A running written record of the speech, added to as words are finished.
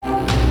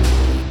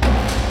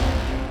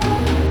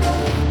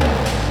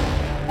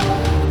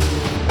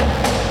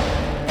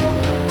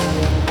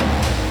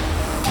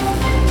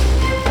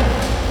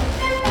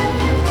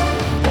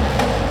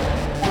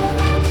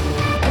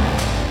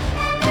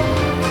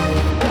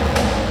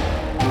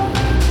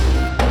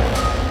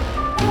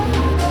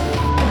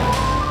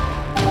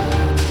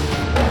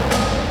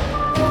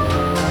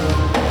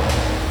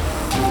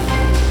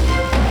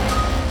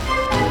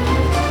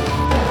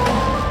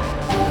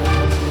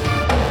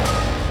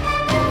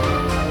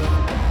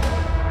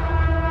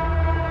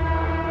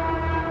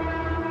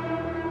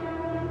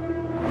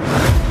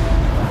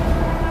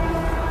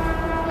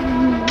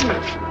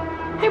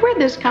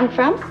Where'd this come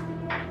from?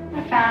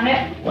 I found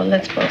it. Well,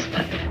 let's both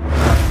play.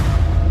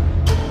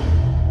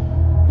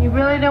 You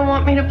really don't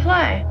want me to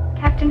play?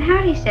 Captain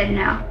Howdy said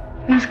no.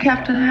 Who's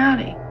Captain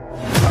Howdy?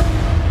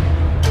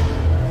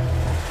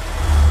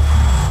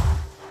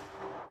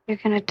 You're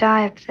gonna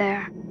die up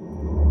there.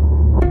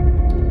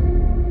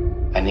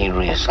 I need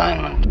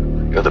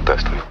reassignment. You're the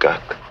best we've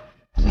got.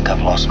 I think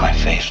I've lost my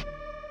faith.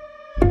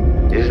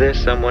 Is there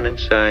someone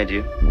inside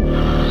you?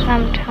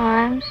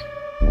 Sometimes.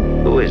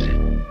 Who is it?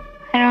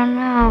 I don't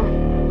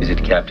know. Is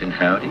it Captain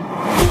Howdy?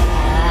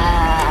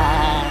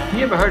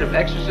 You ever heard of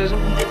exorcism?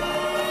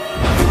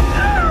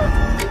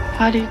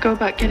 How do you go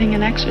about getting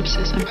an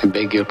exorcism? I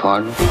beg your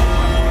pardon?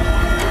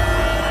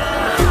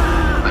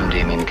 I'm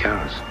Damien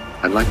Karras.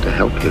 I'd like to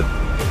help you.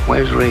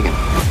 Where's Reagan?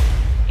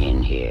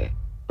 In here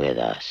with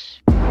us.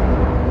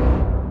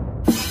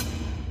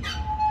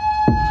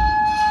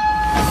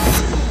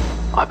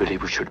 I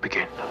believe we should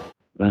begin.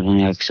 What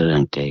an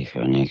excellent day for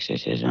an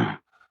exorcism.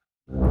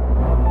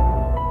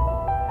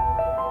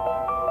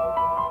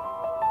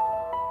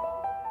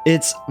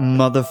 It's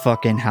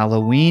motherfucking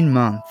Halloween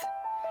month,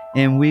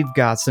 and we've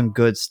got some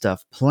good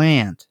stuff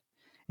planned,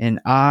 and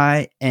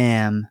I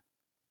am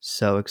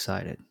so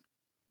excited.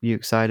 You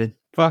excited?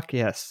 Fuck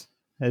yes.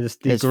 It's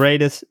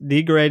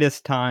the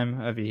greatest time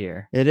of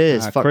year. It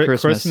is. Fuck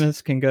Christmas.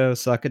 Christmas can go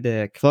suck a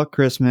dick. Fuck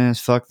Christmas.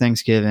 Fuck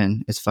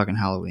Thanksgiving. It's fucking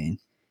Halloween.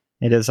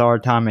 It is our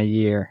time of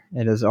year.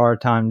 It is our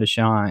time to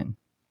shine.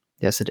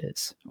 Yes, it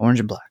is. Orange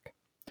and black.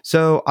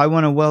 So I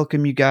want to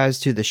welcome you guys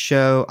to the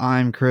show.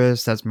 I'm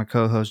Chris. That's my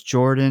co-host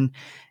Jordan.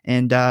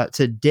 And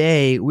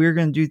today we're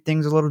going to do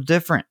things a little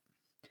different.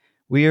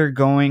 We are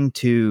going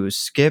to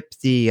skip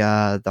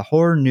the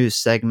horror news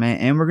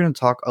segment, and we're going to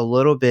talk a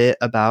little bit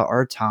about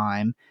our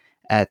time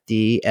at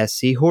the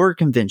SC Horror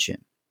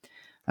Convention.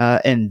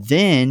 And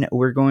then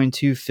we're going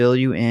to fill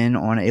you in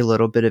on a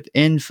little bit of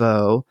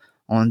info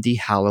on the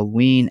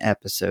Halloween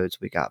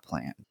episodes we got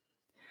planned.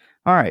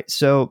 All right,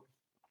 so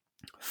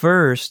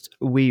first,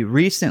 we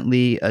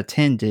recently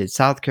attended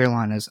South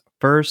Carolina's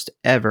first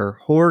ever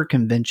horror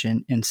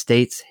convention in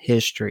state's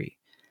history.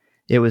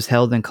 It was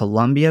held in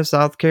Columbia,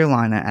 South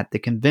Carolina at the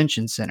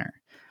Convention Center.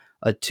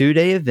 A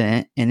 2-day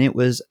event, and it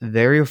was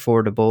very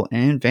affordable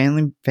and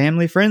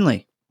family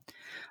friendly.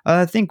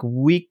 I think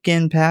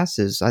weekend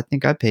passes, I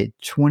think I paid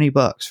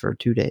 $20 for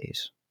 2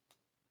 days.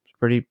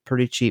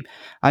 Pretty cheap.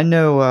 I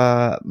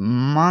know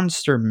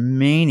Monster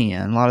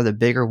Mania and a lot of the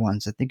bigger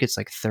ones, I think it's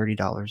like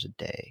 $30 a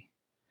day.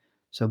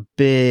 So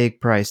big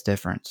price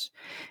difference.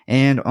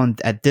 And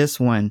at this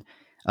one,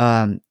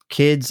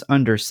 kids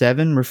under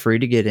 7 were free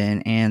to get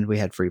in, and we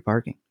had free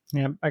parking.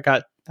 Yep, I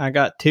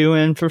got 2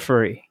 in for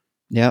free.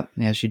 Yep,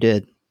 yes you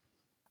did.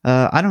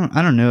 I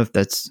don't know if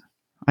that's.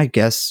 I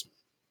guess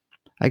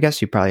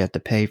you probably have to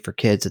pay for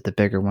kids at the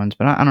bigger ones,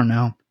 but I don't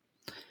know.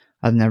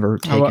 I've never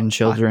taken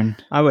children.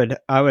 I would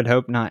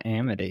hope not.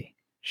 Amity.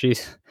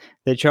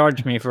 They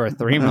charged me for a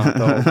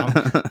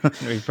 3-month-old.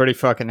 It'd be pretty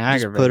fucking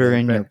aggravating. Just put her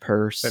in your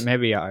purse. But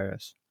maybe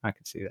Iris. I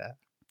could see that.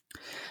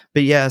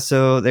 But yeah,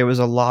 so there was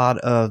a lot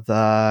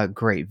of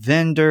great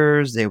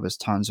vendors. There was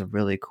tons of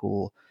really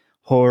cool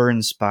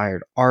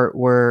horror-inspired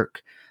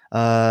artwork.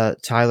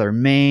 Tyler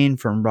Mane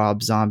from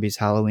Rob Zombie's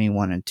Halloween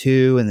 1 and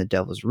 2 and The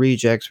Devil's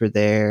Rejects were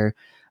there.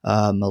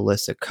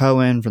 Melissa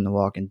Cohen from The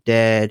Walking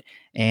Dead.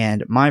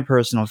 And my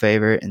personal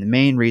favorite, and the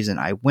main reason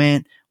I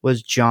went,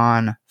 was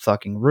John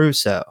fucking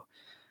Russo.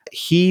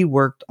 He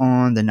worked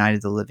on The Night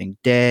of the Living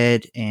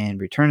Dead and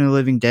Return of the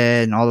Living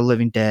Dead and all the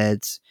Living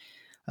Deads.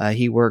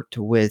 He worked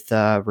with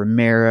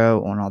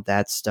Romero on all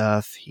that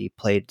stuff. He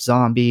played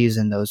zombies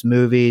in those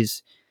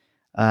movies.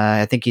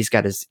 I think he's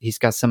got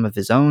some of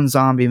his own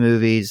zombie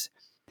movies.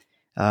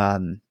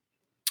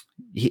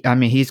 He's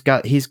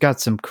got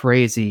some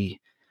crazies.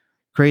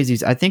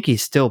 I think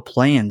he's still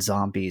playing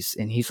zombies,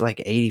 and he's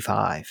like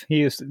 85.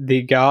 He is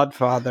the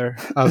godfather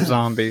of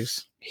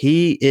zombies.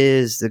 He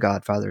is the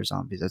godfather of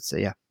zombies.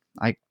 Yeah,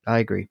 I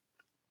agree.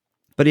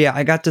 But yeah,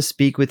 I got to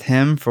speak with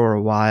him for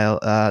a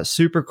while.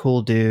 Super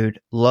cool dude.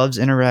 Loves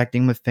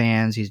interacting with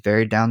fans. He's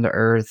very down to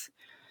earth.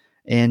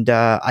 And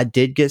I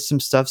did get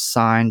some stuff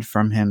signed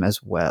from him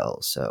as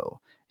well.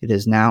 So it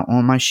is now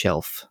on my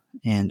shelf,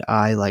 and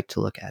I like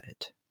to look at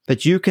it.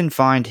 But you can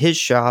find his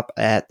shop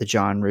at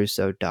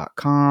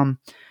thejohnrusso.com.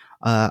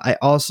 I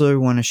also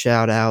want to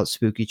shout out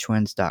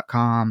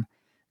spookytwins.com.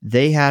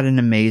 They had an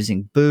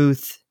amazing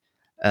booth,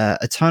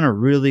 a ton of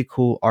really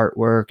cool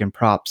artwork and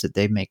props that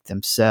they make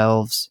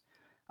themselves.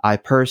 I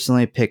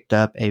personally picked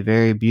up a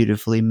very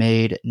beautifully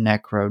made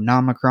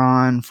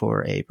Necronomicon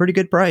for a pretty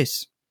good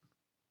price.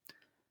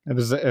 It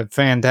was a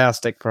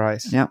fantastic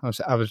price. Yeah,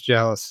 I was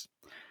jealous.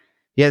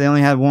 Yeah, they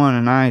only had one,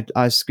 and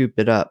I scooped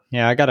it up.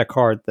 Yeah, I got a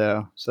card,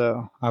 though,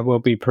 so I will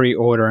be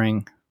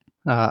pre-ordering.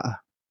 I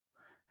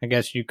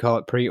guess you'd call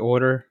it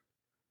pre-order.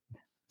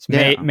 It's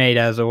made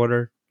as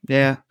ordered.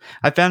 Yeah.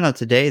 I found out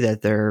today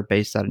that they're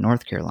based out of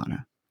North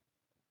Carolina.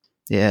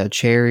 Yeah,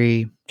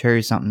 Cherry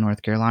something,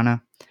 North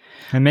Carolina.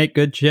 They make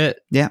good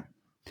shit. Yeah.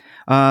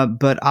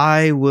 But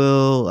I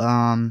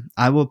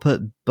will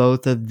put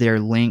both of their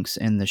links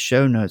in the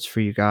show notes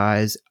for you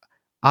guys.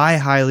 I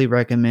highly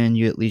recommend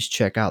you at least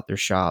check out their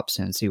shops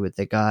and see what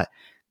they got.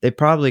 They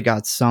probably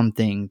got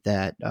something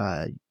that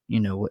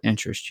will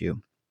interest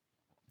you.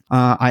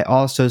 I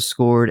also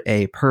scored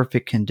a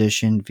perfect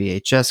condition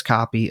VHS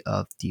copy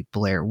of the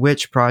Blair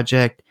Witch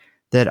Project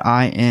that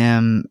I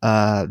am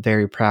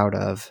very proud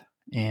of,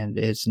 and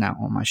it's now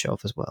on my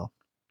shelf as well.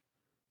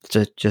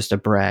 It's just a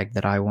brag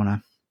that I want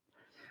to.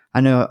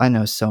 I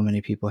know so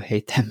many people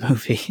hate that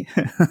movie,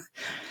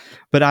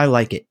 but I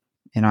like it,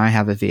 and I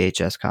have a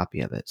VHS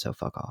copy of it, so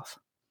fuck off.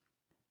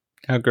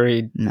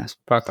 Agreed. Yes.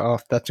 Fuck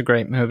off. That's a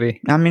great movie.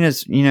 I mean,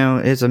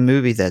 it's a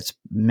movie that's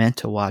meant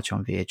to watch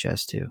on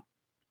VHS too.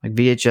 Like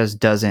VHS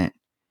doesn't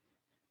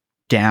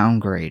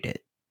downgrade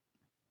it.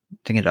 I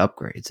think it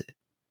upgrades it.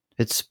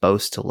 It's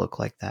supposed to look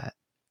like that.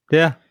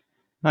 Yeah,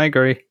 I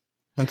agree.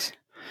 That's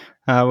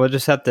we'll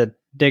just have to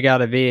dig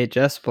out a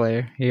VHS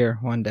player here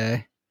one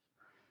day,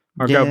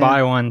 or go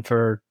buy one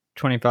for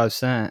 25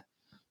 cents.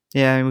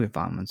 Yeah, we can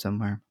find one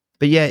somewhere.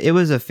 But yeah, it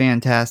was a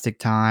fantastic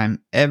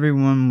time.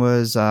 Everyone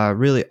was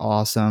really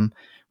awesome.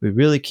 We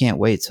really can't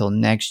wait till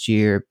next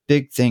year.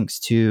 Big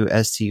thanks to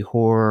ST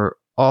Horror,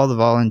 all the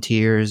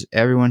volunteers,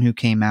 everyone who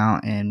came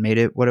out and made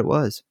it what it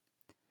was.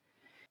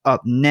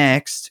 Up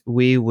next,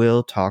 we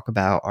will talk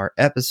about our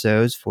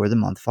episodes for the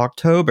month of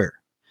October.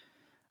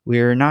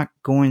 We're not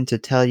going to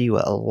tell you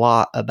a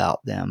lot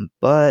about them,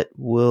 but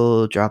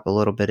we'll drop a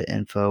little bit of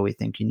info we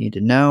think you need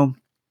to know.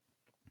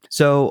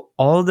 So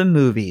all the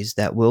movies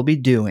that we'll be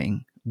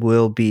doing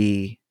will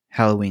be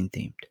Halloween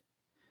themed.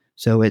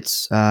 So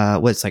it's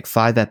like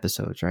 5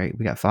 episodes, right?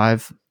 We got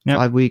 5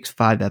 weeks,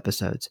 5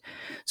 episodes.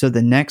 So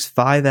the next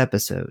 5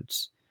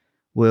 episodes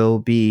will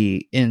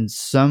be in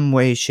some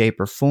way,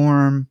 shape, or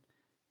form.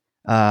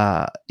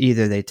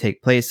 Either they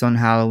take place on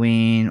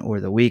Halloween or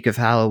the week of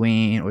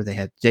Halloween, or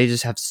they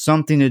just have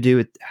something to do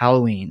with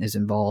Halloween is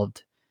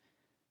involved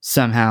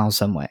somehow,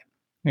 some way.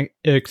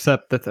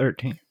 Except the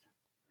 13th.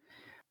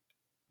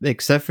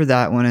 Except for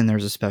that one, and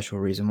there's a special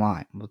reason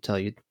why. We'll tell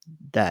you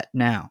that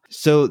now.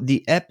 So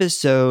the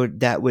episode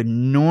that would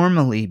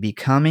normally be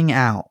coming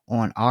out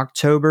on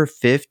October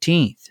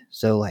 15th,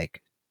 so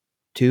like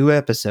 2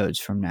 episodes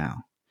from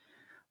now,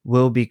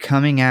 will be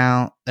coming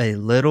out a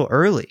little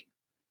early.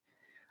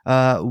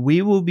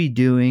 We will be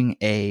doing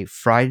a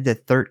Friday the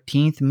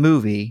 13th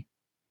movie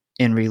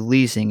and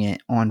releasing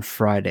it on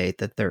Friday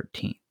the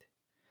 13th.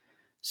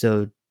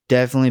 So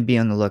definitely be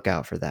on the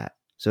lookout for that.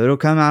 So it'll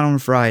come out on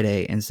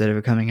Friday instead of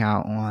it coming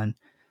out on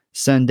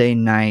Sunday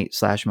night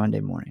 / Monday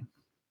morning.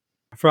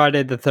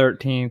 Friday the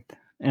 13th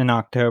in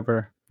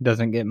October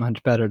doesn't get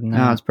much better than that.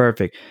 No, it's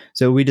perfect.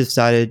 So we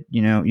decided,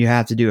 you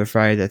have to do a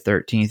Friday the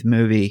 13th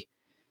movie,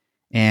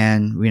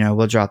 and,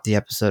 we'll drop the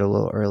episode a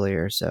little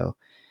earlier. So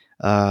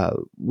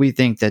we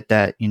think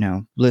that,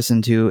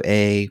 listen to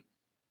a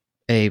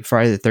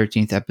Friday the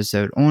 13th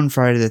episode on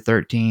Friday the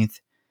 13th.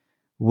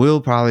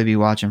 We'll probably be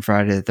watching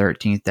Friday the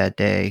 13th that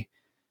day.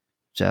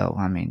 So,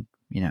 I mean,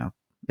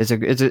 it's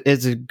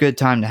a good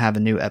time to have a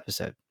new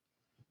episode.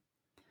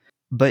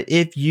 But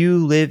if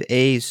you live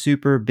a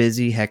super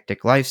busy,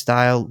 hectic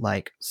lifestyle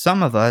like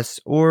some of us,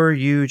 or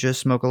you just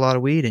smoke a lot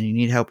of weed and you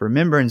need help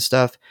remembering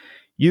stuff,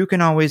 you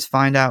can always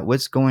find out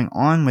what's going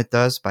on with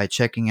us by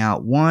checking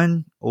out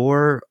one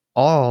or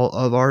all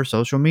of our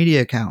social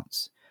media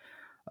accounts.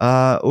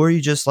 Or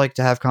you just like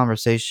to have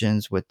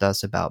conversations with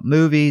us about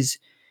movies,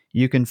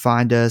 you can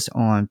find us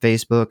on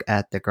Facebook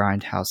at the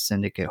Grindhouse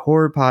Syndicate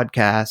Horror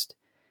Podcast,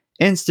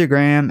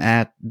 Instagram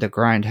at the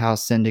Grindhouse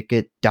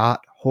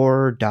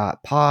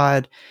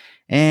Syndicate.horror.pod,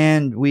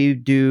 and we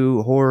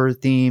do horror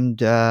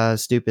themed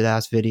stupid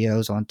ass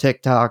videos on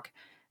TikTok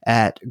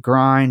at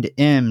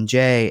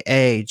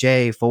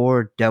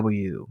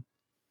GrindMJAJ4W.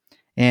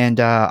 And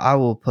I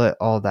will put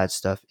all that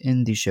stuff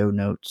in the show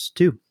notes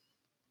too.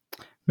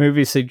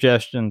 Movie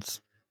suggestions.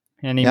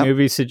 Any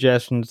movie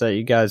suggestions that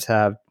you guys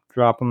have,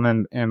 drop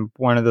them in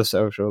one of the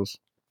socials.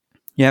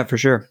 Yeah, for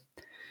sure.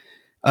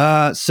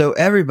 So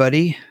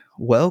everybody,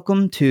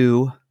 welcome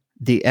to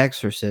the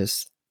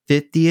Exorcist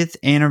 50th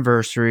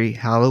anniversary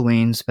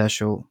Halloween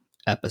special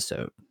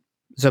episode.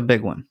 It's a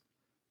big one.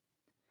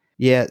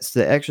 Yes,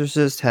 the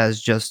Exorcist has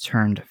just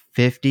turned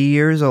 50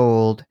 years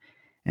old,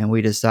 and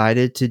we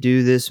decided to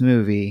do this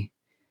movie,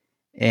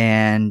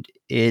 and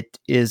it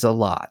is a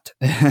lot.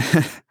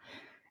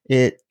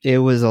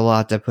 It was a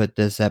lot to put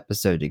this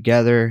episode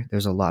together.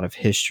 There's a lot of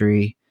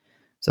history.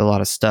 There's a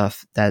lot of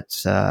stuff that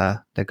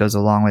goes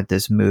along with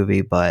this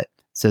movie. But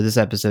so this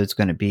episode's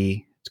going to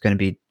be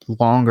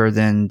longer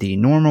than the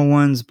normal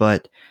ones.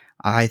 But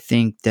I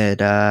think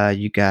that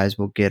you guys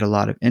will get a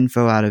lot of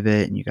info out of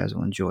it, and you guys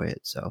will enjoy it.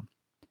 So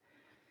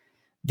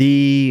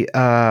the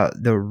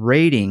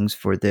ratings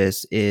for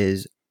this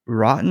is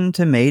Rotten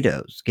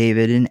Tomatoes gave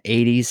it an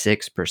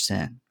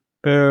 86%.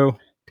 Boo,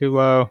 too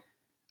low.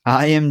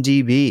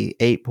 IMDb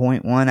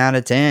 8.1 out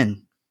of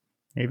 10.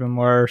 Even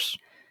worse.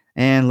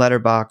 And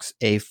Letterboxd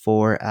a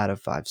 4 out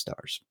of 5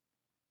 stars.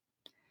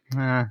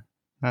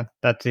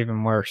 That's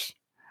even worse.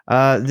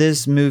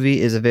 This movie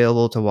is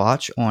available to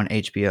watch on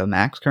HBO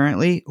Max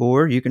currently,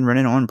 or you can rent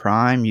it on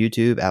Prime,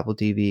 YouTube, Apple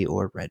TV,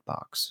 or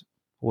Redbox.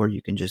 or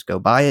you can just go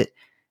buy it.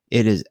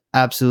 It is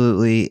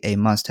absolutely a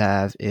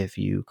must-have if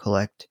you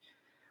collect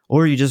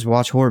or you just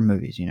watch horror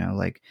movies,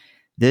 like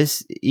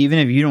this, even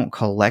if you don't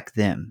collect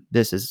them,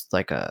 this is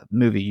like a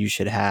movie you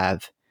should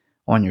have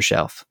on your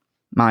shelf,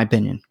 my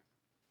opinion.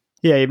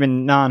 Yeah,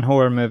 even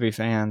non-horror movie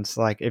fans,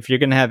 like if you're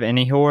gonna have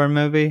any horror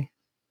movie,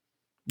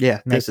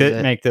 Yeah,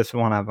 make this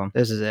one of them.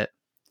 This is it.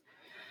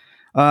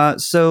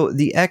 So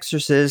The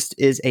Exorcist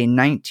is a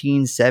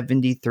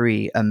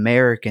 1973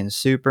 American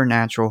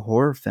supernatural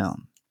horror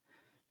film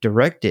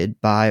directed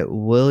by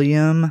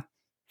William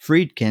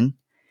Friedkin,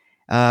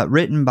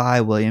 written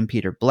by William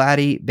Peter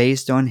Blatty,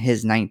 based on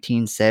his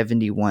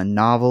 1971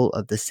 novel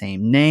of the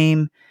same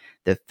name.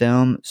 The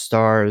film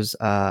stars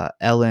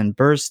Ellen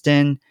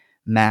Burstyn,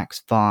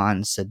 Max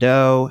von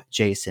Sydow,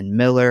 Jason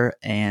Miller,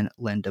 and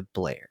Linda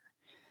Blair.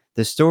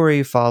 The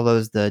story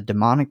follows the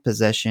demonic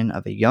possession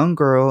of a young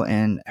girl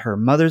and her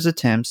mother's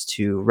attempts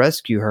to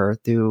rescue her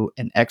through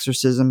an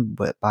exorcism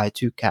by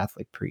 2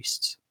 Catholic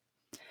priests.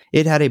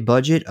 It had a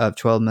budget of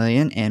 $12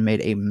 million and made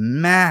a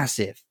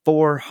massive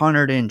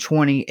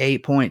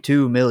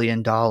 $428.2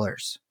 million.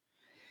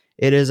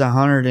 It is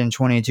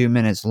 122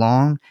 minutes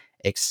long,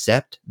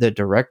 except the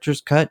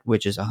director's cut,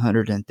 which is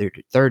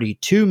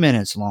 132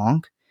 minutes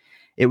long.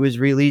 It was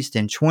released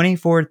in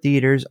 24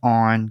 theaters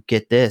on,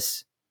 get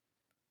this,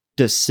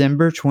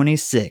 December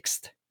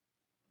 26th,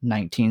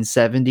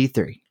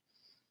 1973.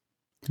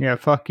 Yeah,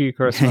 fuck you,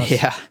 Christmas.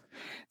 Yeah,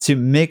 to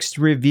mixed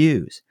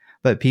reviews,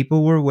 but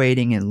people were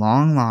waiting in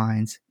long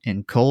lines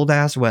in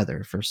cold-ass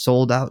weather for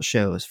sold-out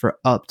shows for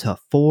up to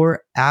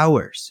 4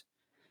 hours.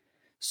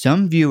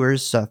 Some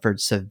viewers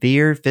suffered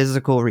severe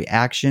physical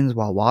reactions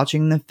while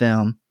watching the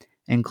film,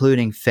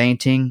 including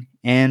fainting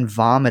and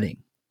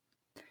vomiting.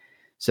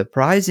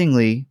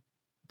 Surprisingly,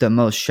 the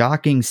most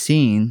shocking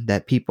scene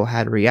that people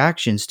had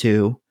reactions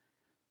to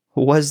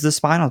was the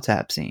Spinal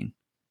Tap scene.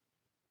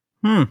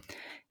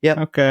 Yep.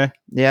 Okay.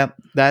 Yep.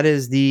 That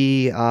is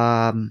the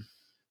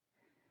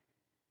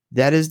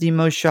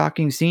most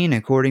shocking scene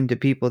according to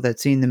people that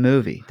seen the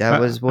movie. That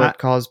was what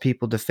caused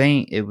people to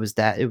faint. It was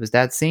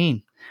that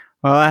scene.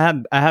 Well,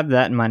 I have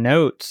that in my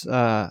notes.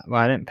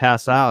 I didn't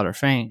pass out or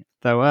faint,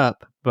 throw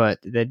up, but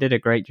they did a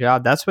great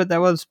job. That's what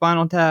that was,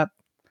 Spinal Tap.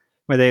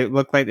 Where they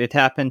look like they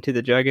tap into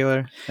the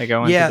jugular, they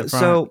go into the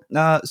front.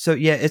 So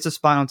it's a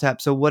spinal tap.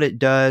 So what it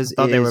does, I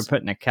thought they were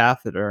putting a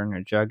catheter in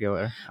their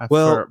jugular.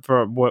 Well,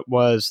 for what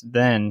was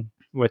then,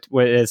 what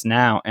is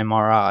now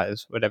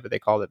MRIs, whatever they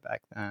called it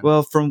back then.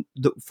 Well, from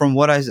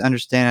what I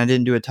understand, I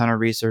didn't do a ton of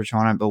research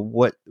on it, but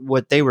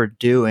what they were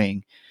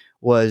doing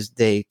was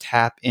they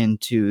tap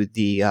into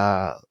the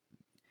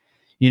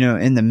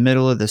in the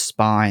middle of the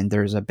spine.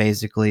 There's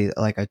basically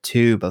like a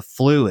tube of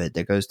fluid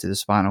that goes to the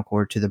spinal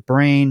cord to the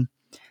brain.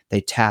 They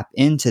tap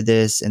into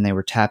this, and they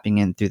were tapping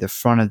in through the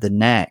front of the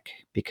neck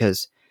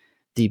because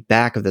the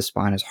back of the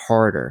spine is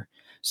harder.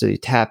 So you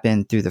tap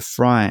in through the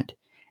front,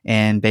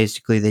 and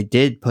basically they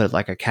did put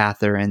like a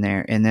catheter in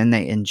there, and then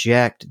they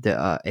inject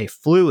a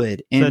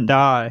fluid in a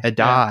dye,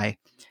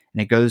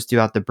 and it goes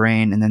throughout the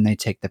brain, and then they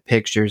take the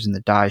pictures, and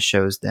the dye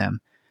shows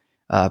them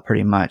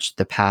pretty much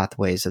the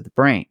pathways of the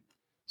brain.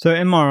 So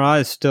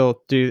MRIs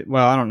still do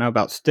well. I don't know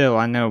about still.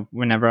 I know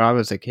whenever I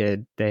was a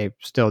kid, they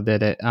still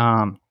did it.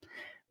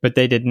 But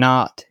they did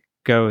not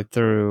go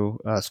through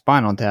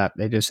Spinal Tap.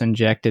 They just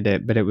injected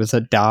it, but it was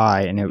a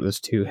dye, and it was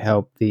to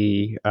help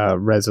the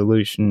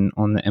resolution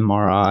on the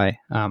MRI,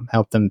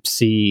 help them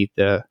see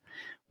where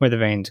the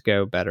veins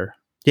go better.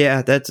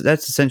 Yeah, that's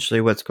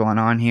essentially what's going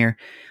on here.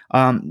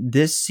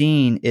 This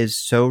scene is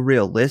so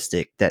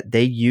realistic that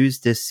they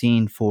used this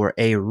scene for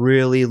a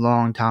really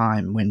long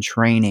time when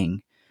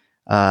training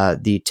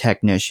the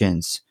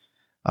technicians.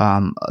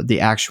 The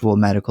actual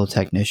medical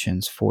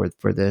technicians for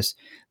this,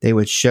 they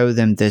would show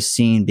them this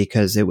scene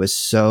because it was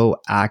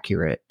so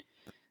accurate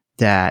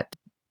that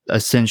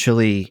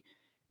essentially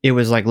it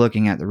was like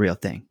looking at the real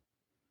thing.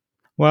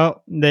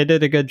 Well, they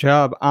did a good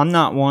job. I'm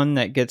not one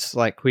that gets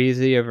like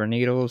queasy over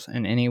needles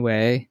in any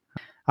way.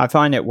 I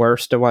find it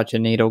worse to watch a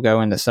needle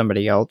go into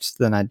somebody else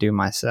than I do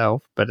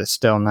myself, but it's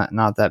still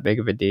not that big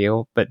of a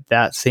deal. But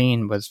that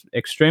scene was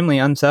extremely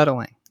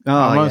unsettling.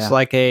 Almost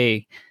like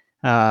a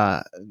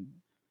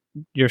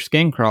your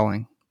skin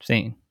crawling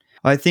scene.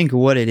 I think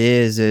what it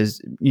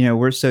is,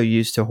 we're so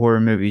used to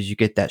horror movies, you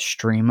get that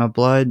stream of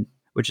blood,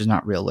 which is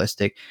not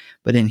realistic.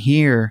 But in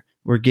here,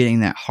 we're getting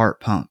that heart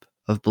pump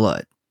of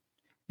blood.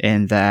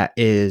 And that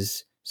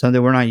is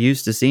something we're not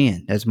used to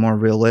seeing. That's more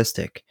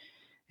realistic.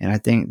 And I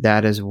think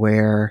that is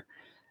where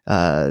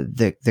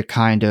the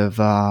kind of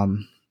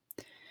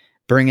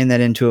bringing that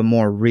into a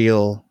more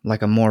real,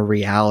 like a more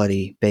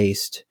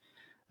reality-based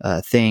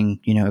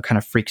thing, it kind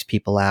of freaks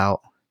people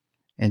out.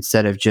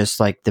 Instead of just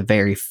like the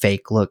very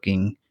fake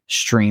looking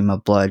stream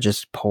of blood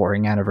just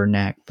pouring out of her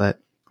neck. But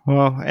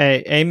well,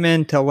 hey,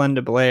 amen to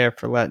Linda Blair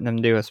for letting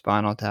them do a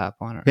Spinal Tap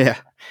on her. Yeah.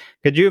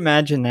 Could you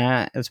imagine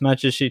that? As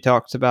much as she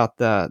talks about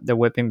the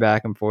whipping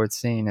back and forth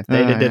scene, if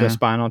they did a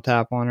Spinal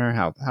Tap on her,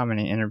 how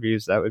many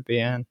interviews that would be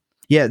in?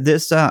 Yeah,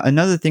 this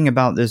another thing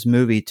about this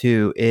movie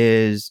too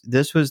is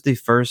this was the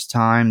first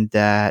time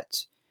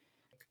that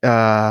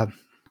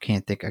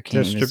can't think. I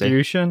can't even say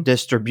Distribution?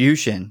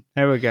 distribution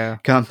There we go.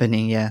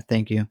 company. Yeah,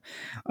 thank you.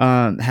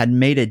 Had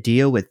made a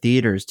deal with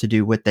theaters to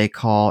do what they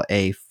call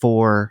I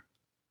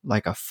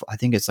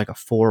think it's like a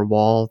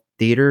 4-wall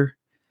theater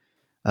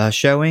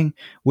showing.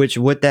 Which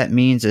what that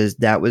means is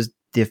that was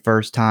the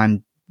first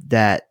time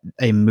that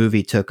a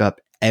movie took up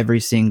every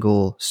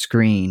single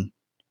screen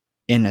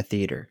in a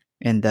theater,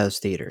 in those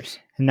theaters.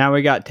 And now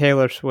we got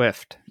Taylor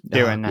Swift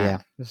doing that. Yeah.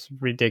 It's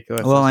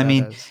ridiculous. Well, as I that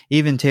mean, is.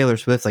 even Taylor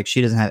Swift, like,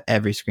 she doesn't have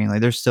every screen.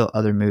 Like, there's still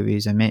other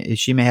movies. I mean,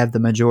 she may have the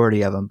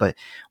majority of them, but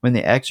when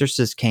The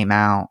Exorcist came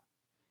out,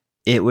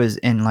 it was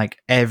in like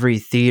every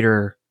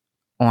theater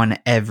on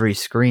every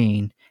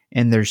screen,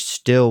 and there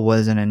still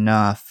wasn't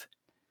enough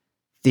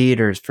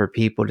theaters for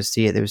people to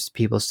see it. There was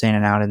people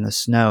standing out in the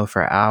snow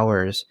for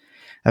hours.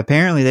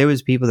 Apparently, there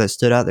was people that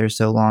stood out there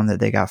so long that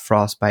they got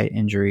frostbite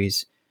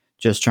injuries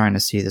just trying to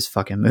see this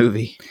fucking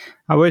movie.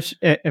 I wish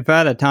if I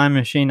had a time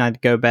machine,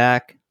 I'd go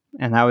back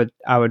and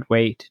I would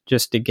wait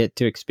just to get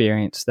to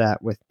experience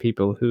that with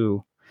people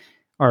who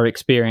are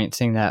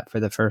experiencing that for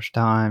the first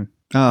time.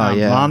 Oh,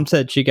 yeah. Mom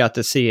said she got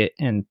to see it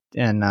in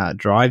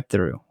drive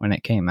through when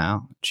it came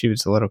out. She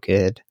was a little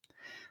kid.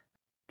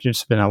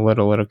 Just been a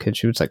little kid.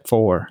 She was like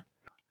 4.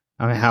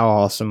 I mean, how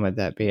awesome would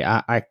that be?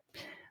 I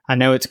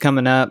know it's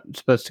coming up. It's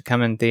supposed to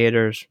come in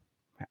theaters.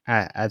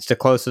 It's the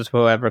closest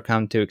we'll ever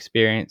come to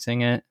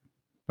experiencing it.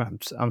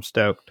 I'm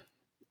stoked.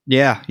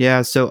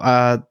 Yeah. So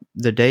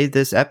the day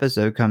this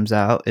episode comes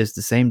out is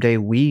the same day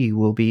we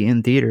will be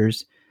in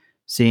theaters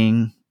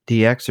seeing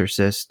The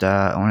Exorcist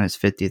on its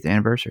 50th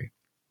anniversary.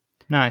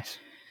 Nice.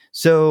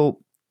 So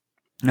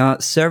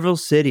several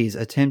cities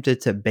attempted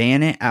to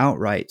ban it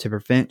outright to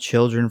prevent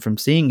children from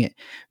seeing it,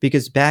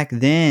 because back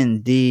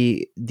then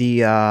the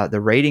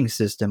rating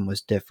system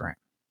was different.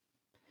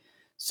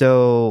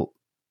 So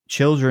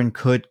children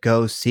could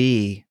go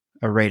see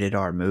a rated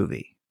R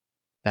movie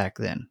back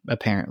then,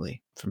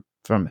 apparently,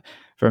 from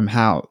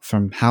how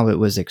it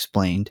was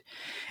explained.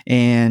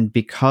 And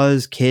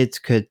because kids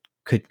could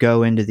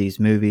go into these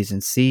movies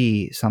and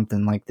see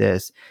something like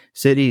this,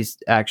 cities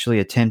actually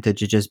attempted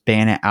to just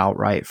ban it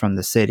outright from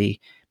the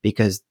city,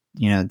 because,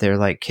 you know, they're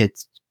like,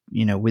 kids,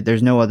 you know,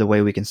 there's no other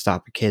way we can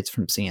stop kids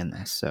from seeing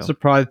this. So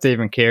Surprised they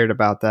even cared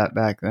about that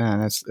back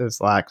then. As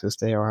lax as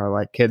they are,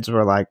 like, kids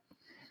were like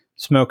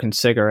smoking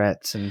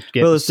cigarettes and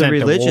getting it's a sent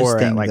religious to war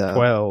thing, at like though.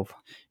 12.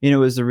 You know,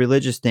 it was a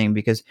religious thing,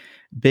 because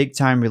big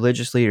time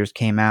religious leaders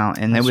came out,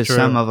 and there That's was true.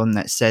 some of them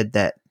that said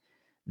that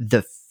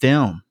the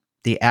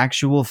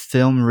actual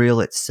film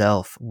reel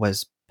itself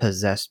was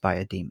possessed by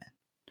a demon.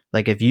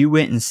 Like, if you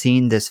went and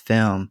seen this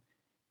film,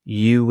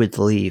 you would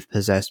leave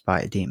possessed by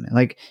a demon.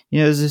 Like, you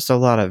know, there's just a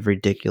lot of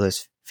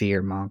ridiculous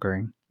fear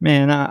mongering.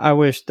 Man, I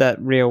wish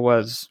that reel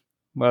was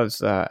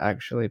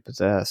actually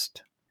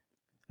possessed.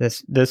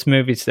 This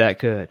movie's that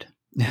good.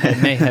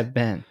 It may have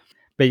been.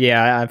 But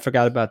yeah, I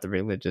forgot about the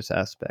religious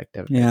aspect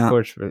of it. Yeah. Of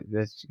course,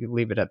 you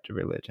leave it up to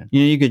religion.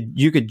 You know,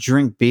 you could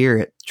drink beer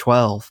at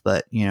 12,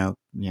 but you know,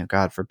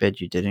 God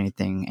forbid you did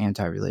anything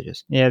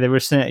anti-religious. Yeah, they were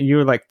sent. You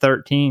were like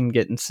 13,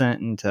 getting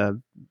sent into.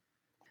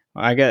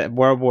 I got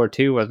World War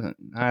II wasn't.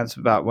 That's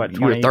about what 20.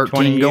 You were 13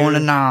 20 going to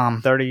years,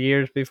 Nam, 30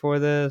 years before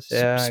this.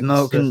 Yeah,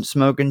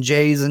 smoking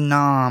J's and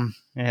Nam.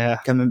 Yeah,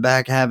 Coming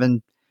back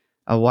having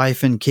a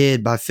wife and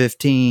kid by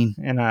 15.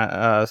 and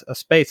a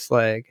space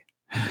leg.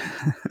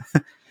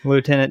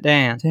 Lieutenant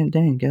Dan.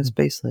 Dan got a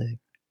space leg.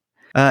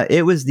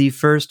 It was the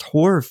first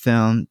horror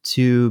film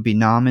to be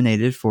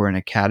nominated for an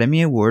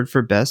Academy Award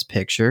for Best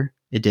Picture.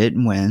 It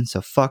didn't win, so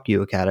fuck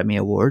you, Academy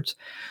Awards.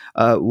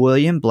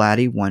 William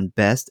Blatty won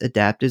Best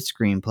Adapted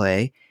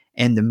Screenplay,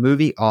 and the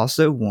movie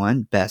also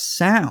won Best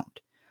Sound.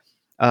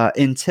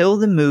 Until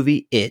the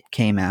movie It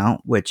came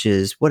out, which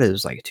is, what it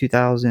was, like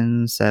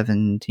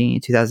 2017,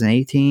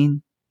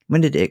 2018?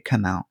 When did It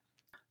come out?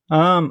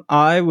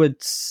 I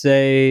would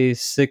say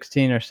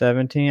 16 or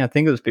 17. I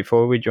think it was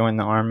before we joined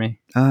the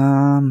army.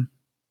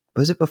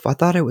 Was it before? I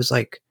thought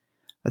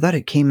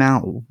it came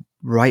out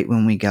right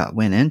when we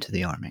went into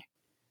the army.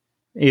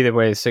 Either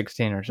way,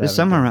 16 or 17. It's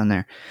somewhere around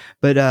there.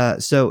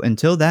 But so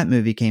until that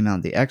movie came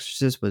out, The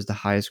Exorcist was the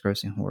highest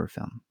grossing horror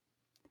film.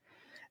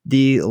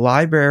 The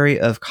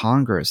Library of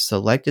Congress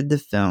selected the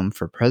film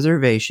for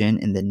preservation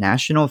in the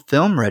National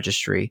Film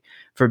Registry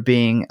for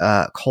being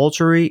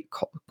culturally.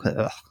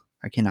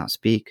 I cannot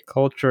speak.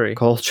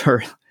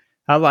 Culture.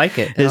 I like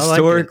it.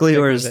 Historically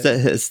or Stick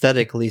with it.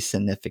 aesthetically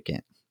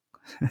significant.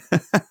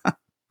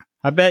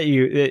 I bet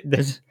you.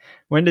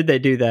 When did they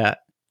do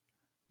that?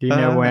 Do you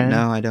know when?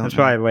 No, I don't. That's know.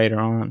 probably later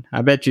on.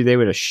 I bet you they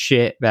would have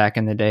shit back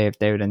in the day if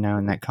they would have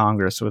known that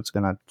Congress was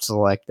going to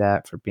select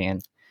that for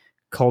being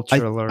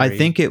cultural. I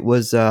think it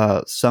was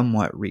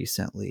somewhat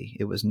recently.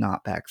 It was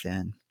not back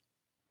then.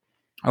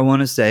 I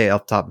want to say,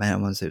 off the top of my head, I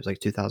want to say it was like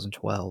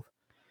 2012.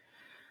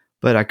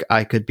 But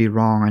I could be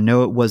wrong. I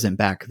know it wasn't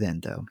back then,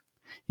 though.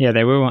 Yeah,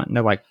 they were wanting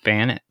to like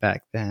ban it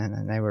back then,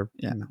 and they were.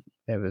 Yeah,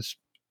 it was.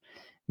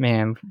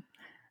 Man,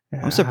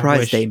 I'm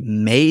surprised they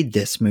made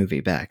this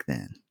movie back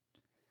then.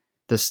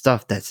 The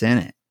stuff that's in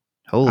it.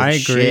 Holy I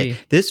agree.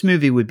 shit! This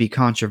movie would be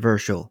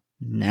controversial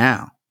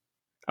now.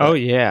 Oh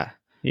yeah,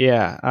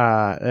 yeah.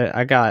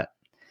 I got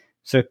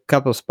a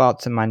couple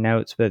spots in my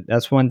notes, but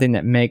that's one thing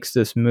that makes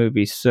this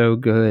movie so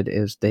good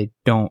is they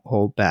don't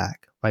hold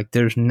back. Like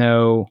there's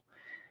no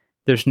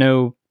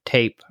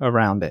tape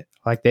around it.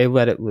 Like they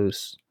let it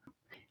loose.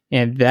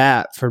 And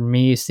that, for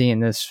me, seeing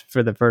this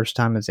for the first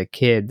time as a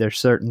kid, there's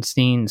certain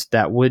scenes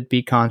that would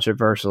be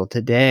controversial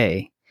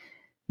today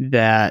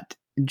that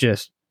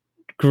just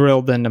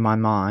grilled into my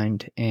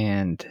mind,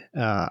 and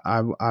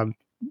I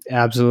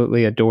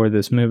absolutely adore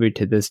this movie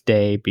to this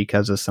day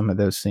because of some of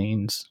those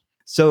scenes.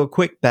 So, a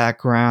quick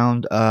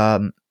background.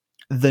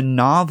 The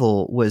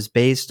novel was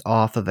based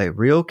off of a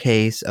real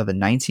case of a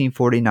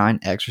 1949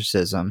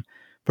 exorcism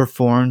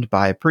performed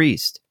by a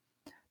priest.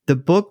 The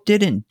book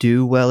didn't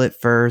do well at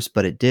first,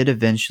 but it did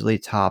eventually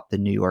top the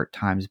New York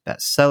Times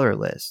bestseller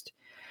list.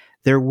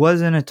 There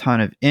wasn't a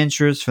ton of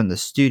interest from the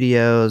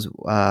studios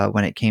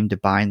when it came to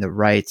buying the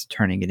rights,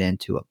 turning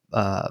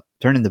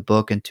the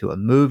book into a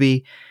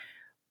movie.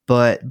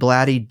 But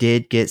Blatty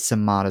did get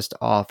some modest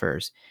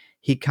offers.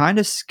 He kind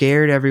of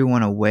scared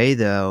everyone away,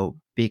 though,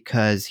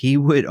 because he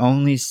would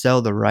only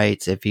sell the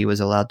rights if he was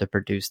allowed to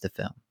produce the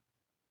film.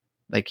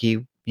 Like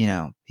he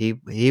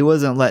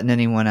wasn't letting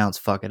anyone else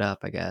fuck it up,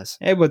 I guess.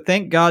 Hey, but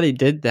thank God he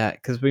did that,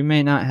 because we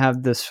may not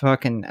have this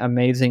fucking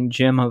amazing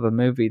gem of a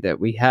movie that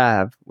we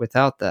have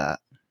without that.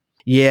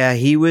 Yeah,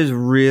 he was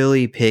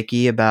really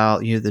picky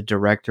about the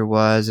director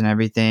was and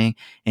everything,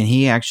 and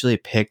he actually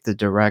picked the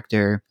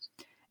director,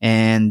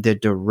 and the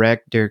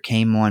director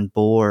came on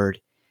board,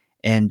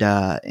 and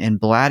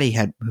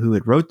Blatty who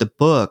had wrote the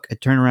book,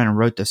 had turned around and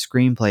wrote the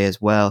screenplay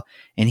as well,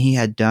 and he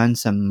had done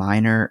some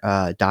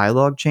minor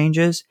dialogue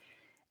changes,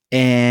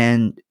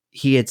 and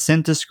he had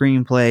sent the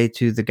screenplay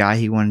to the guy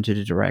he wanted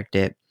to direct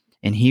it,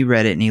 and he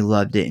read it and he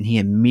loved it, and he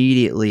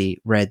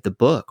immediately read the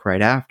book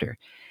right after,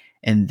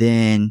 and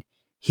then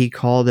he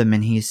called him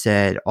and he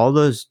said, all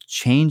those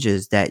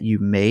changes that you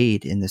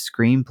made in the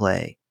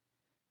screenplay,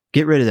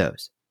 get rid of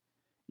those.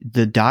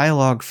 The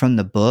dialogue from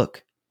the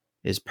book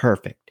is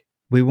perfect.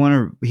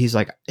 He's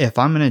like, if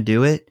I'm going to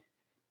do it,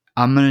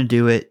 I'm going to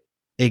do it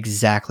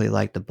exactly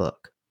like the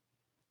book.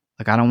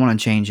 Like, I don't want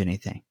to change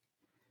anything.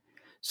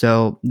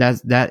 So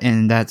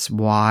that's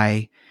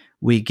why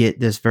we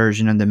get this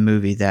version of the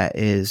movie that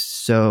is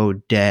so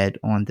dead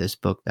on this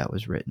book that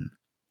was written.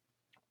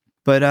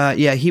 But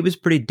yeah, he was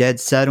pretty dead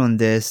set on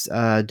this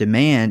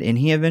demand, and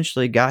he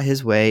eventually got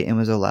his way and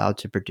was allowed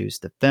to produce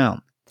the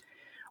film.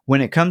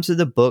 When it comes to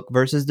the book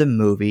versus the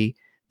movie,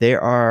 they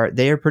are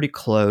pretty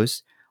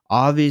close.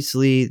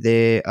 Obviously,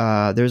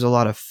 there's a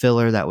lot of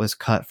filler that was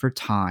cut for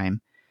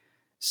time.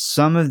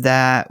 Some of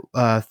that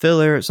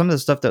filler, some of the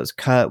stuff that was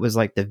cut was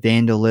like the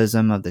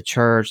vandalism of the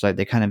church. Like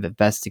they kind of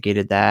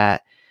investigated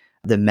that.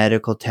 The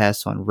medical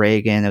tests on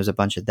Reagan, there was a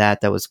bunch of that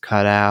was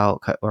cut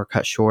out or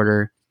cut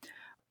shorter.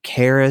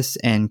 Karis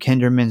and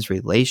Kinderman's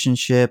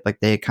relationship,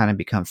 like they had kind of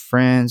become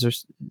friends or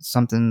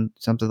something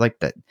like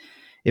that.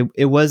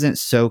 It wasn't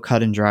so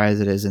cut and dry as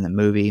it is in the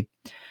movie.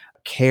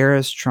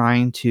 Karis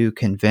trying to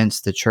convince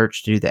the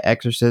church to do the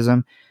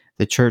exorcism.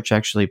 The church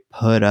actually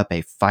put up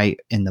a fight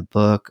in the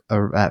book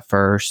at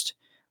first,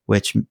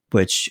 which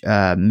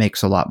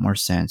makes a lot more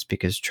sense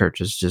because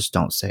churches just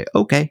don't say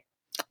okay.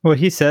 Well,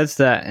 he says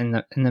that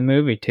in the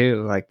movie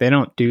too. Like they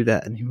don't do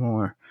that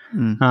anymore.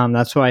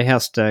 That's why he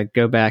has to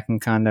go back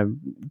and kind of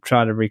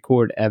try to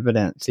record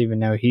evidence, even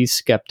though he's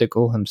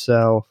skeptical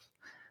himself.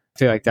 I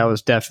feel like that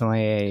was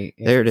definitely a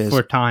there it is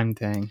for time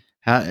thing.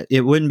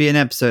 It wouldn't be an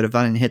episode if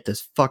I didn't hit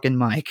this fucking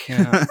mic.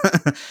 Yeah.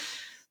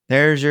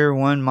 There's your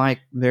one mic.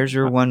 There's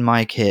your one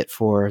mic hit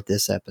for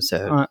this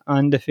episode.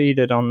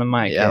 Undefeated on the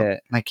mic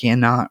hit. I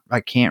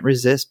can't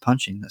resist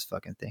punching this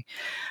fucking thing.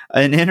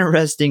 An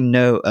interesting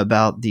note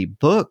about the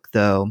book,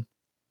 though,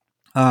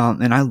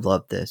 and I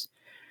love this.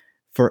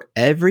 For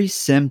every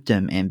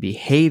symptom and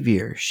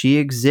behavior she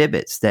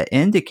exhibits that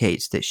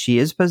indicates that she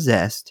is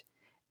possessed,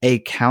 a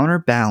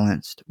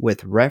counterbalanced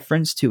with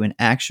reference to an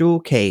actual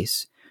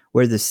case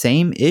where the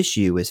same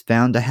issue is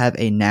found to have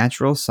a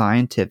natural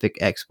scientific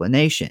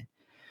explanation,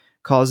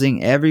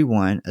 causing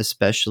everyone,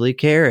 especially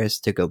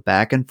Karis, to go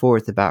back and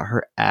forth about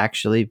her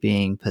actually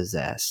being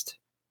possessed.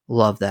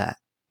 Love that.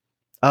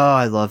 Oh,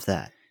 I love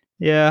that.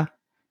 Yeah.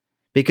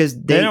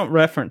 Because they don't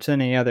reference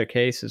any other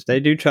cases. They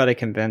do try to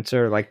convince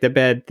her, like the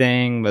bed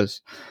thing was,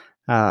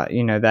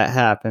 that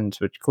happens,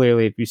 which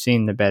clearly if you've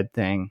seen the bed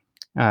thing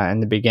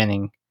in the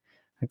beginning,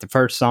 like the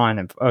first sign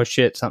of, oh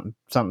shit,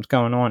 something's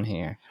going on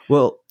here.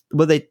 Well,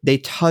 they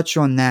touch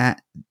on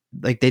that.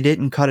 Like they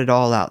didn't cut it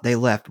all out. They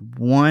left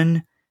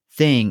one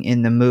thing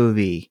in the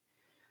movie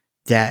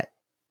that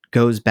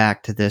goes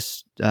back to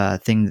this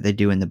thing that they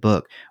do in the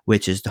book,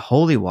 which is the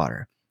holy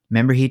water.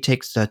 Remember, he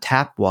takes the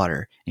tap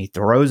water and he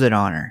throws it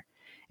on her.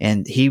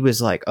 And he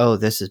was like, oh,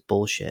 this is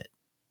bullshit.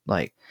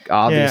 Like,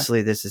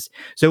 obviously this is...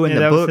 So in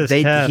the book,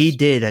 he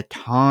did a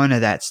ton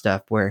of that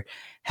stuff where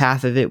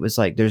half of it was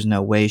like, there's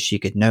no way she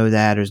could know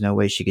that. There's no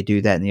way she could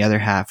do that. And the other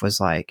half was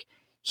like,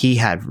 he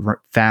had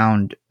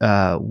found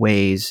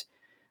ways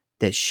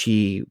that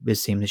it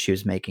seemed that she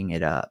was making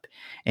it up.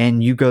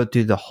 And you go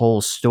through the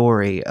whole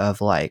story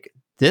of like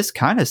this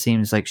kind of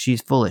seems like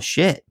she's full of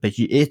shit, but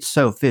it's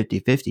so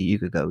 50-50 you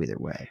could go either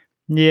way.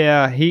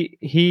 Yeah,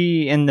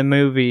 he in the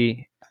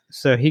movie,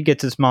 so he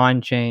gets his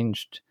mind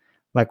changed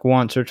like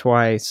once or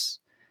twice.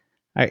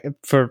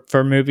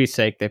 For movie's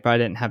sake, they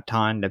probably didn't have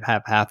time to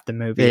have half the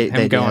movie of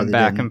him going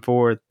back and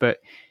forth, but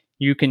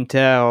you can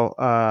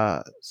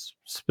tell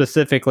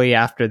specifically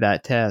after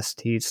that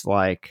test, he's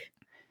like,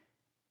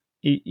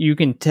 you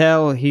can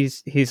tell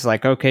he's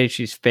like, okay,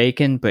 she's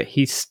faking, but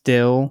he's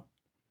still,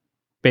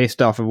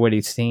 based off of what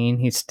he's seen,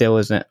 he still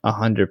isn't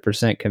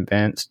 100%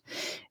 convinced.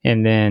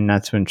 And then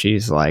that's when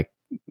she's like,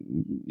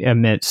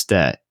 admits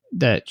that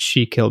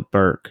she killed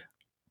Burke.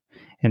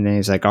 And then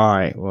he's like, all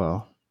right,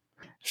 well,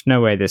 there's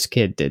no way this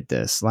kid did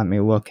this. Let me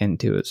look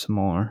into it some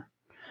more.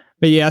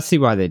 But yeah, I see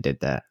why they did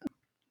that.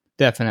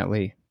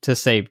 Definitely to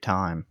save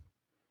time.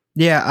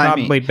 Yeah,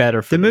 probably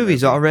better for the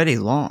movie's movie. already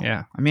long.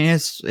 Yeah. I mean,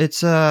 it's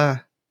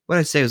what did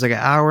I say? It was like an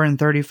hour and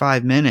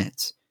 35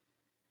 minutes.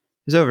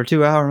 It's over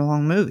 2 hour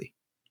long movie.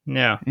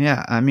 Yeah.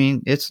 Yeah, I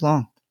mean, it's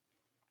long.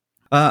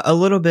 We'll talk a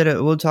little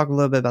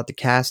bit about the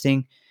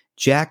casting.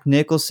 Jack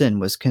Nicholson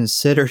was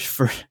considered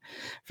for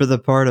the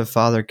part of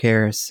Father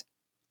Karras.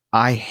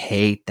 I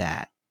hate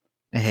that.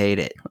 I hate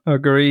it.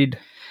 Agreed.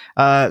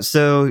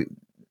 So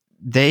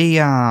they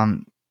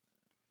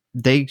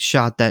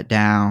shot that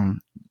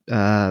down.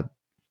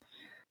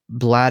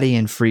 Blatty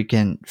and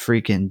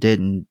freaking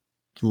didn't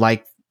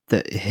like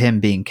him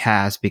being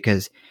cast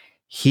because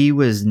he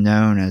was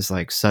known as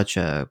like such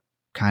a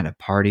kind of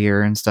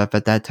partier and stuff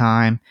at that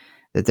time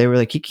that they were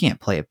like, he can't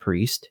play a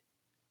priest.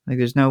 Like,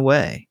 there's no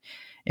way.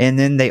 And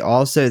then they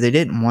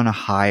didn't want to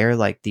hire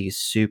like these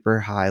super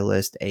high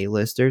list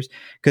A-listers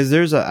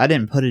because I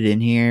didn't put it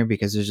in here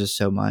because there's just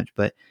so much,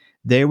 but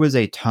there was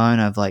a ton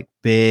of like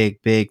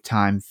big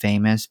time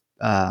famous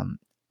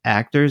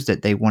actors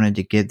that they wanted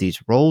to give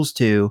these roles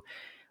to,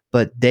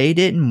 but they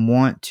didn't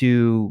want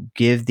to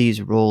give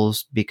these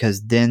roles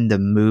because then the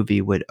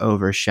movie would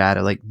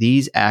overshadow, like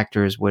these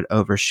actors would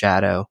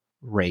overshadow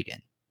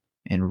Reagan.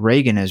 And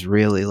Reagan is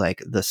really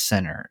like the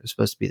center. It's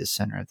supposed to be the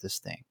center of this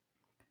thing.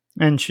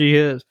 And she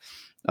is.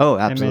 Oh,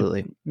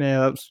 absolutely.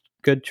 Yeah, that was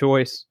a good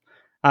choice.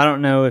 I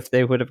don't know if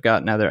they would have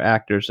gotten other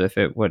actors if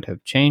it would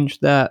have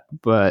changed that,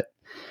 but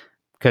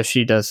because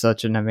she does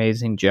such an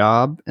amazing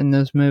job in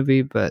this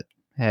movie, but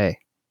hey,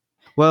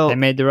 well, they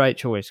made the right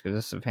choice because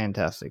it's a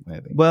fantastic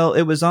movie. Well,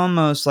 it was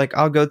almost like,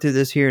 I'll go through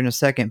this here in a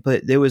second,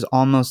 but it was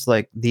almost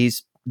like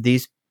these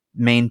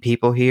main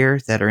people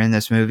here that are in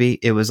this movie,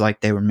 it was like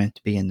they were meant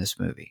to be in this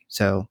movie.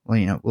 So,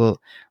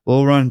 well,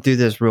 we'll run through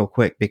this real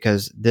quick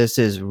because this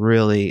is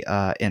really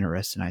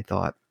interesting, I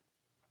thought.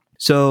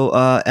 So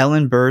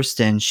Ellen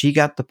Burstyn, she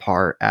got the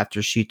part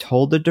after she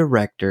told the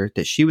director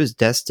that she was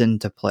destined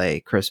to play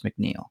Chris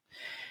McNeil.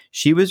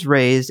 She was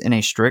raised in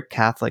a strict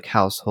Catholic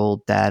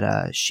household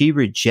that she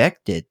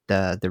rejected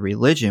the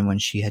religion when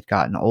she had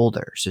gotten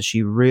older. So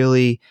she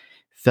really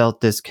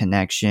felt this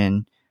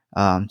connection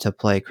to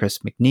play Chris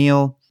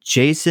McNeil.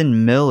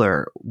 Jason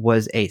Miller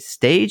was a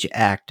stage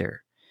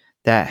actor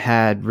that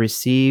had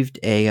received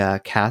a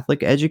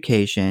Catholic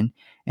education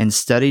and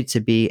studied to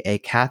be a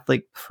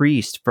Catholic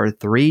priest for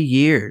 3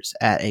 years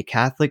at a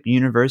Catholic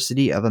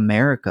University of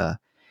America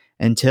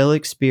until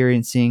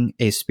experiencing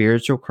a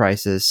spiritual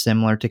crisis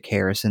similar to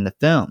Karras in the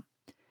film.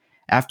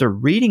 After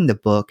reading the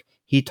book,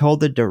 he told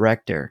the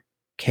director,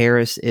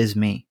 "Karras is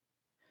me."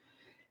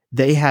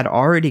 They had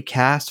already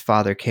cast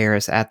Father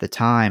Karras at the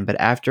time, but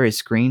after a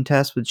screen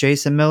test with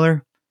Jason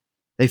Miller,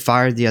 they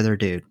fired the other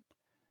dude.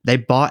 They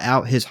bought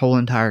out his whole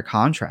entire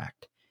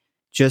contract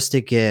just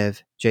to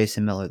give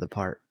Jason Miller the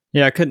part.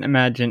 Yeah, I couldn't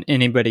imagine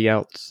anybody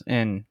else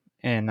in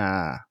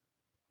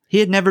he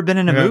had never been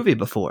in a movie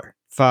before.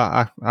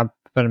 I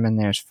put him in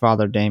there as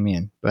Father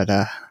Damien, but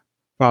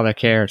Father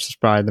Karras is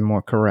probably the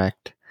more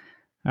correct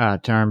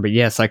term. But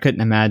yes, I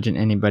couldn't imagine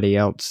anybody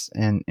else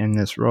in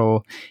this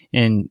role.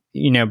 And,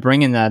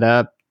 bringing that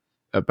up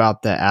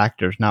about the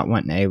actors, not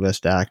wanting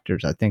A-list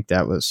actors, I think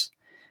that was...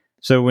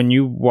 So when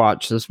you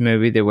watch this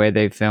movie, the way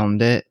they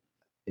filmed it,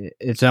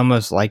 it's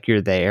almost like you're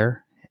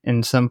there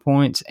in some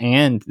points.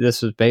 And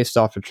this was based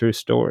off a true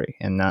story.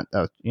 And that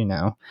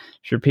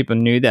sure people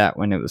knew that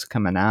when it was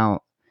coming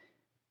out.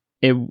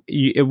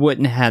 It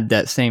wouldn't have had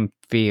that same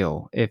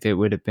feel if it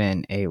would have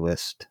been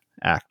A-list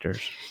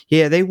actors.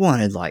 Yeah, they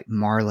wanted like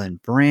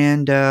Marlon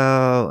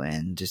Brando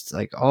and just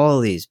like all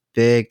these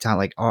big time,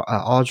 like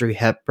Audrey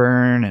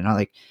Hepburn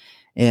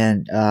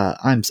and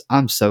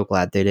I'm so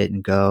glad they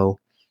didn't go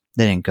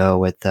with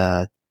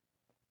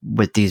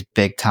these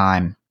big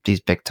time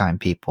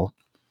people.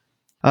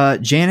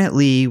 Janet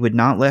Leigh would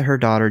not let her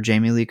daughter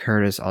Jamie Lee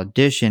Curtis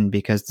audition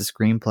because the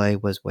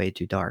screenplay was way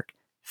too dark.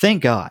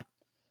 Thank God.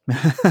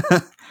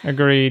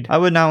 Agreed. I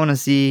would not want to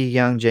see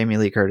young Jamie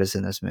Lee Curtis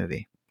in this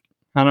movie.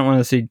 I don't want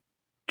to see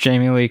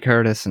Jamie Lee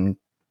Curtis in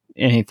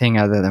anything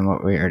other than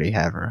what we already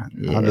have her on.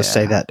 Yeah. I'll just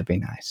say that to be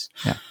nice.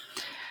 Yeah.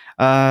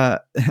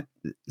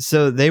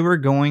 So they were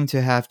going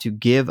to have to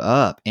give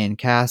up and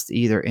cast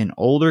either an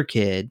older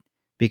kid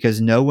because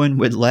no one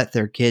would let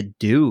their kid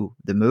do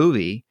the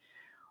movie,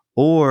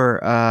 or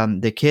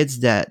the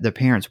kids that the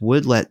parents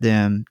would let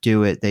them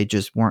do it, they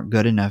just weren't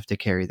good enough to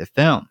carry the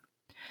film.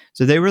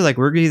 So they were like,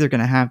 we're either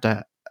going to have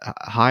to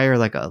hire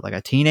like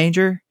a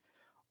teenager,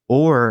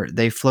 or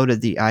they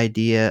floated the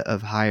idea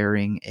of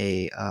hiring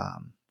a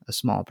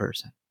small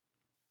person.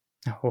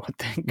 Oh,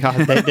 thank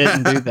God they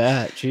didn't do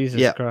that.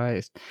 Jesus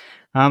Christ.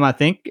 I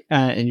think,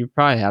 and you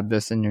probably have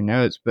this in your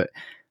notes, but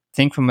I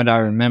think from what I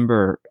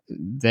remember,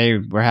 they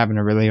were having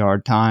a really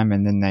hard time,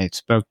 and then they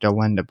spoke to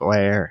Linda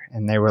Blair,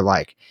 and they were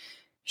like,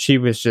 she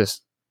was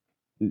just,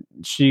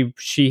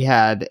 she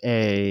had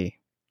a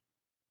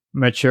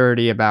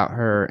maturity about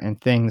her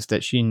and things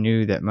that she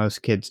knew that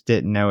most kids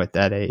didn't know at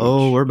that age.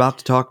 Oh, we're about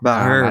to talk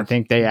about her. I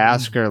think they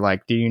asked her,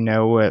 like, do you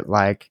know what,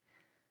 like,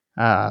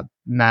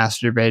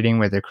 masturbating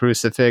with a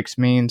crucifix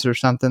means or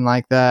something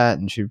like that?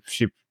 And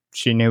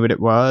she knew what it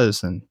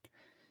was, and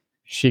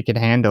she could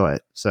handle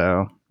it,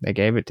 so they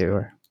gave it to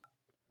her.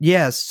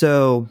 Yeah,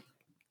 so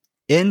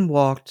in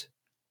walked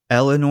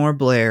Eleanor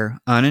Blair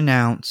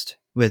unannounced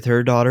with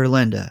her daughter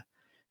Linda,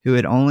 who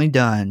had only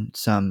done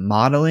some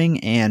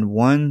modeling and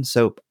one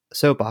soap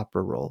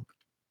opera role.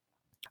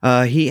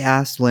 He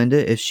asked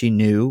Linda if she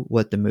knew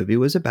what the movie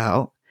was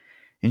about,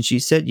 and she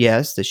said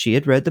yes, that she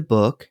had read the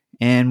book.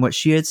 And what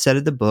she had said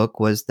of the book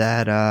was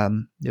that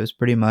it was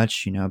pretty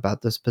much,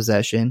 about this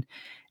possession,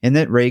 and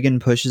that Reagan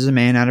pushes a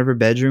man out of her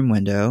bedroom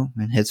window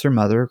and hits her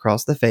mother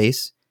across the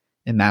face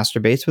and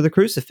masturbates with a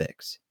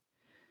crucifix.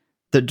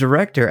 The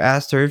director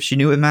asked her if she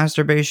knew what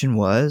masturbation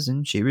was,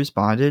 and she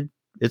responded,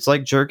 "It's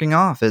like jerking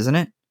off, isn't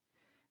it?"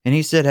 And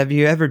he said, "Have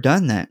you ever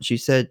done that?" She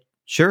said,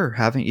 "Sure,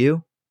 haven't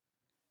you?"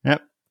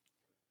 Yep.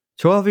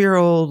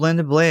 12-year-old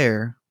Linda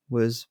Blair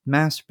was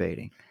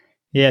masturbating.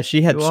 Yeah,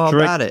 she had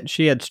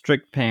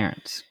strict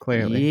parents,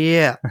 clearly.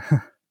 Yeah.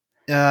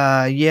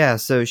 Yeah,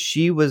 so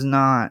she was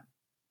not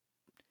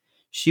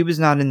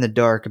in the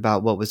dark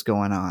about what was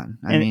going on.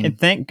 And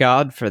thank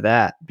God for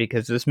that,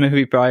 because this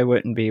movie probably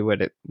wouldn't be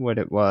what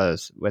it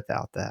was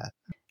without that.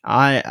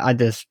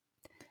 I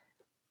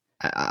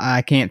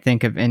can't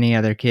think of any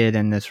other kid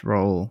in this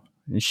role.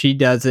 She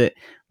does it,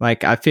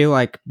 like, I feel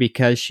like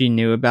because she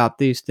knew about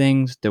these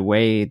things, the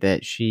way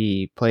that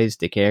she plays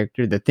the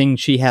character, the things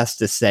she has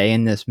to say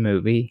in this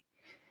movie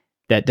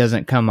that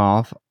doesn't come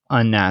off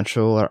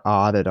unnatural or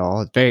odd at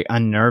all. It's very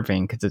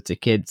unnerving because it's a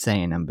kid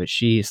saying them, but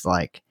she's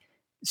like,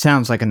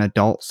 sounds like an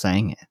adult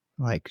saying it.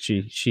 Like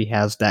she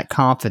has that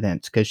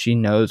confidence because she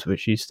knows what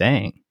she's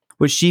saying.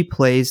 Well, she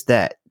plays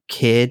that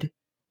kid,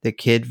 the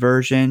kid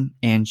version,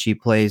 and she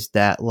plays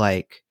that,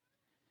 like,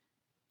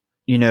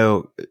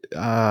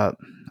 I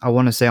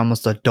want to say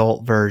almost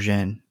adult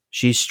version.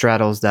 She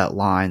straddles that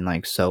line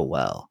like so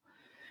well.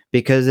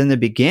 Because in the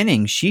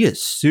beginning, she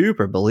is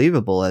super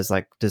believable as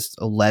like this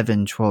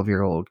 11,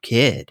 12-year-old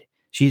kid.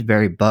 She's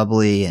very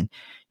bubbly, and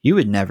you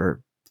would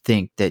never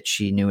think that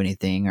she knew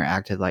anything or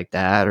acted like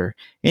that or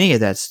any of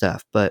that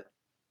stuff. But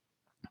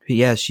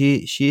yeah,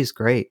 she is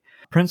great.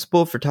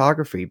 Principal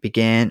photography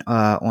began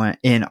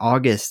in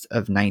August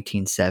of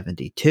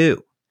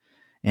 1972.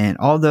 And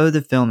although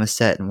the film is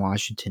set in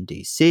Washington,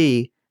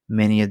 D.C.,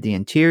 many of the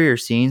interior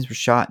scenes were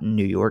shot in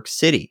New York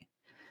City.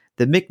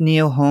 The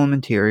McNeil home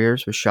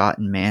interiors were shot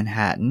in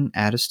Manhattan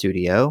at a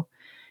studio,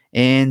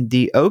 and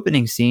the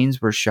opening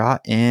scenes were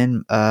shot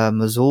in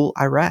Mosul,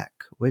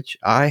 Iraq, which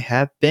I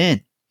have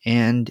been.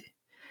 And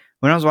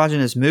when I was watching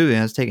this movie and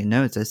I was taking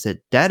notes, I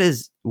said, that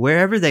is,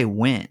 wherever they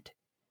went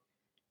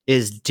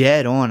is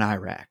dead on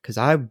Iraq, because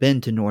I've been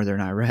to northern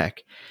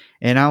Iraq.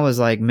 And I was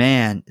like,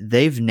 man,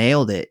 they've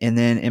nailed it. And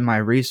then in my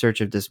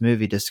research of this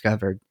movie,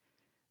 discovered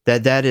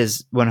that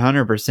is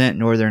 100%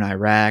 northern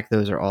Iraq.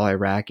 Those are all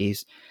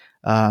Iraqis.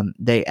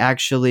 They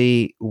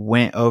actually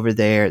went over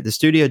there. The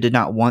studio did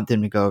not want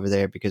them to go over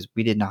there because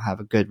we did not have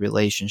a good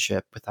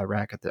relationship with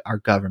Iraq our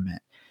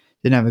government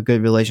didn't have a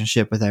good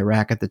relationship with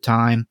Iraq at the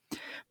time.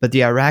 But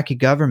the Iraqi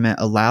government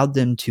allowed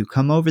them to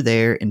come over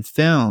there and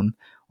film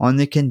on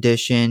the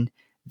condition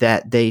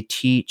that they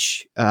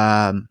teach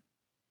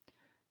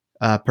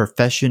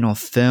professional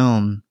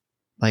film,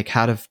 like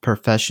how to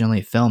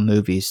professionally film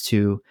movies,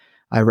 to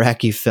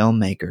Iraqi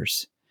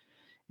filmmakers.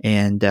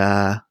 And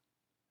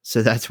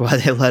so that's why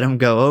they let them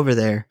go over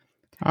there.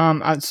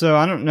 So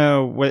I don't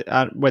know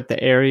what the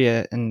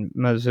area in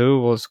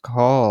Mosul was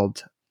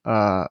called,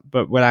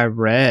 but what I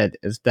read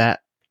is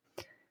that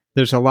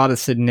there's a lot of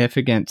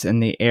significance in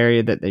the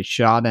area that they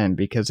shot in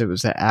because it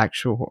was an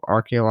actual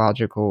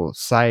archaeological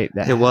site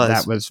that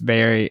was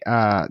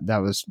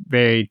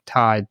very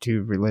tied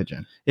to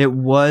religion. It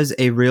was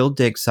a real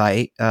dig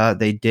site.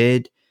 They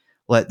did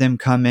let them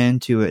come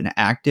into an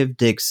active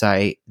dig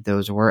site.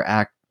 Those were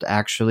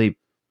actually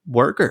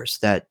workers.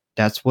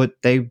 That's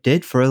what they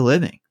did for a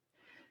living.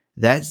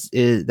 That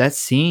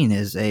scene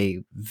is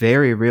a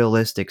very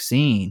realistic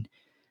scene.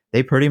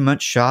 They pretty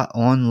much shot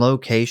on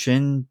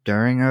location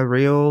during a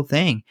real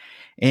thing.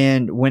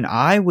 And when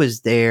I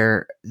was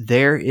there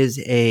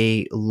is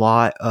a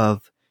lot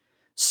of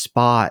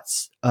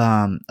spots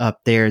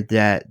up there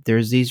that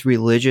there's these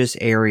religious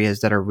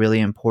areas that are really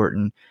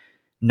important,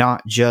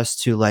 not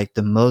just to like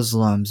the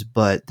Muslims,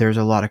 but there's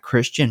a lot of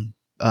Christian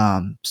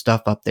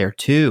stuff up there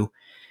too.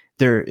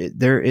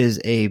 There is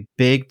a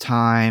big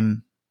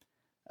time,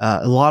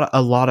 a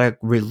lot of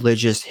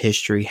religious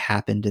history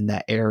happened in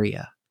that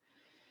area.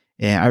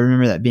 And I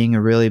remember that being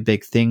a really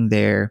big thing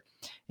there.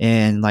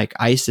 And like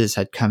ISIS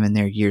had come in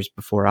there years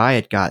before I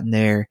had gotten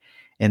there.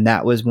 And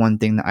that was one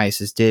thing that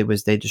ISIS did,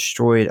 was they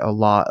destroyed a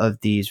lot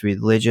of these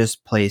religious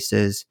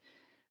places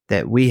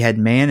that we had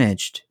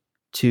managed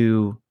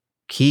to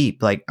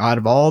keep. Like, out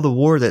of all the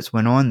war that's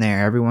went on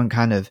there, everyone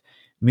kind of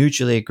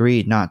mutually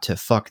agreed not to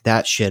fuck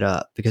that shit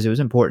up because it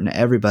was important to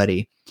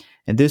everybody.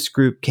 And this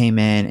group came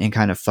in and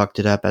kind of fucked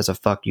it up as a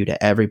fuck you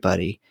to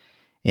everybody.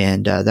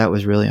 And that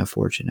was really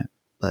unfortunate.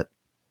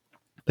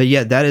 But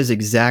yeah, that is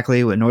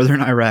exactly what northern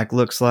Iraq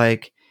looks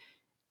like.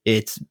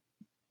 It's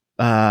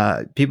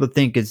people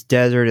think it's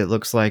desert. It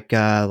looks like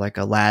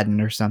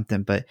Aladdin or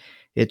something, but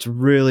it's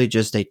really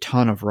just a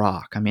ton of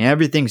rock. I mean,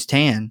 everything's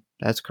tan.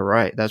 That's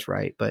correct. That's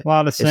right. But A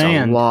lot of it's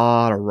sand. a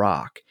lot of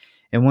rock.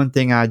 And one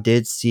thing I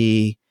did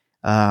see,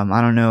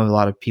 I don't know if a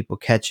lot of people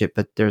catch it,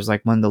 but there's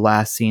like one of the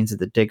last scenes at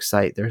the dig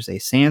site. There's a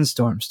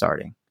sandstorm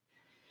starting.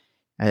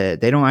 They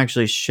don't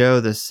actually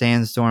show the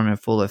sandstorm in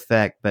full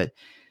effect, but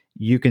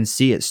you can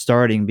see it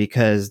starting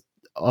because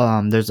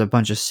there's a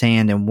bunch of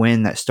sand and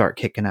wind that start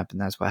kicking up,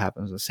 and that's what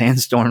happens when a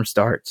sandstorm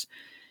starts.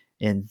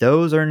 And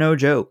those are no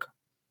joke.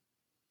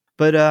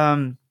 But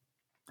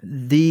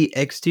the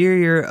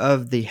exterior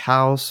of the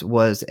house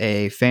was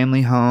a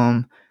family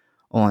home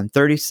on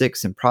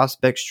 36th and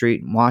Prospect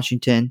Street in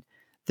Washington.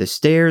 The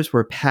stairs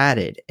were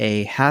padded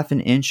a half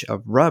an inch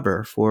of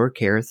rubber for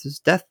Kareth's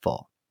death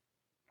fall.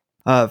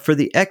 For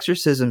the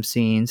exorcism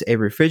scenes, a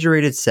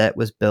refrigerated set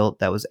was built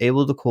that was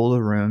able to cool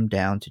the room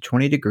down to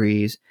 20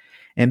 degrees.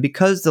 And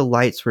because the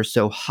lights were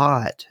so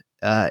hot,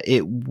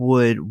 it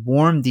would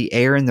warm the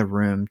air in the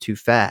room too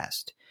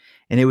fast.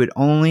 And it would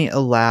only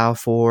allow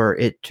for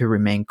it to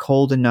remain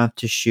cold enough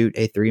to shoot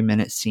a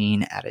 3-minute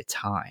scene at a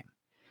time.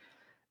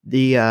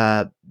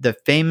 The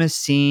famous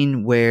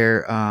scene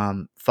where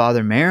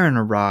Father Marin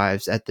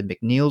arrives at the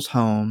McNeil's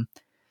home,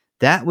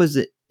 that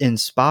was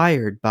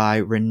inspired by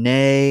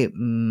Renee,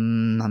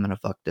 I'm going to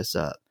fuck this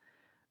up,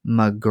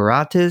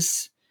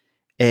 Magratis,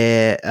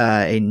 a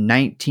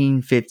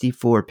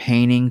 1954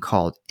 painting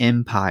called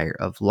Empire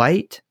of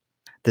Light.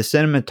 The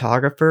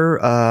cinematographer,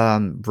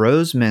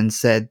 Roseman,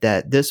 said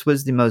that this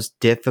was the most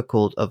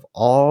difficult of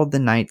all the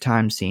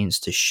nighttime scenes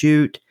to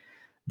shoot.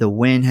 The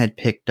wind had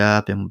picked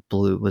up and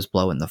was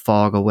blowing the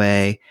fog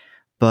away.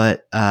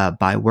 But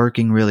by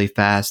working really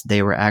fast,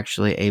 they were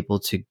actually able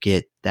to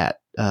get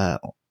that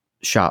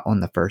shot on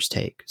the first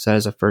take. So that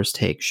is a first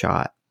take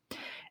shot.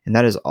 And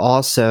that is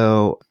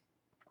also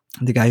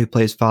the guy who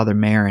plays Father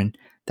Marin.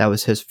 That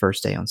was his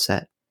first day on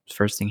set.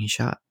 First thing he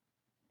shot.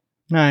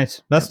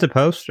 Nice. That's the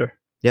poster.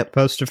 Yep.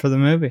 Poster for the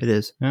movie. It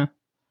is. Yeah.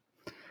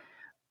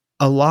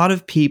 A lot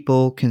of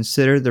people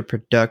consider the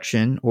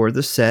production or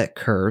the set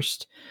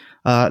cursed.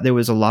 There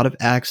was a lot of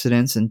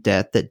accidents and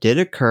death that did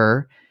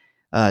occur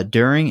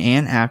during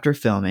and after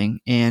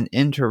filming. And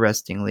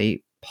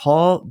interestingly,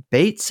 Paul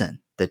Bateson,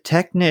 the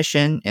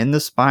technician in the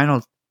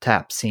Spinal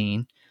Tap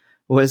scene,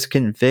 was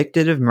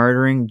convicted of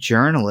murdering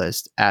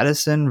journalist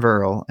Addison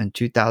Verrill in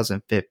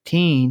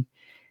 2015,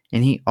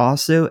 and he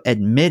also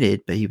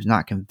admitted, but he was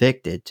not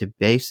convicted, to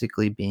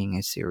basically being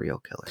a serial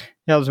killer.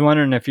 Yeah, I was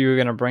wondering if you were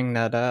going to bring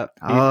that up.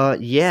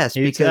 Yes,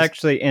 he's because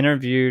actually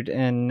interviewed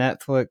in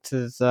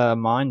Netflix's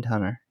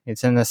Mindhunter.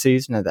 It's in the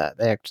season of that.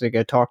 They actually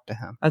go talk to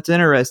him. That's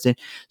interesting.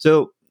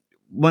 So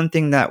one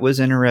thing that was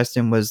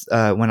interesting was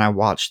when I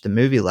watched the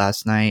movie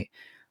last night,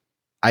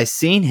 I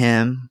seen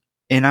him.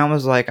 And I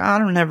was like, I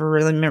don't ever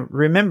really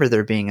remember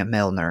there being a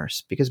male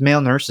nurse because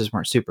male nurses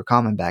weren't super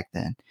common back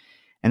then.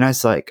 And I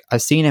was like, I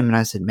seen him and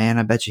I said, man,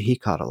 I bet you he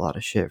caught a lot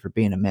of shit for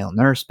being a male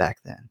nurse back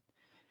then.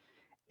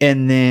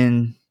 And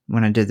then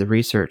when I did the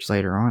research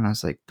later on, I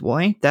was like, well,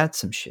 ain't that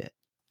some shit?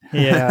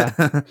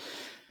 Yeah.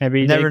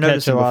 Maybe he Never did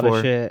noticed catch a him lot before.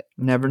 of shit.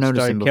 Never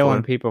noticed him Started before.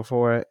 killing people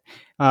for it.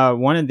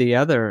 One of the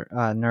other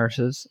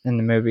nurses in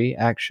the movie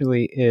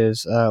actually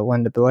is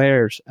Linda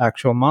Blair's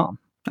actual mom.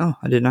 Oh,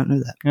 I did not know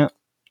that. Yeah.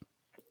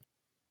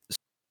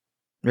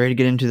 Ready to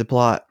get into the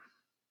plot?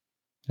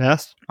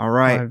 Yes. All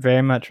right. I'm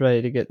very much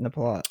ready to get in the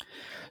plot.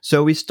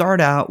 So we start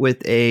out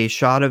with a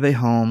shot of a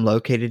home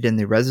located in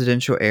the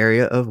residential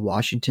area of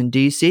Washington,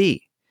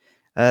 D.C.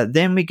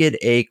 Then we get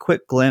a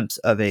quick glimpse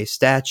of a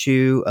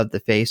statue of the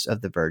face of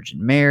the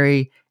Virgin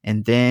Mary,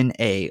 and then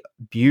a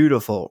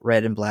beautiful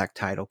red and black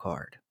title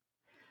card.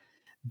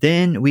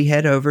 Then we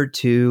head over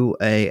to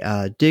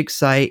a dig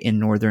site in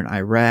northern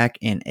Iraq,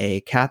 and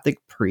a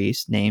Catholic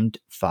priest named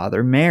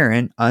Father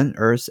Marin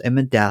unearths a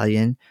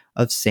medallion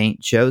of Saint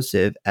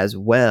Joseph, as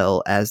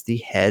well as the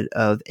head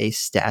of a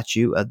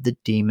statue of the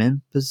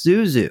demon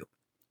Pazuzu.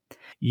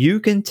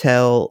 You can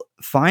tell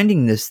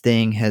finding this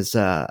thing has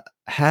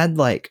had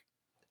like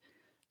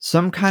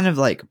some kind of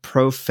like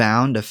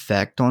profound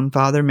effect on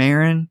Father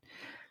Marin,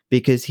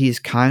 because he's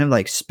kind of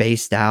like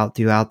spaced out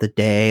throughout the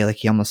day. Like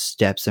he almost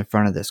steps in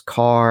front of this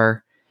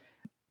car.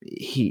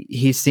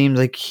 He seems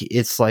like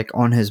it's like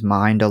on his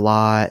mind a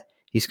lot.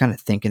 He's kind of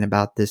thinking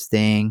about this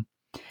thing.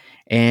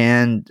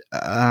 And,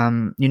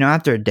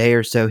 after a day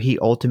or so, he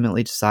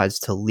ultimately decides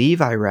to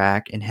leave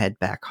Iraq and head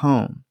back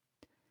home.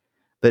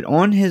 But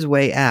on his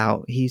way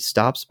out, he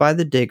stops by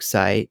the dig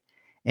site,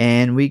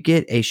 and we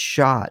get a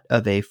shot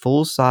of a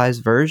full-size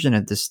version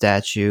of the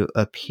statue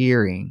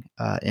appearing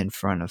in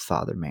front of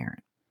Father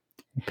Marin.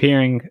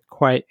 Appearing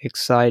quite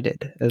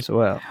excited as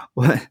well.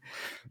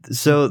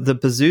 So the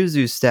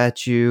Pazuzu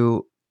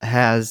statue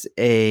has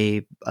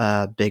a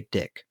big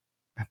dick.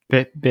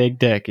 Big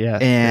dick, yeah.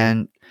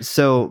 And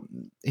so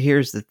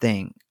here's the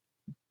thing.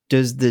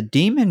 Does the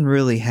demon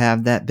really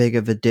have that big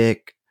of a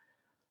dick?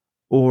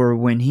 Or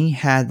when he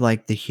had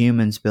like the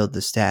humans build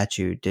the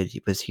statue,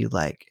 was he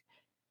like,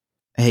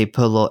 hey,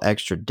 put a little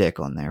extra dick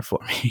on there for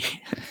me?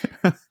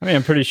 I mean,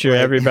 I'm pretty sure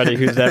everybody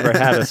who's ever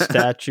had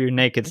a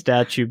naked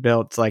statue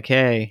built, it's like,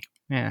 hey,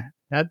 yeah,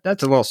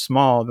 that's a little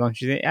small, don't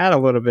you think? Add a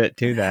little bit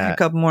to that. A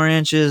couple more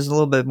inches, a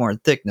little bit more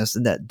thickness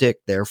of that dick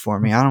there for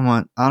me. I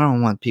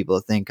don't want people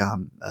to think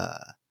I'm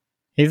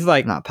he's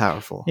like not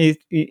powerful.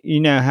 You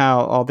know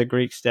how all the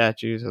Greek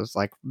statues was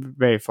like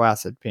very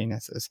flaccid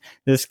penises.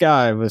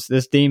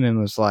 This demon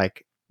was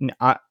like,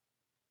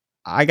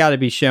 I got to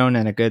be shown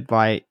in a good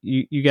light.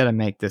 You got to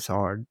make this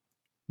hard.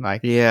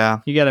 Like, yeah,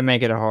 you got to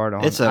make it a hard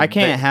on. I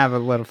can't have a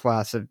little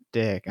flaccid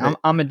dick.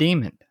 I'm a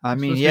demon. I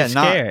mean, yeah,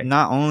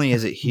 not only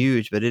is it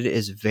huge, but it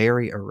is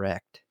very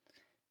erect.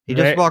 He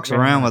just walks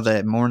around with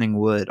that morning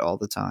wood all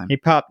the time. He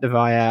popped the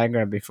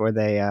Viagra before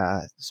they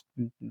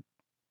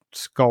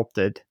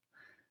sculpted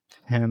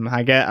him.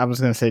 I was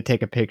going to say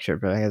take a picture,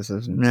 but I guess it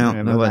wasn't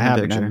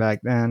happening back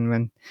then.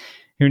 When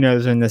who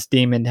knows when this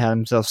demon had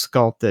himself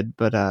sculpted,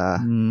 but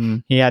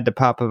he had to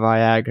pop a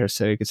Viagra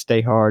so he could stay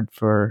hard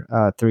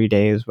for 3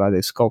 days while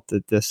they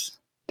sculpted this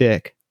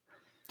dick.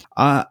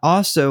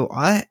 Also,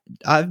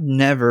 I've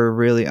never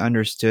really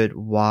understood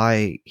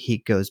why he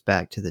goes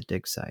back to the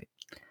dig site.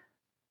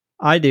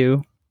 I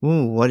do.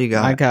 Ooh, what do you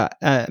got?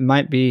 It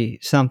might be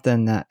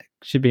something that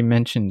should be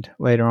mentioned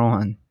later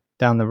on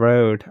down the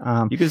road.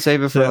 You can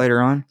save it for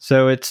later on.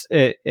 So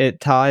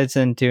it ties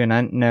into, and I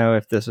don't know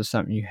if this was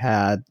something you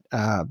had,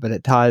 but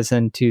it ties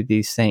into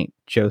the Saint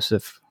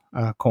Joseph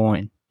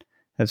coin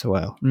as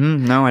well.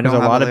 No, I don't. A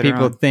lot of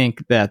people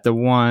think that the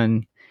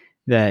one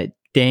that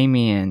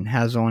Damien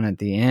has on at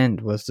the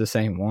end was the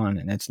same one,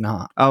 and it's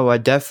not. Oh, I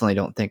definitely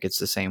don't think it's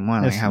the same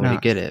one. Like, how would he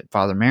get it?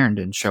 Father Marin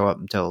didn't show up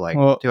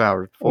until 2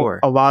 hours before.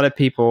 A lot of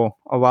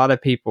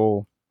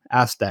people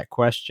asked that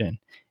question,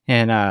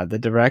 and the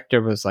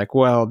director was like,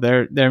 "Well,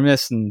 they're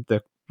missing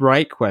the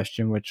right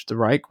question, which the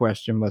right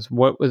question was,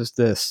 what was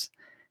this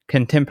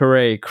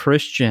contemporary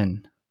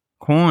Christian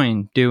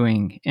coin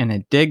doing in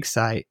a dig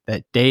site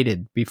that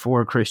dated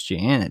before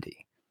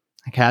Christianity?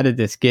 Like, how did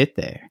this get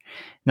there?"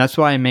 And that's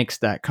why he makes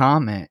that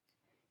comment.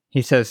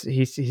 He says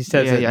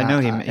it. I know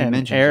he in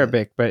mentions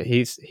Arabic, but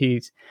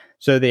he's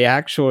so the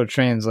actual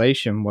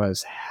translation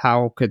was,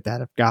 how could that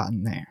have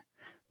gotten there?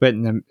 But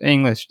in the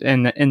English,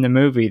 in the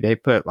movie, they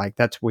put like,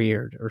 that's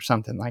weird or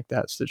something like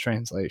that's the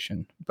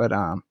translation. But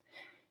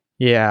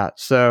yeah.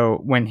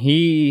 So when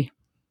he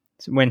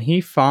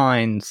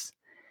finds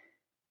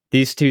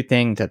these two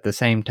things at the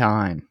same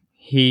time,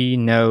 he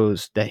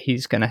knows that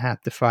he's going to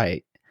have to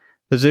fight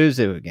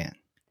Pazuzu again.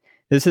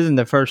 This isn't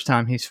the first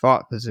time he's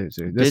fought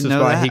Pazuzu. This is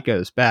why he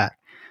goes back.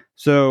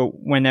 So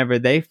whenever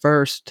the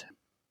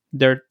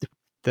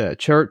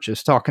church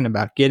is talking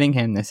about getting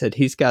him, they said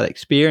he's got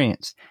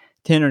experience.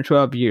 10 or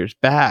 12 years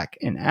back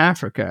in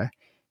Africa,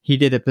 he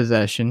did a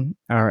possession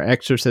or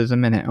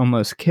exorcism, and it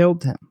almost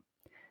killed him.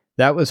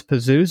 That was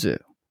Pazuzu.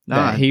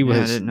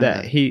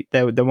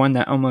 The one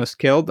that almost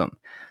killed him.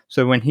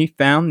 So when he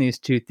found these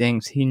two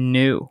things, he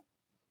knew.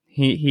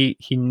 He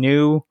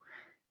knew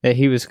that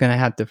he was going to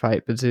have to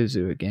fight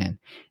Pazuzu again.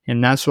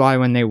 And that's why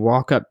when they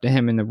walk up to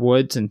him in the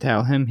woods and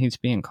tell him he's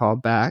being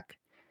called back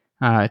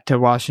to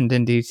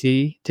Washington,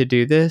 D.C. to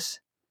do this,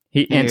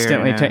 he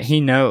instantly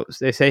he knows.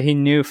 They say he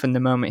knew from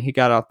the moment he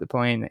got off the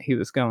plane that he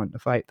was going to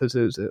fight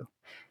Pazuzu.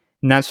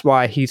 And that's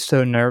why he's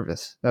so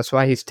nervous. That's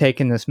why he's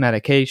taking this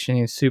medication.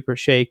 He's super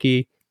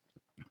shaky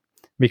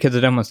because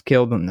it almost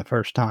killed him the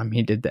first time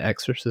he did the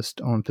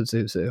Exorcist on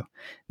Pazuzu.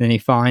 Then he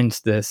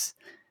finds this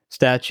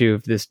statue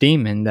of this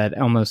demon that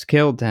almost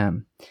killed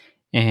him,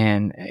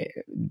 and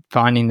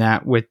finding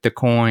that with the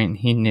coin,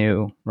 he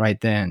knew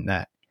right then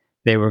that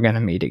they were going to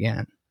meet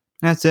again.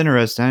 That's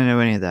interesting. I didn't know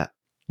any of that.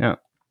 No.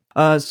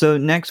 So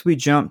next we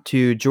jump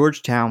to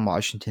Georgetown,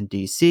 Washington,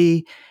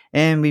 D.C.,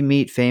 and we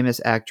meet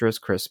famous actress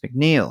Chris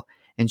McNeil.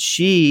 And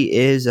she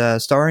is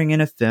starring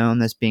in a film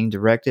that's being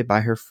directed by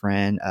her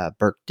friend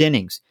Burke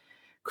Dennings.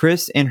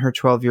 Chris and her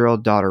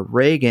 12-year-old daughter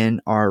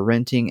Reagan are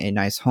renting a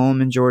nice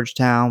home in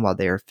Georgetown while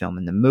they are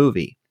filming the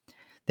movie.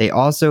 They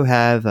also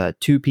have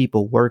 2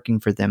 people working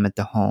for them at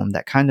the home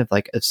that kind of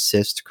like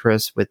assist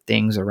Chris with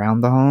things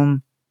around the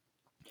home.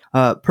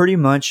 Pretty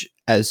much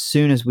as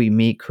soon as we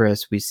meet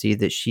Chris, we see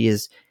that she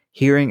is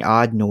hearing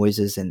odd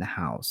noises in the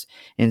house,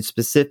 and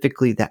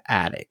specifically the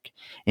attic.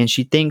 And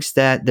she thinks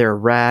that they're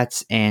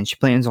rats, and she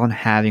plans on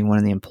having one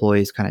of the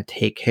employees kind of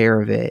take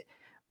care of it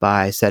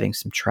by setting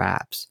some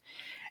traps.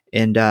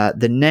 And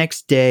the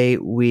next day,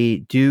 we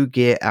do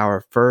get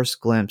our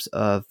first glimpse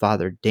of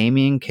Father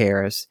Damien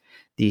Karras,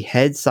 the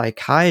head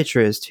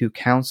psychiatrist who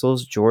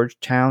counsels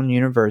Georgetown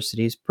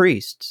University's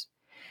priests.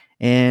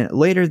 And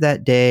later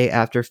that day,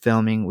 after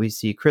filming, we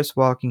see Chris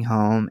walking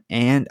home,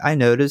 and I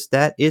noticed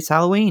that it's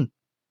Halloween.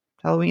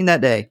 Halloween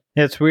that day.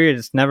 It's weird.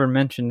 It's never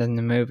mentioned in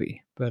the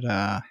movie, but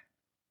I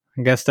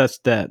guess that's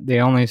the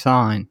only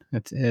sign.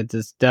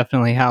 It's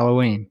definitely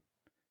Halloween,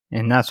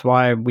 and that's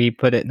why we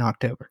put it in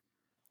October.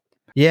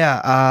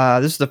 Yeah,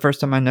 this is the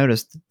first time I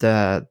noticed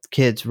the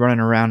kids running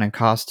around in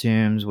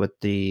costumes with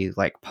the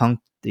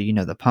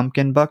the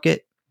pumpkin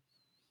bucket.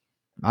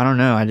 I don't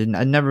know. I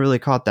never really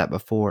caught that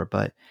before,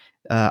 but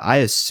I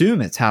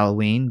assume it's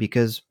Halloween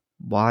because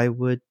why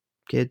would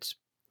kids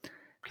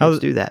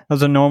do that? That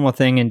was a normal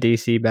thing in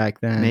DC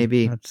back then.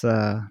 Maybe. That's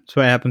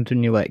what happens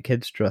when you let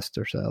kids dress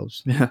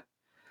themselves. Yeah.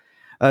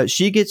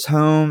 She gets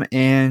home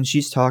and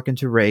she's talking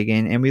to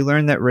Reagan, and we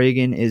learn that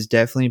Reagan is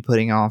definitely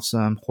putting off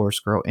some horse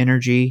girl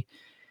energy,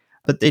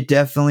 but they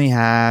definitely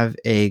have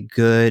a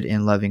good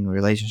and loving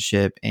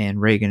relationship, and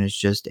Reagan is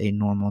just a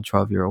normal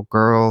 12-year-old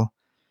girl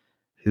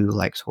who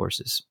likes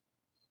horses.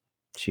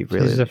 She's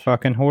a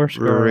fucking horse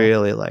girl.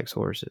 Really likes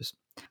horses.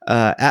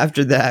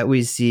 After that,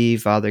 we see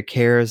Father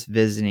Karras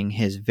visiting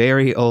his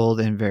very old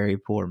and very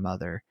poor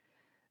mother.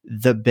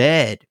 The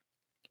bed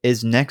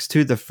is next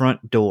to the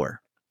front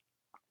door.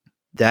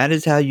 That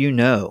is how you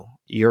know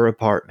your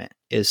apartment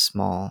is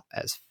small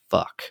as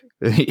fuck.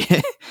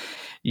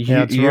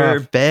 Your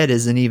rough. bed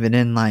isn't even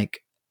in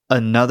like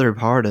another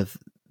part of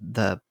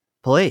the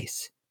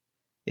place.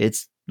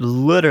 It's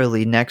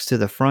literally next to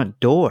the front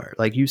door.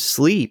 Like you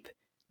sleep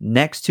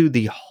next to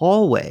the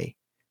hallway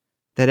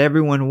that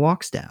everyone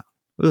walks down.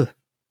 Ugh.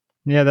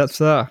 Yeah, that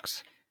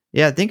sucks.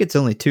 Yeah, I think it's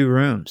only 2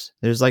 rooms.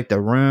 There's like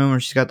the room where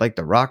she's got like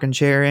the rocking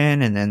chair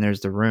in, and then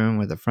there's the room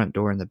with the front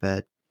door and the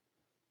bed.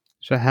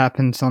 So it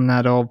happens on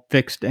that old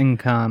fixed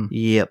income.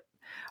 Yep.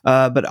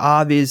 But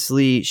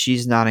obviously,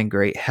 she's not in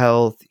great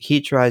health. He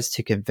tries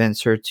to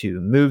convince her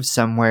to move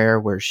somewhere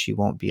where she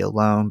won't be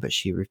alone, but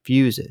she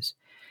refuses.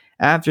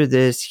 After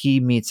this, he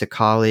meets a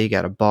colleague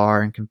at a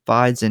bar and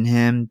confides in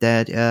him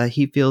that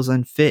he feels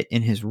unfit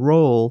in his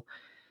role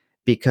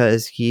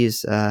because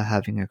he's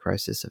having a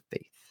crisis of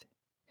faith.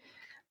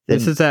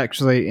 This is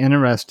actually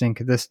interesting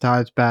because this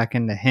ties back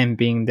into him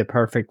being the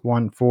perfect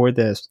one for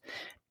this,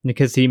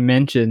 because he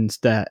mentions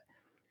that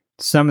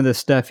some of the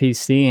stuff he's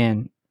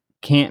seeing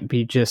can't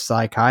be just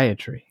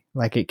psychiatry.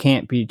 Like it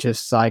can't be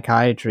just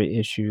psychiatry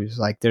issues.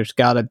 Like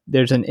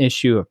there's an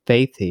issue of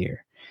faith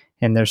here,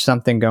 and there's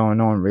something going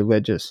on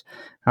religious,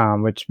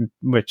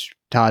 which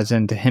ties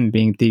into him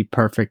being the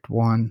perfect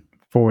one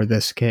for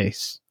this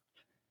case.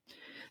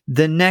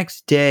 The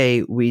next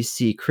day, we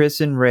see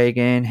Chris and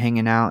Reagan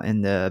hanging out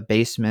in the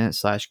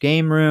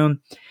basement/game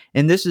room.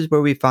 And this is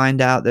where we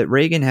find out that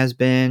Reagan has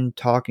been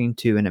talking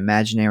to an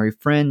imaginary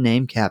friend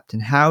named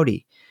Captain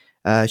Howdy.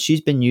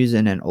 She's been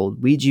using an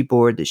old Ouija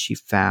board that she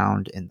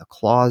found in the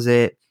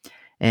closet.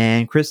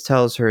 And Chris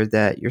tells her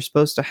that you're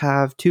supposed to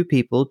have 2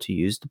 people to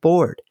use the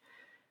board.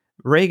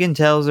 Reagan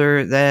tells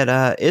her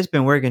that it's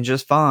been working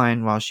just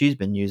fine while she's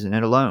been using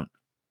it alone.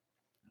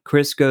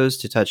 Chris goes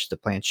to touch the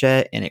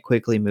planchette, and it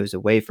quickly moves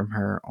away from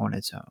her on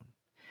its own.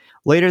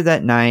 Later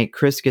that night,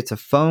 Chris gets a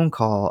phone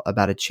call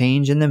about a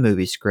change in the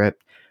movie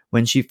script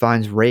when she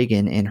finds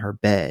Reagan in her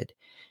bed.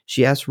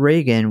 She asks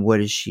Reagan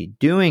what is she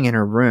doing in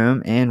her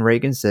room, and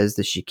Reagan says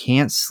that she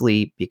can't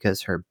sleep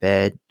because her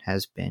bed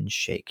has been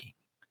shaking.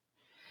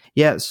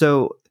 Yeah,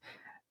 so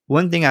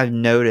one thing I've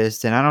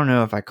noticed, and I don't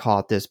know if I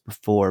caught this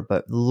before,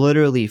 but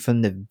literally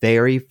from the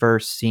very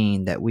first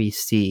scene that we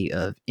see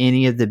of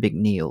any of the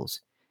McNeils,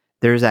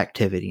 there's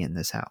activity in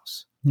this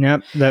house.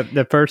 Yep.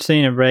 The first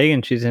scene of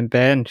Reagan, she's in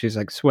bed and she's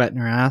like sweating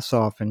her ass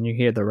off, and you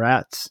hear the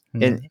rats.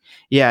 And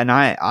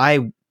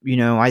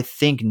I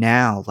think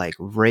now like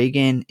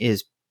Reagan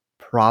is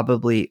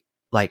probably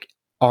like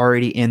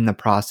already in the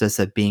process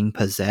of being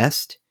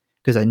possessed,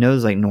 because I know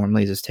like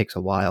normally this takes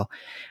a while.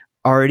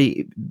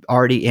 Already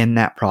in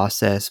that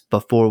process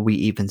before we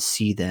even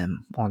see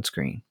them on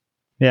screen.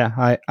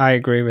 Yeah, I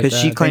agree with that.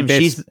 Because she claims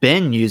she's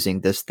been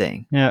using this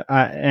thing. Yeah,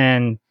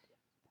 and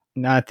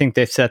I think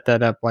they set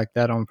that up like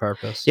that on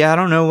purpose. Yeah, I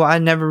don't know. I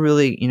never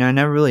really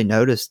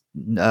noticed,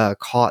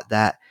 caught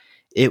that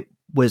it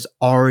was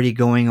already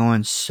going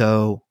on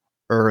so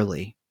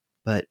early.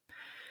 But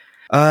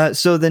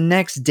so the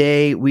next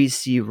day we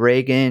see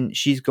Reagan.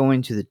 She's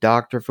going to the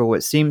doctor for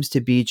what seems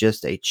to be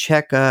just a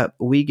checkup.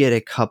 We get a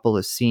couple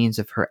of scenes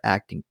of her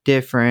acting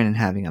different and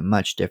having a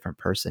much different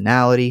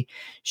personality.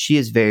 She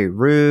is very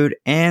rude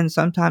and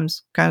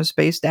sometimes kind of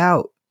spaced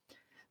out.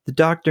 The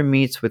doctor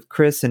meets with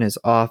Chris in his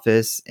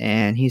office,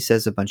 and he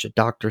says a bunch of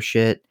doctor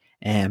shit,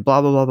 and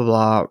blah, blah, blah, blah,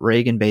 blah.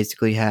 Reagan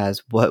basically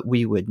has what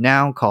we would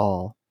now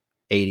call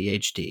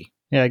ADHD.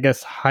 Yeah, I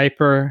guess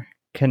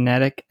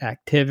hyperkinetic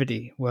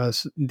activity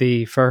was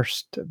the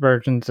first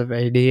versions of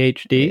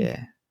ADHD.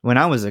 Yeah. When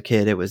I was a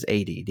kid, it was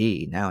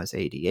ADD. Now it's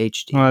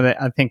ADHD. Well,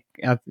 I think,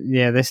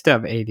 they still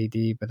have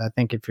ADD, but I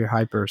think if you're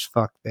hyper as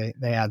fuck, they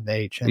add the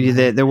H in Yeah,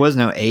 there. there was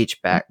no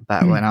H back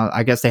when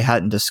I guess they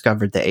hadn't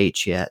discovered the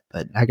H yet,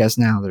 but I guess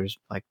now there's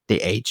like the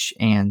H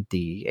and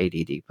the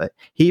ADD. But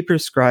he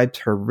prescribed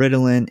her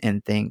Ritalin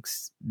and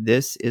thinks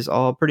this is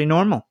all pretty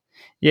normal.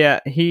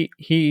 Yeah,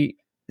 he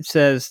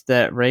says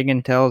that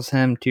Reagan tells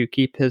him to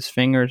keep his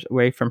fingers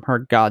away from her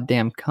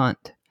goddamn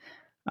cunt.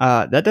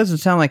 That doesn't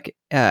sound like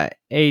ADD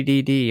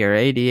or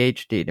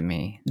ADHD to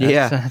me.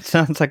 That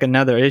sounds like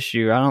another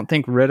issue. I don't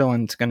think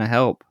Ritalin's going to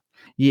help.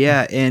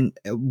 Yeah, and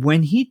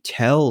when he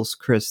tells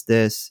Chris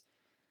this,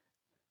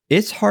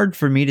 it's hard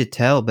for me to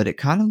tell, but it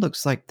kind of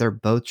looks like they're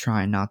both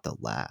trying not to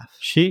laugh.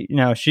 She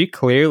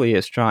clearly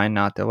is trying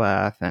not to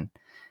laugh, and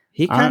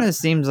he kind of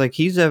seems like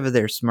he's over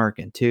there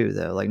smirking too,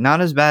 though. Like,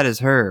 not as bad as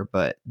her,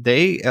 but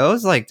I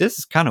was like, this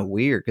is kind of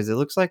weird because it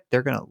looks like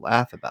they're going to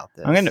laugh about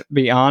this. I'm going to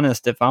be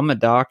honest. If I'm a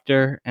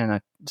doctor and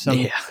some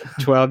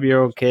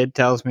 12-year-old kid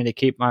tells me to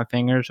keep my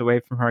fingers away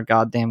from her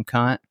goddamn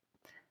cunt,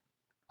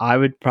 I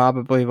would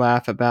probably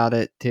laugh about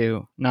it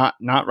too. Not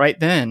right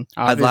then.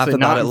 I'd laugh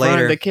about it later.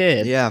 Front of the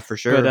kid. Yeah, for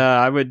sure.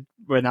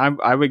 But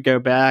I would go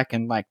back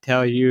and like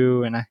tell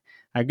you, and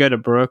I go to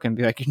Brooke and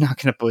be like, "You're not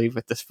going to believe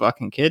what this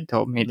fucking kid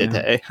told me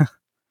today."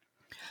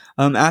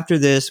 After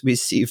this, we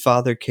see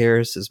Father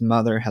Karras's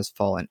mother has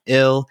fallen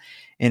ill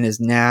and is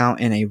now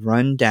in a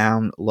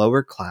rundown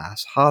lower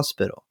class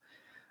hospital.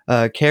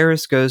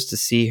 Karras goes to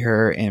see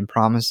her and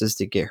promises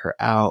to get her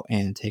out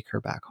and take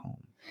her back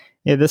home.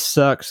 Yeah, this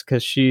sucks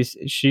because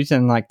she's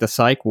in like the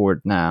psych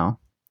ward now,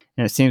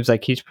 and it seems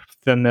like he's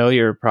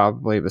familiar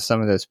probably with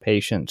some of those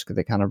patients because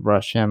they kind of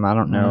rush him. I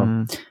don't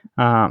know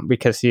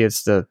because he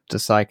is the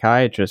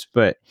psychiatrist,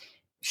 but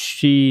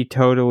she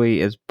totally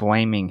is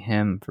blaming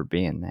him for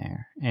being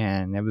there,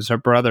 and it was her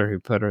brother who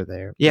put her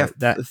there. Yeah,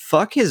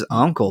 fuck his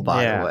uncle,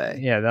 by the way.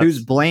 Yeah,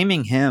 who's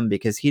blaming him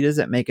because he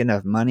doesn't make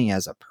enough money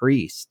as a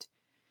priest.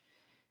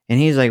 And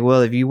he's like,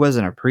 well, if you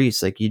wasn't a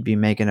priest, like, you'd be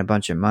making a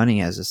bunch of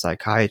money as a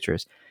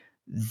psychiatrist.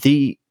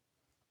 The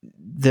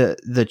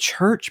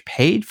church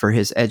paid for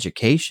his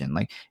education.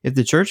 Like, if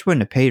the church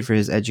wouldn't have paid for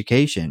his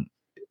education,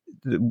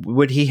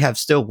 would he have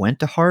still went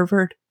to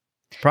Harvard?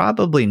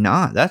 Probably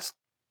not.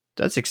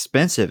 That's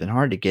expensive and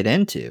hard to get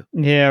into.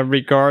 Yeah,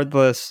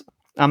 regardless,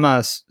 I'm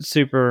a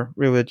super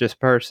religious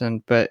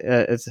person, but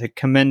it's a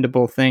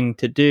commendable thing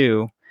to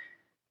do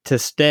to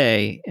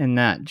stay in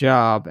that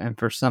job and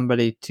for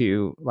somebody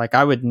to, like,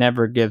 I would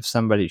never give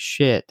somebody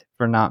shit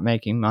for not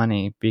making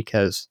money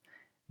because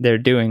they're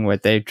doing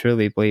what they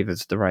truly believe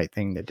is the right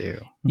thing to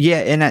do. Yeah,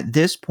 and at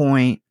this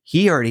point,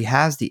 he already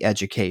has the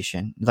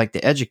education. Like,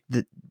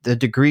 the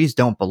degrees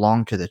don't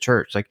belong to the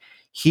church. Like,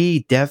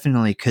 he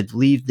definitely could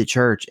leave the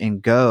church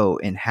and go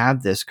and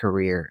have this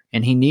career,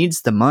 and he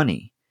needs the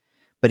money,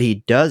 but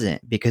he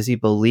doesn't because he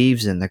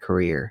believes in the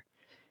career.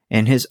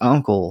 And his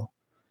uncle,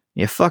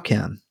 yeah, fuck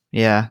him.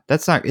 Yeah,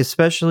 that's not,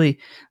 especially,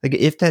 like,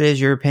 if that is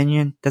your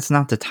opinion, that's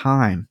not the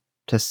time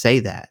to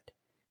say that.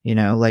 You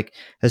know, like,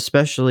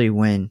 especially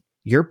when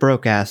your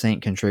broke ass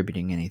ain't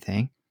contributing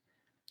anything.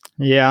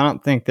 Yeah, I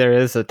don't think there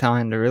is a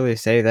time to really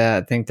say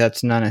that. I think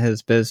that's none of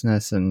his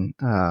business, and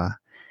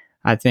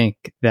I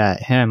think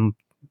that him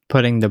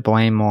putting the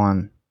blame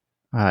on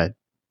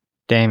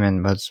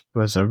Damon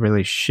was a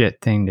really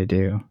shit thing to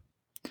do.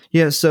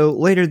 Yeah, so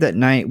later that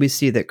night, we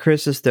see that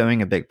Chris is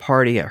throwing a big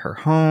party at her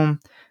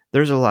home.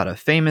 There's a lot of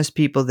famous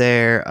people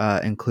there,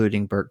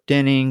 including Burke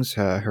Dennings,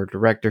 her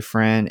director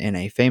friend, and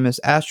a famous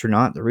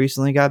astronaut that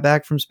recently got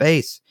back from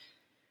space.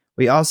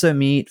 We also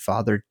meet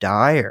Father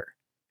Dyer,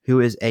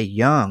 who is a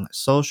young,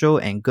 social,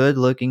 and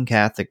good-looking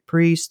Catholic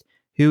priest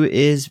who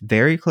is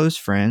very close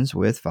friends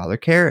with Father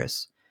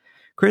Karras.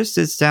 Chris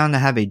sits down to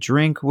have a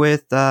drink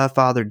with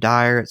Father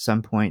Dyer at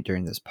some point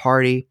during this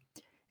party,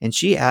 and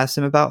she asks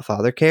him about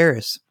Father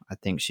Karras. I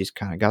think she's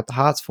kind of got the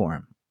hots for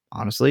him,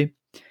 honestly.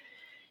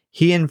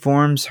 He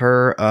informs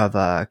her of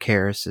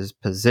Karras's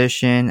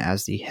position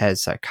as the head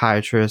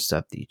psychiatrist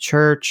of the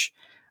church,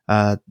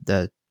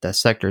 the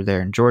sector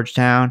there in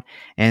Georgetown,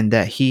 and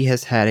that he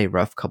has had a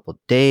rough couple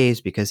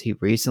days because he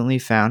recently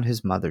found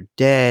his mother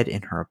dead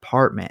in her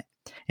apartment.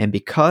 And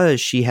because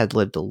she had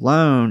lived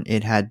alone,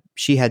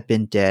 she had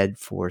been dead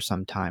for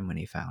some time when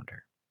he found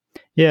her.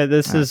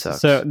 Yeah,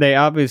 so they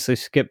obviously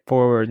skip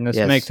forward, and this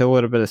makes a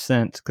little bit of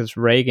sense because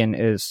Reagan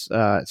is,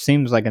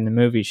 seems like in the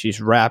movie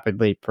she's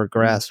rapidly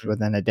progressed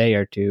within a day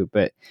or two,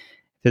 but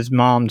his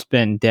mom's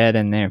been dead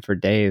in there for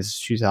days.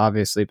 She's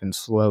obviously been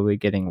slowly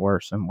getting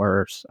worse and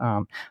worse.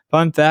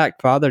 Fun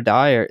fact, Father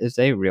Dyer is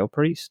a real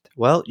priest.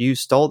 Well, you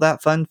stole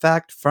that fun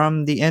fact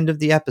from the end of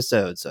the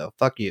episode, so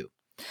fuck you.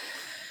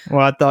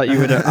 Well, I thought you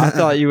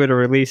would have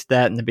released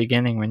that in the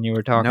beginning when you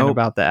were talking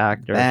about the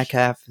actors. Back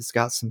half has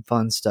got some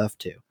fun stuff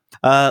too.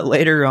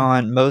 Later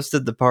on, most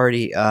of the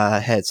party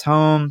heads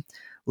home,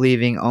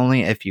 leaving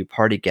only a few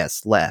party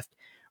guests left.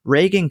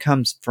 Reagan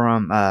comes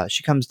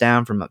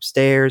down from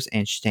upstairs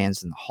and she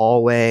stands in the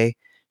hallway.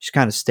 She's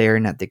kind of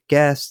staring at the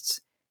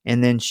guests,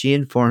 and then she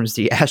informs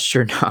the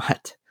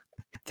astronaut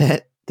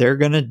that they're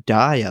gonna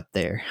die up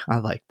there. I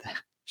like that.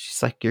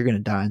 She's like, you're gonna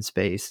die in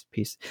space.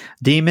 Peace.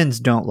 Demons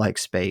don't like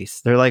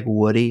space. They're like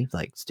Woody,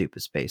 like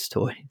stupid space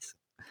toys.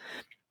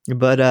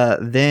 But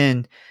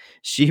then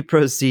she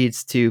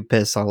proceeds to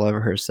piss all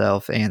over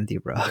herself and the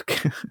rug.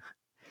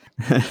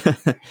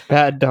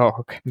 Bad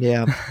dog.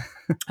 Yeah.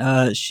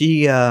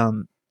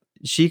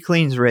 She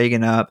cleans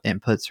Reagan up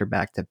and puts her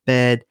back to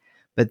bed,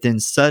 but then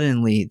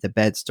suddenly the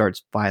bed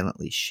starts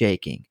violently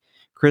shaking.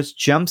 Chris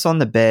jumps on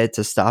the bed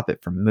to stop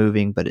it from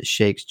moving, but it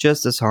shakes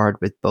just as hard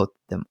with both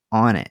of them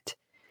on it.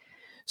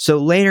 So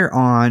later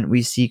on,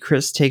 we see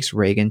Chris takes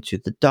Reagan to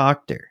the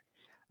doctor.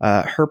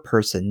 Her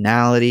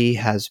personality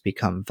has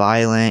become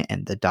violent,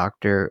 and the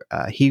doctor,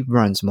 he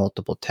runs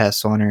multiple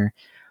tests on her,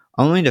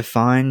 only to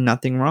find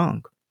nothing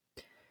wrong.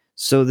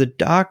 So the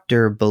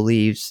doctor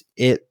believes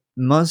it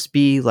must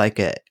be like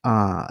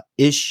a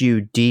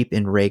issue deep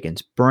in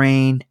Reagan's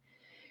brain.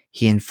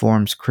 He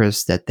informs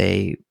Chris that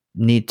they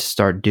need to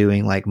start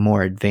doing like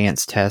more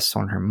advanced tests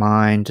on her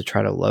mind to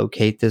try to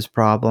locate this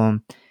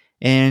problem,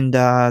 and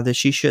that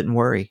she shouldn't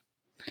worry.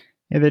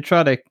 Yeah, they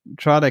try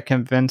to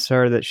convince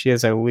her that she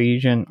has a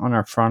lesion on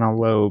her frontal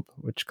lobe,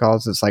 which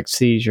causes like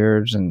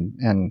seizures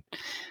and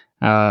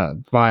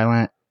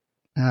violent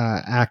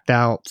act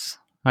outs,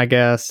 I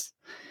guess.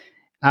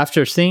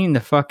 After seeing the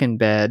fucking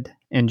bed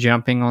and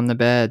jumping on the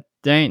bed,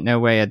 there ain't no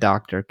way a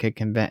doctor could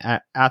convince.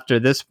 After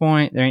this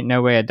point, there ain't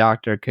no way a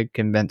doctor could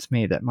convince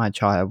me that my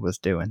child was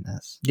doing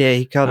this. Yeah,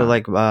 he called it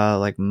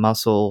like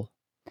muscle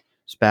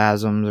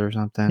spasms or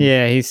something.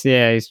 Yeah, he's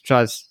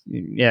tries.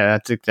 Yeah,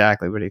 that's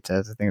exactly what he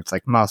says. I think it's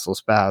like muscle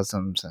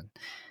spasms, and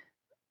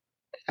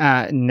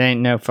there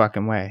ain't no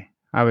fucking way.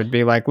 I would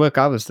be like, look,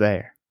 I was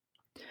there.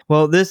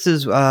 Well, this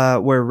is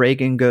where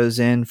Reagan goes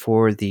in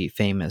for the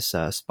famous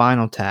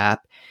spinal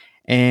tap.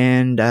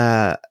 And,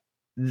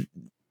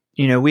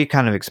 we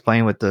kind of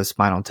explain what the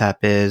spinal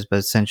tap is, but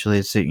essentially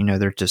it's,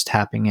 they're just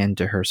tapping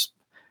into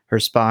her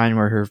spine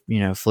where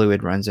her,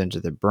 fluid runs into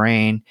the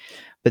brain.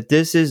 But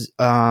this is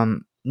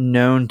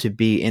known to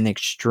be an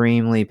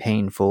extremely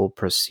painful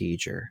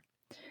procedure.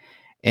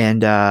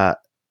 And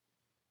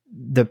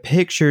the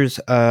pictures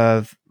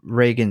of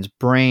Reagan's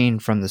brain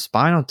from the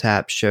spinal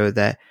tap show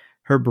that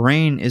her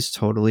brain is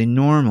totally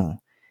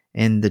normal.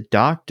 And the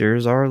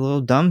doctors are a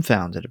little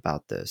dumbfounded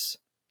about this.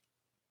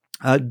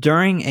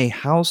 During a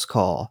house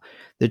call,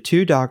 the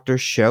two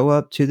doctors show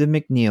up to the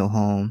McNeil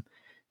home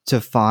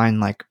to find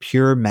like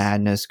pure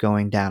madness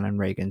going down in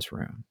Reagan's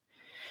room.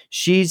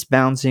 She's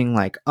bouncing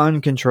like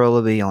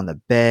uncontrollably on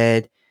the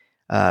bed,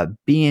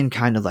 being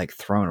kind of like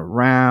thrown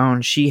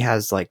around. She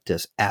has like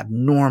this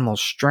abnormal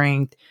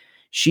strength.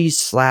 She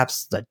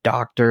slaps the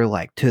doctor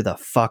like to the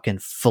fucking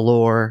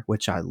floor,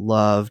 which I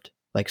loved.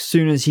 Like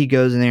soon as he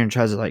goes in there and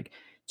tries to like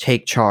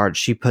take charge,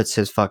 she puts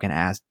his fucking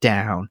ass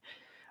down.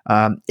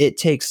 It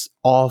takes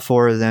all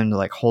four of them to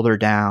like hold her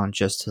down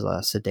just to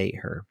sedate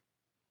her.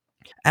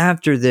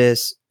 After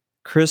this,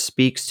 Chris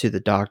speaks to the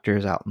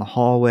doctors out in the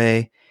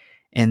hallway,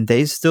 and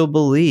they still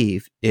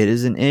believe it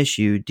is an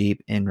issue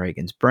deep in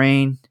Reagan's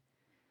brain.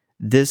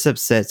 This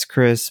upsets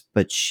Chris,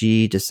 but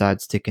she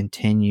decides to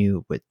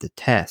continue with the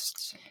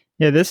tests.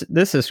 Yeah,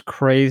 this is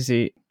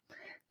crazy.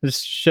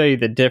 Just to show you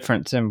the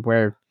difference in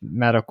where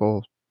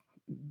the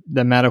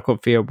medical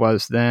field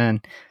was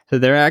then. So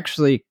they're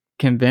actually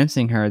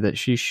convincing her that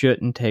she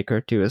shouldn't take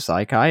her to a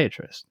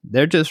psychiatrist.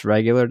 They're just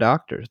regular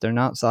doctors. They're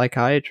not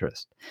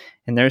psychiatrists.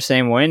 And they're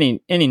saying, well,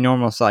 any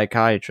normal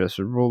psychiatrist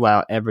would rule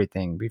out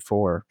everything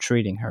before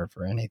treating her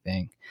for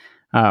anything.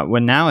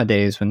 When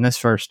nowadays, when this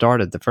first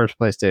started, the first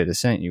place they would have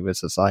sent you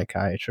was a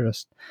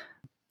psychiatrist.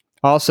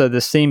 Also, the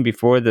scene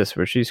before this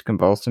where she's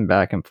convulsing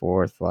back and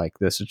forth, like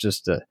this is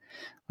just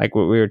like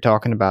what we were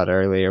talking about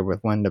earlier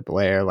with Linda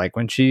Blair. Like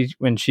when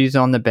she's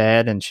on the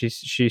bed and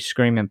she's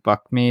screaming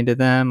 "fuck me" to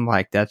them,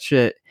 like that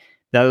shit.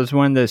 That was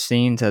one of those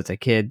scenes as a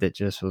kid that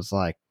just was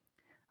like,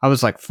 I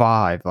was like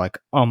 5, like,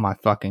 oh my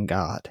fucking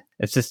god,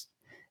 it's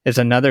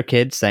another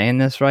kid saying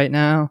this right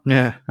now.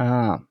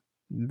 Yeah.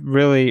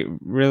 Really,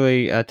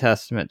 really a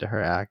testament to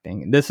her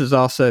acting. This is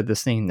also the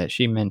scene that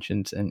she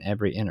mentions in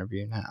every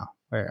interview now,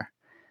 where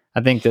I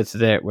think that's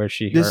it, where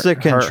she This is a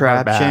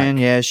contraption.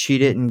 Yeah, she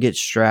didn't get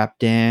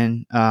strapped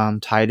in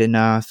tight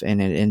enough, and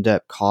it ended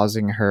up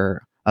causing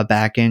her a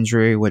back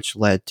injury, which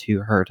led to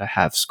her to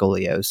have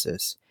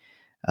scoliosis,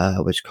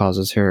 which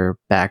causes her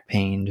back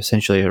pain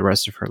essentially the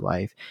rest of her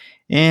life.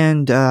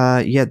 And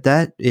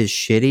that is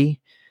shitty,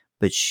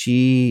 but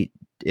she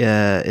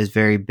is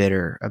very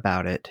bitter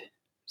about it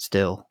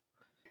still.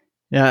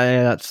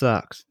 Yeah, that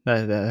sucks.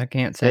 I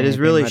can't say it is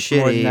really much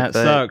more than shitty. that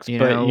but, sucks. You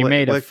But know, you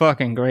made a what,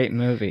 fucking great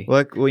movie.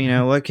 what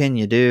can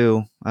you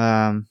do?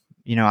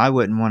 I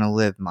wouldn't want to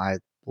live my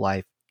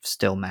life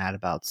still mad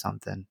about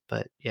something.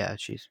 But yeah,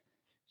 she's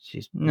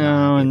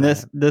no, and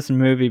this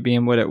movie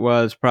being what it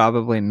was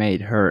probably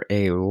made her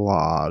a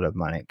lot of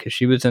money because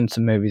she was in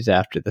some movies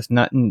after this.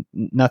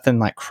 Nothing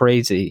like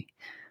crazy.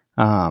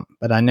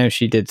 But I know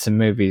she did some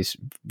movies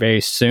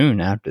very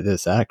soon after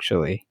this.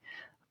 Actually,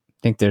 I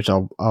think there's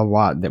a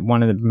lot that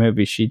one of the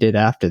movies she did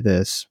after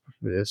this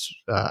was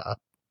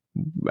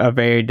a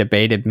very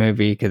debated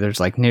movie because there's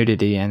like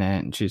nudity in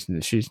it, and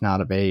she's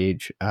not of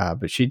age.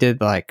 But she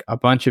did like a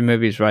bunch of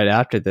movies right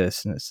after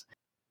this, and it's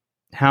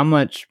how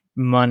much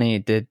money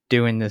did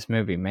doing this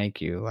movie make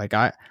you? Like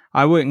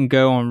I wouldn't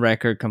go on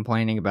record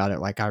complaining about it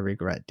like I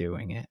regret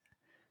doing it.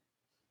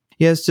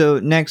 Yeah, so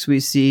next we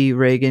see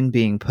Reagan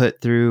being put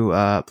through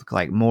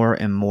like more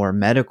and more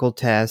medical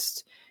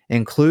tests,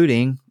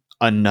 including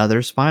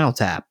another spinal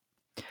tap.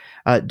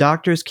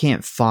 Doctors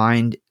can't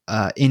find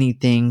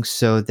anything,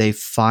 so they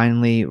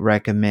finally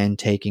recommend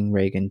taking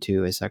Reagan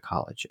to a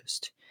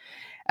psychologist.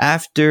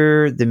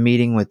 After the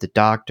meeting with the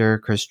doctor,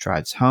 Chris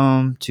drives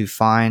home to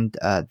find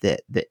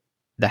the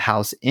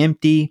house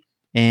empty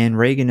and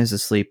Reagan is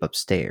asleep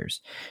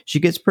upstairs. She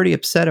gets pretty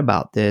upset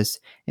about this,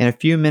 and a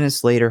few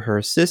minutes later, her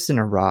assistant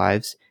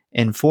arrives,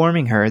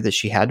 informing her that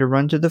she had to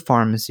run to the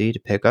pharmacy to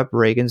pick up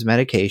Reagan's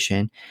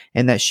medication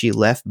and that she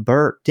left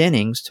Burke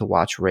Dennings to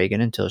watch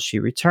Reagan until she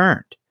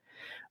returned.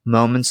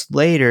 Moments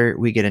later,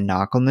 we get a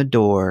knock on the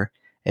door.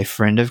 A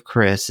friend of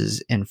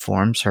Chris's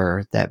informs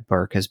her that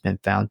Burke has been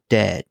found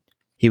dead.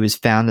 He was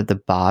found at the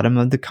bottom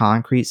of the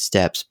concrete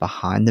steps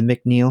behind the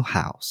McNeil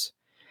house.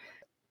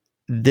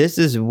 This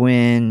is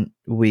when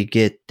we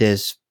get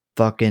this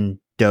fucking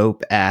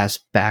dope ass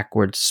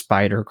backwards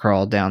spider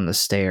crawl down the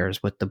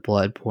stairs with the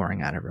blood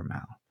pouring out of her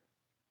mouth.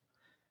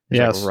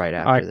 Yes, like right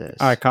after this.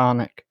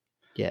 Iconic.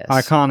 Yes.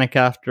 Iconic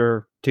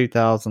after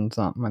 2000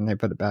 something when they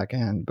put it back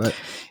in. But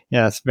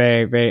yes,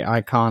 very, very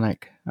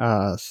iconic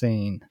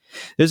scene.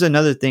 There's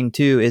another thing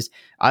too, is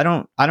I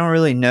don't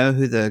really know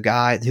who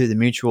the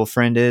mutual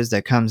friend is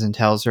that comes and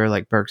tells her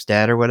like Burke's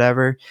dead or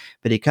whatever,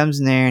 but he comes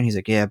in there and he's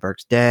like, yeah,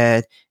 Burke's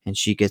dead, and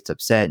she gets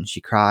upset and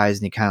she cries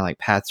and he kind of like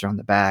pats her on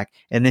the back,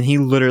 and then he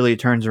literally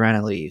turns around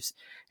and leaves.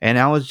 And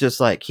I was just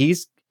like,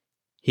 he's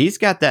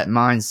got that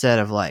mindset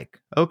of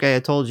like, okay, I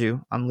told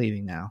you, I'm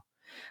leaving now.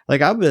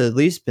 Like, I would at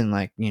least been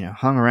like,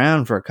 hung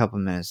around for a couple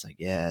minutes, like,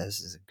 yeah, this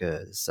isn't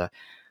good.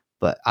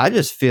 But I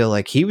just feel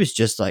like he was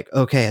just like,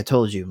 okay, I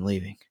told you, I'm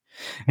leaving.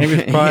 He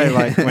was probably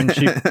like,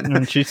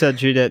 when she said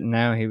she didn't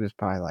know, he was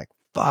probably like,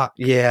 fuck.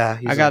 Yeah.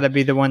 I got to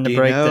be the one to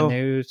break the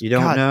news. You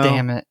don't God know?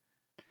 Damn it.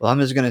 Well, I'm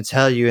just going to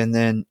tell you. And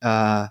then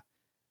I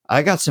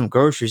got some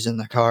groceries in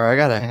the car. I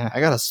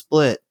got to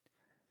split.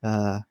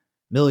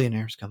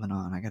 Millionaire's coming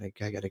on. I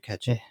gotta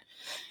catch it.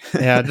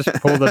 Yeah, just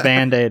pull the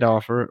Band-Aid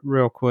off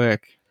real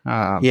quick.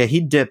 Yeah,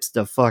 he dips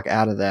the fuck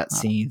out of that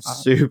scene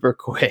super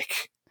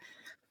quick.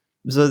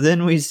 So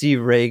then we see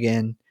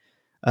Reagan.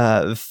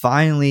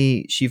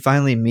 She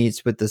finally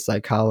meets with the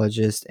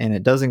psychologist, and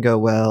it doesn't go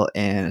well.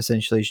 And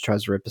essentially, she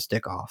tries to rip a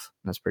stick off.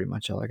 That's pretty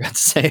much all I got to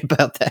say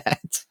about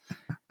that.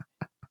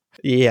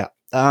 Yeah.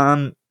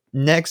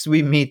 Next,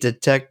 we meet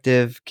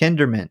Detective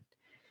Kinderman.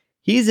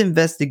 He's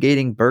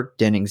investigating Burke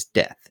Dennings'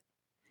 death,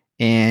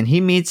 and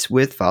he meets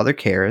with Father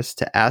Karras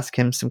to ask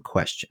him some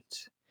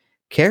questions.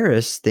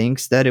 Karras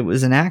thinks that it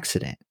was an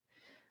accident,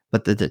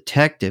 but the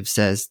detective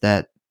says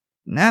that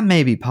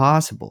may be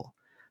possible,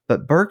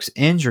 but Burke's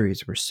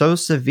injuries were so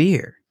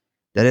severe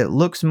that it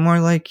looks more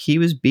like he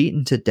was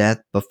beaten to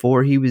death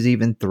before he was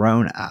even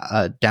thrown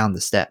down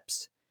the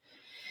steps.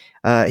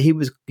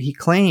 He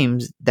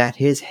claims that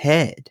his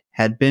head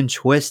had been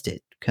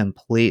twisted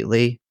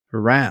completely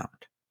around.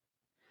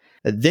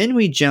 Then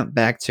we jump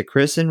back to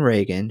Chris and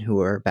Reagan, who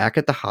are back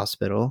at the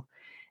hospital,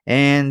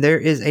 and there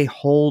is a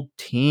whole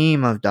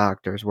team of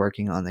doctors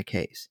working on the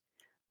case.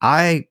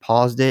 I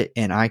paused it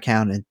and I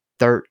counted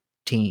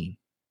 13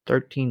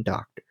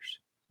 doctors.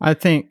 I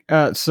think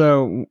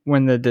so.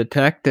 When the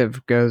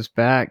detective goes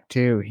back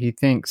too, he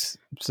thinks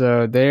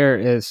so. There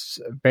is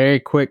very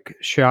quick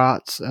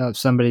shots of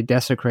somebody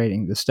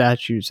desecrating the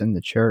statues in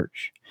the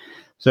church.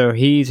 So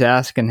he's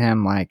asking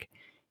him, like,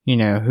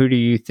 who do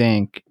you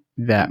think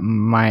that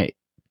might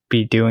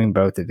be doing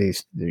both of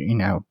these?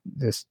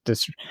 This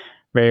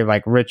very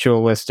like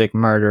ritualistic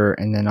murder,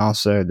 and then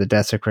also the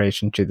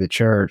desecration to the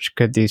church.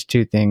 Could these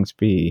two things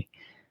be?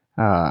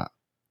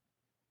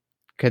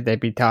 Could they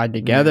be tied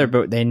together? Yeah.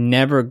 But they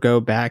never go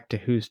back to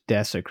who's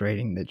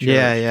desecrating the church.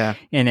 Yeah.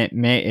 And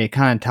it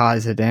kind of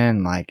ties it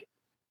in, like,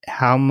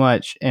 how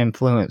much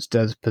influence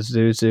does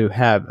Pazuzu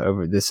have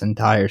over this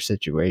entire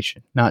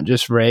situation? Not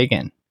just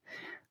Reagan,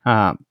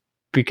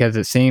 because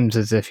it seems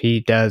as if he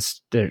does.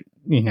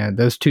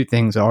 Those two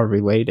things are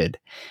related.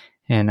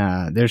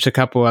 And there's a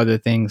couple other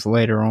things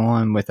later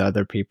on with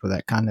other people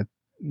that kind of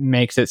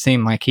makes it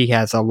seem like he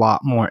has a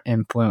lot more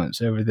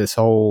influence over this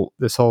whole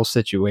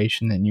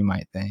situation than you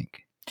might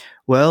think.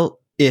 Well,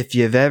 if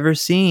you've ever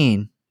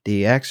seen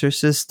The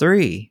Exorcist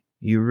 3,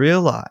 you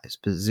realize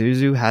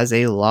Pazuzu has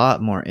a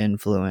lot more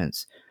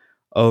influence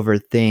over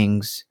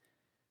things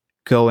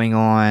going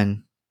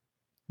on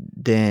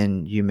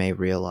than you may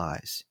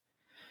realize.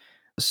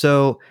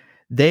 So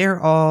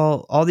they're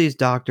all these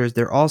doctors,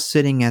 they're all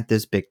sitting at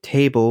this big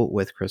table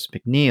with Chris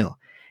McNeil,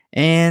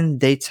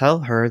 and they tell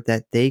her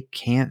that they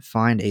can't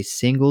find a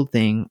single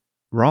thing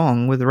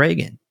wrong with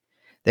Reagan.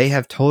 They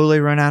have totally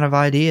run out of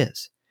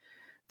ideas.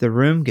 The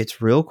room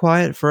gets real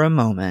quiet for a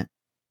moment,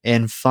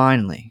 and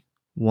finally,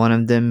 one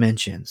of them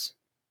mentions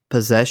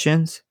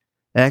possessions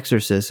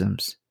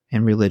exorcisms,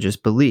 and religious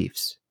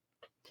beliefs.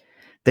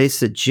 They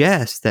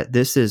suggest that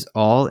this is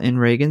all in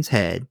Reagan's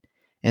head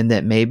and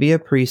that maybe a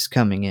priest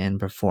coming in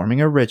performing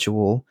a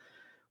ritual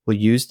will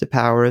use the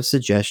power of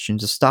suggestion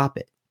to stop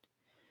it.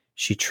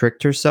 She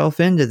tricked herself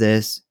into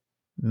this.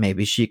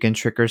 Maybe she can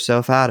trick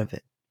herself out of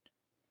it.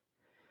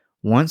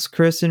 Once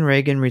Chris and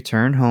Reagan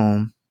return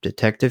home,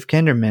 Detective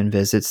Kinderman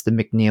visits the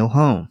McNeil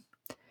home.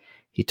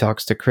 He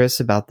talks to Chris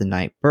about the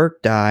night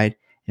Burke died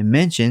and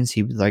mentions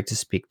he would like to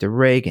speak to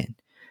Reagan.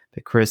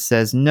 But Chris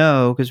says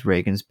no because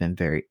Reagan's been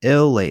very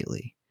ill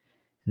lately.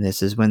 And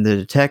this is when the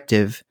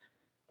detective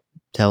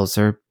tells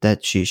her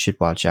that she should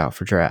watch out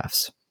for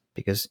drafts.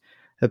 Because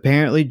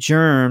apparently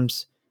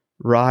germs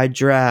ride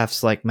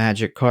drafts like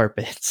magic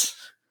carpets.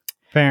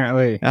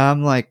 Apparently.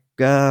 I'm like,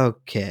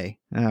 okay,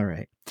 all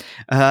right.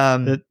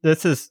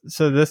 This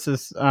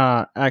is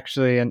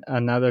actually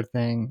another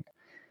thing.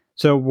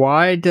 So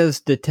why does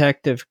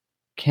Detective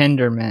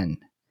Kinderman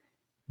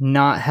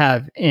not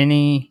have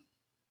any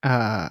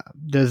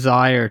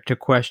desire to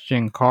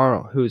question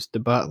Carl, who's the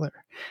butler?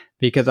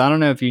 Because I don't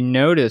know if you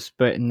noticed,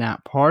 but in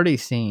that party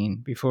scene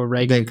before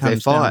Reagan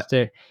comes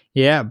downstairs,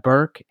 yeah,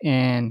 Burke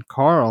and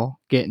Carl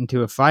get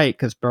into a fight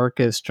because Burke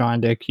is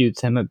trying to accuse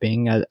him of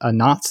being a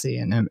Nazi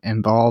and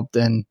involved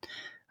in,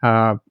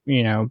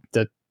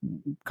 the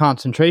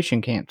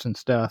concentration camps and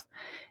stuff.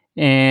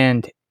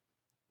 And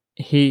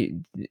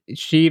she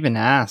even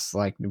asks,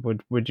 like,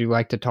 would you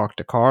like to talk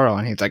to Carl?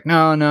 And he's like,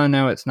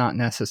 no, it's not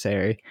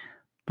necessary.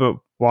 But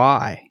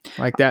why?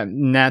 Like that,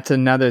 and that's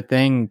another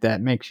thing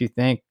that makes you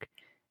think,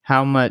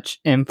 how much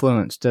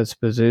influence does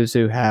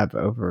Pazuzu have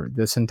over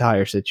this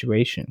entire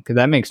situation? Because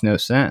that makes no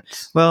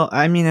sense. Well,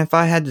 I mean, if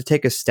I had to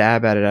take a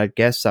stab at it, I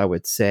guess I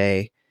would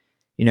say,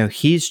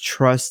 he's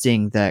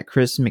trusting that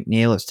Chris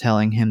McNeil is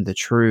telling him the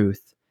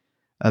truth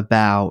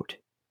about.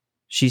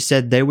 She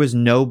said there was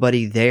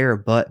nobody there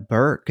but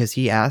Burke because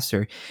he asked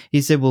her.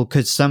 He said, well,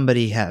 could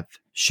somebody have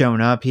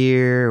shown up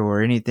here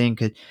or anything?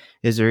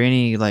 Is there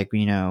any,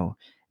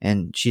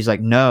 and she's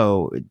like,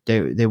 no,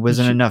 there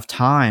wasn't enough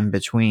time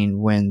between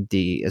when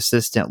the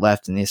assistant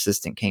left and the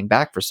assistant came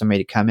back for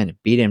somebody to come in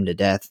and beat him to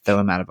death, throw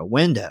him out of a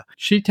window.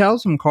 She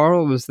tells him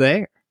Carl was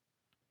there.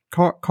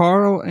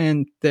 Carl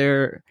and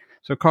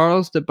so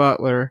Carl's the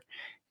butler,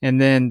 and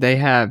then they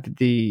have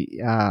the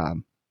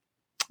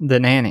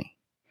nanny.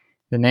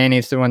 The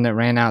nanny's the one that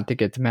ran out to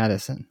get the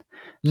medicine.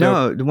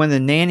 So, no, when the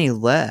nanny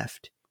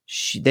left,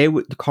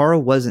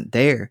 Carl wasn't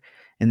there,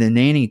 and the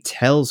nanny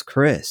tells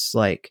Chris,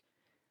 like,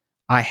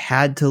 I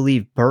had to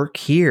leave Burke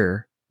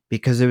here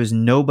because there was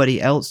nobody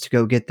else to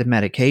go get the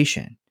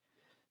medication.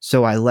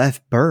 So I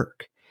left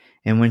Burke.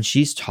 And when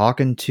she's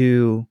talking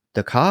to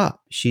the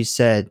cop, she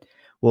said,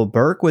 well,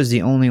 Burke was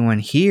the only one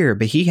here,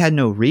 but he had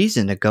no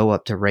reason to go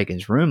up to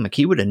Reagan's room. Like,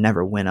 he would have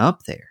never went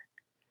up there.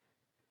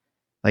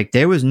 Like,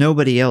 there was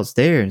nobody else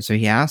there. And so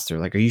he asked her,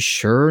 like, are you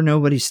sure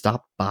nobody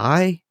stopped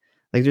by?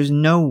 Like, there's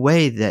no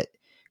way that,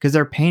 because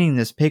they're painting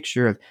this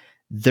picture of,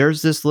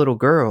 there's this little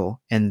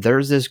girl and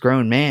there's this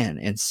grown man,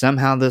 and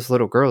somehow this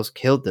little girl's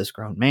killed this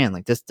grown man.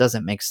 Like, this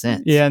doesn't make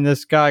sense. Yeah, and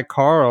this guy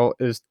Carl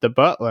is the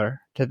butler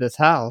to this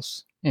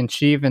house, and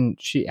she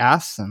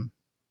asks him,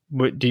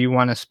 do you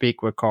want to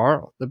speak with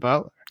Carl, the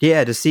butler?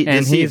 Yeah, to see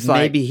if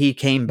maybe he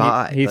came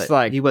by. He's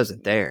like, he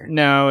wasn't there.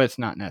 No, it's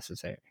not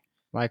necessary.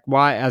 Like,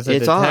 why, as a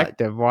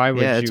detective, why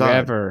would you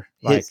ever,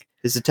 like...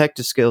 His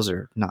detective skills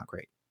are not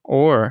great.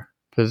 Or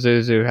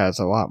Pazuzu has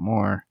a lot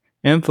more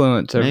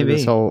influence over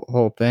this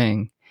whole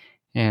thing,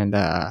 and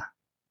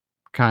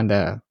kind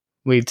of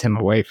leads him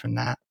away from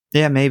that.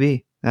 Yeah,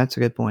 maybe. That's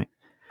a good point.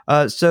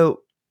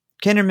 So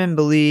Kinderman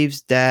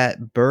believes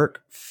that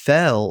Burke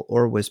fell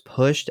or was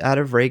pushed out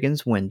of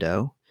Reagan's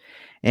window,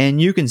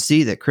 and you can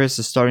see that Chris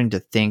is starting to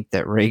think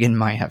that Reagan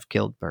might have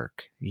killed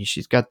Burke.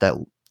 She's got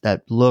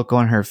that look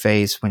on her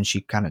face when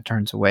she kind of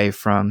turns away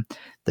from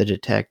the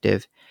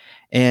detective.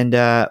 And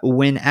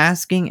when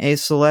asking a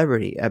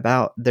celebrity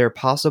about their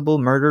possible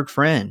murdered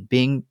friend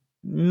being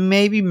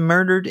maybe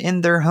murdered in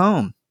their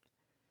home,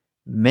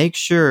 make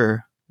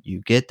sure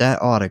you get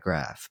that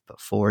autograph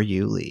before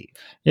you leave.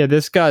 Yeah,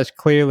 this guy's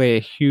clearly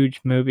a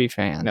huge movie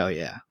fan. Oh,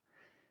 yeah.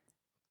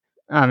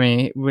 I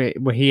mean,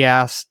 he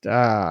asked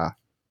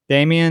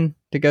Damien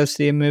to go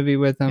see a movie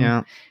with him.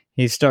 Yeah.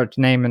 He starts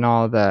naming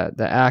all the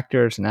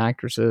actors and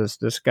actresses.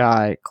 This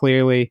guy,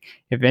 clearly,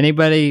 if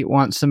anybody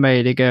wants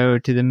somebody to go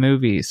to the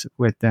movies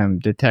with them,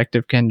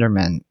 Detective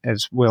Kinderman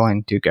is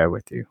willing to go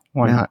with you,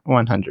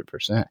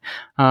 100%.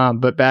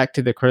 But back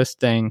to the Chris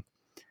thing,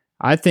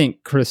 I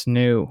think Chris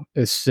knew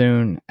as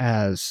soon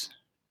as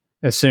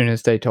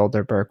they told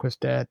her Burke was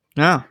dead.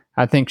 No,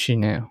 I think she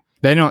knew.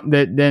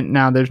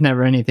 Now there's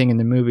never anything in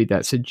the movie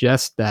that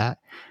suggests that,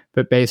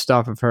 but based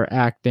off of her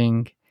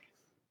acting,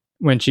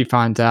 when she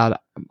finds out,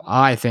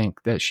 I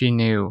think that she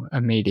knew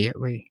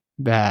immediately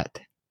that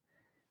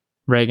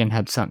Reagan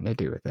had something to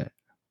do with it.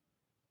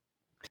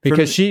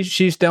 Because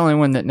she's the only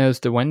one that knows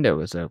the window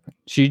was open.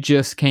 She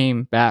just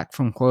came back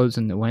from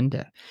closing the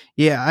window.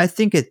 Yeah, I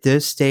think at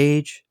this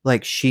stage,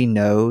 like, she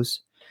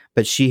knows,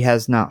 but she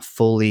has not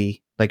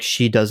fully, like,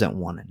 she doesn't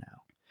want to know.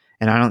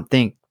 And I don't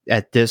think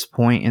at this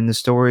point in the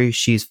story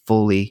she's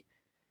fully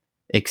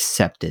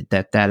accepted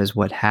that that is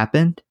what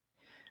happened,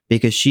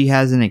 because she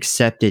hasn't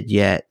accepted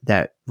yet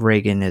that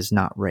Reagan is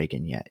not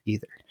Reagan yet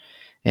either.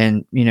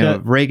 And, you know,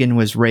 if Reagan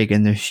was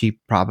Reagan, then she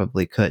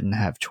probably couldn't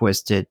have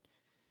twisted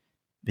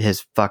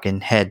his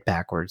fucking head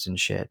backwards and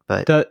shit.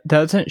 But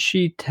doesn't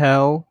she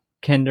tell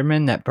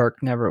Kinderman that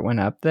Burke never went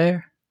up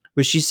there?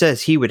 But she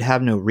says he would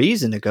have no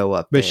reason to go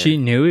up there. But she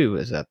knew he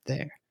was up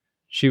there.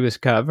 She was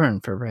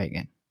covering for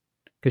Reagan.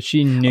 Because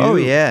she knew. Oh,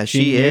 yeah,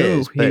 she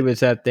knew is. He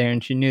was up there,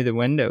 and she knew the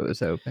window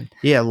was open.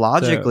 Yeah,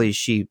 logically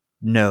she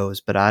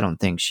knows, but I don't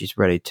think she's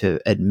ready to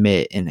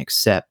admit and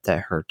accept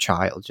that her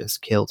child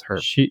just killed her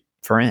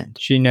friend.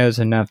 She knows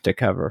enough to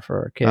cover for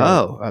her kid.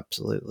 Oh,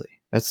 absolutely.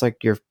 That's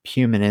like your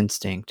human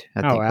instinct,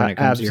 I think, when it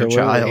comes to your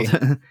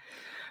child.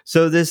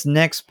 So this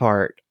next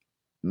part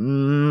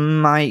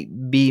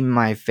might be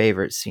my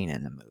favorite scene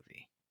in the movie.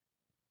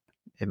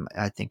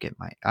 I think it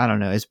might. I don't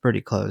know. It's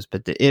pretty close,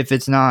 but if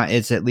it's not,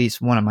 it's at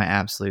least one of my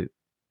absolute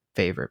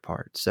favorite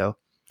parts. So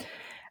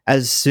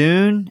as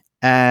soon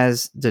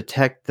as the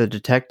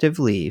detective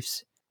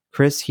leaves,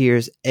 Chris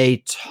hears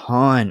a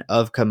ton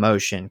of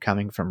commotion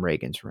coming from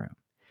Reagan's room.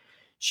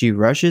 She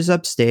rushes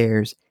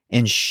upstairs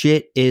and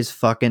shit is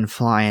fucking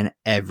flying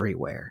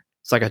everywhere.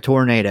 It's like a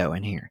tornado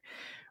in here.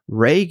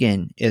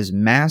 Reagan is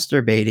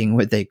masturbating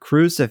with a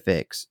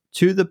crucifix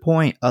to the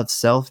point of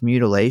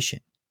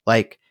self-mutilation.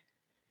 Like,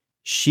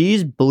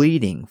 she's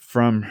bleeding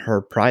from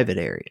her private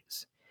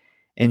areas.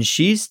 And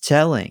she's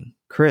telling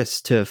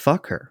Chris to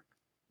fuck her.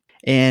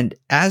 And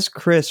as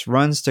Chris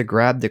runs to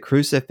grab the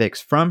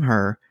crucifix from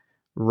her,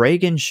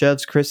 Reagan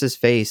shoves Chris's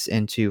face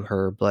into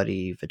her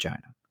bloody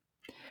vagina.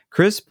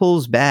 Chris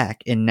pulls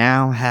back and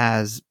now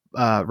has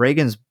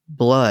Reagan's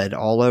blood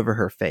all over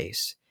her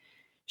face.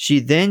 She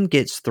then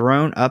gets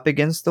thrown up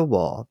against the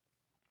wall.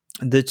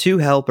 The two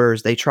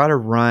helpers, they try to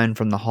run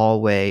from the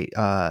hallway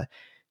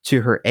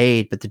to her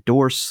aid, but the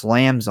door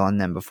slams on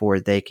them before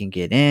they can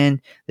get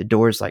in. The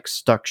door's like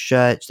stuck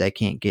shut. They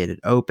can't get it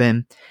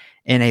open.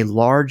 And a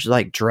large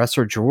like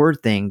dresser drawer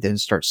thing then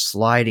starts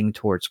sliding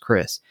towards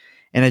Chris.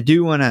 And I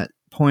do want to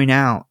point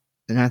out,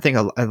 and I think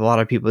a lot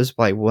of people, this is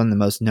probably one of the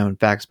most known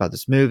facts about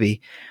this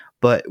movie,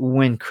 but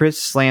when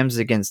Chris slams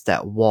against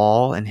that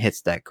wall and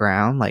hits that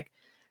ground, like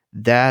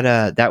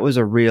that was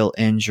a real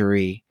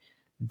injury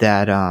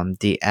that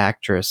the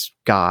actress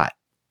got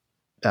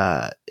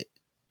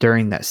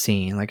during that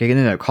scene. Like, it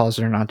ended up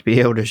causing her not to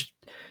be able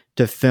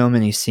to film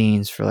any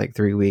scenes for like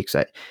 3 weeks.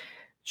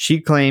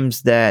 She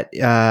claims that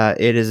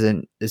it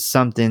is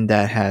something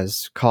that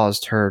has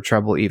caused her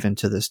trouble even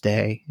to this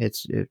day.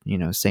 It's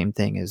same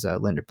thing as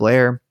Linda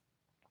Blair.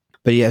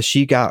 But yeah,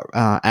 she got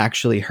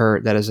actually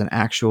hurt. That is an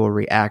actual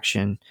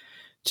reaction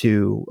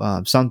to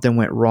something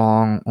went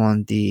wrong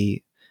on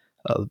the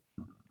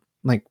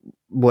like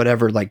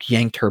whatever like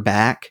yanked her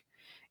back,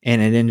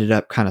 and it ended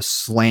up kind of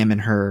slamming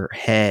her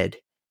head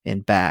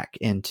and back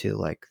into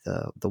like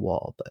the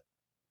wall.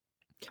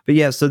 But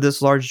yeah, so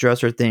this large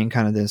dresser thing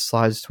kind of then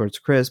slides towards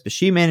Chris, but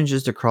she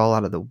manages to crawl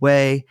out of the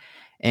way.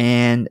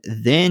 And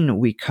then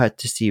we cut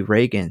to see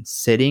Reagan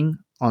sitting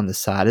on the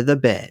side of the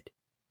bed,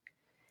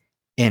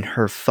 and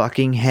her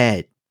fucking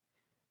head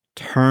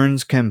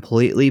turns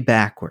completely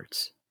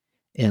backwards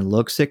and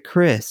looks at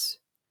Chris.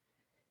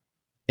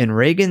 And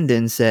Reagan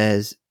then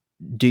says,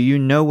 "Do you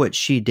know what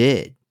she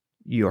did,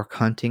 your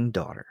cunting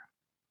daughter?"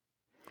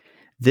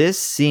 This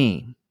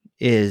scene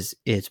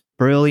it's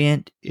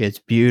brilliant, it's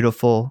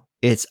beautiful,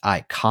 it's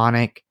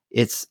iconic,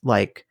 it's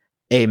like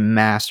a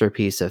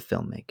masterpiece of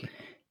filmmaking.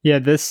 Yeah,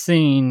 this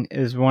scene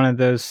is one of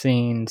those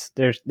scenes.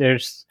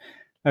 There's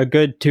a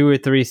good 2 or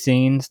 3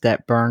 scenes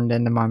that burned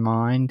into my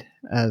mind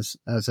as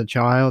a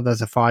child,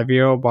 as a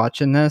 5-year-old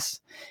watching this,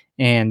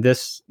 and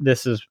this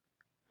is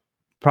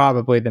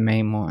probably the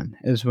main one,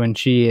 is when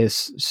she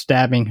is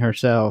stabbing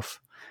herself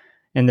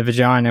in the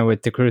vagina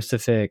with the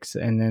crucifix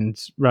and then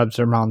rubs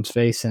her mom's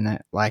face in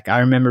it. Like, I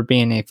remember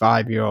being a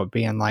 5-year-old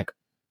being like,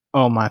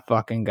 oh my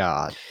fucking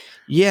God.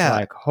 Yeah.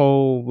 Like,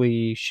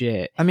 holy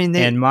shit. I mean,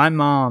 and my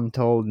mom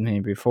told me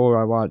before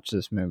I watched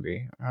this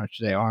movie, or I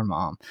should say our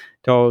mom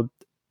told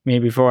me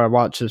before I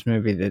watched this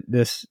movie that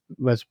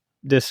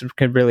this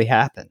could really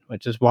happen,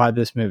 which is why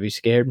this movie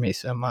scared me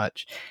so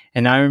much.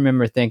 And I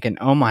remember thinking,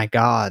 oh my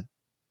God,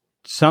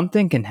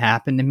 something can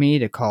happen to me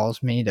to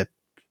cause me to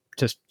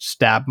just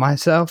stab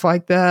myself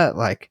like that.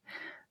 Like,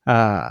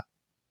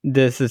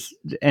 this is,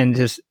 and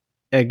just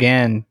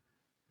again,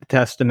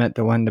 testament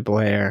to Linda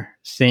Blair,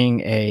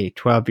 seeing a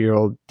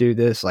 12-year-old do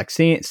this, like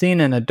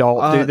seeing an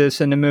adult do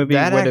this in the movie.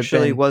 That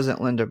actually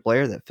wasn't Linda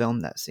Blair that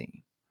filmed that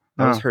scene.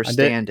 That was her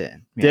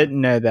stand-in.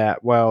 Didn't know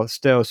that. Well,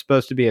 still, it's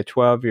supposed to be a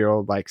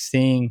 12-year-old, like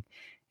seeing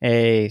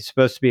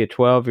supposed to be a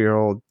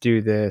 12-year-old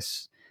do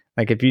this.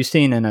 Like, if you've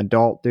seen an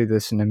adult do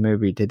this in a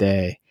movie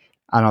today,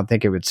 I don't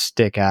think it would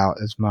stick out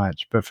as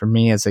much. But for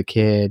me as a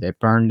kid, it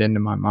burned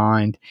into my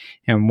mind.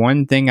 And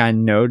one thing I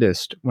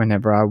noticed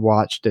whenever I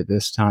watched it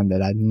this time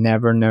that I'd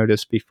never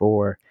noticed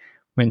before,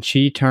 when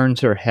she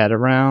turns her head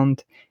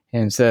around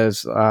and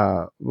says,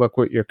 look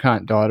what your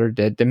cunt daughter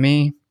did to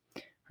me,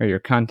 or your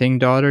cunting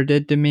daughter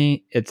did to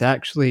me, it's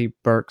actually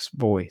Burke's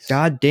voice.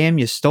 God damn,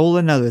 you stole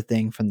another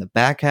thing from the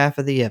back half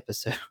of the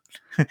episode.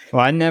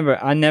 Well, I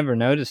never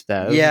noticed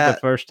that. This is the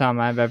first time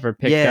I've ever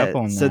picked up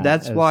on that. So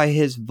that's why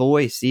his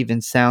voice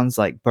even sounds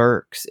like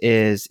Burke's.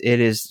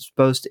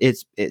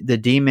 The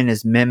demon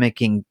is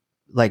mimicking,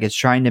 like it's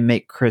trying to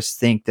make Chris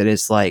think that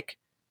it's like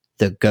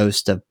the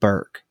ghost of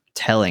Burke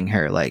telling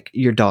her like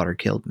your daughter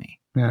killed me.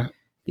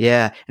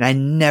 Yeah, and I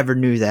never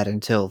knew that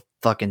until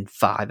fucking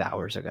 5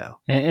 hours ago.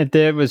 And if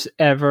there was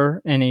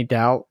ever any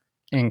doubt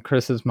in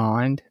Chris's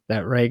mind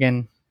that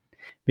Reagan,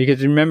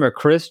 because remember,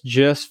 Chris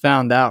just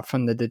found out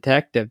from the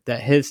detective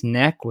that his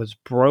neck was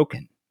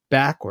broken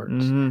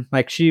backwards. Mm-hmm.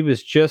 Like she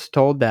was just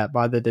told that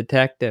by the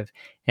detective.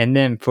 And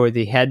then for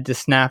the head to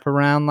snap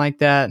around like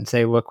that and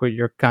say, look what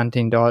your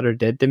cunting daughter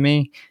did to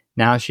me.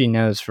 Now she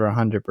knows for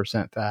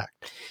 100%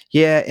 fact.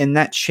 Yeah, and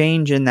that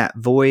change in that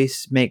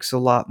voice makes a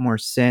lot more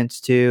sense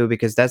too,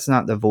 because that's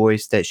not the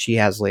voice that she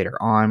has later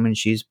on when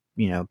she's,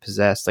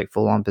 possessed, like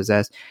full on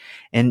possessed.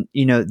 And,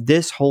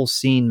 this whole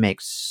scene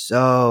makes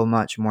so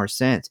much more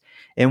sense.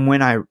 And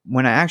when I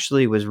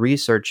actually was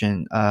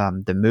researching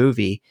the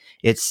movie,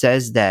 it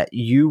says that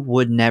you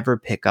would never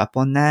pick up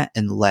on that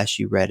unless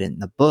you read it in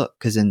the book.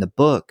 Because in the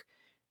book,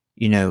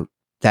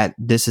 that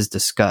this is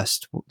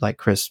discussed, like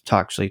Chris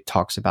actually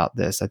talks about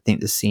this. I think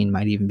the scene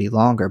might even be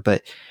longer,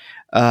 but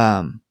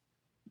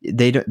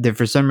they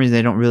for some reason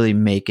they don't really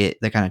make it.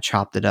 They kind of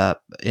chopped it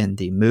up in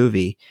the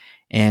movie,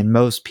 and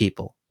most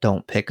people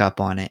don't pick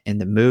up on it in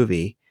the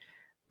movie.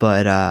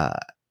 But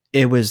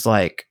it was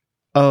like,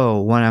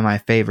 oh, one of my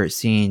favorite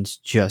scenes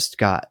just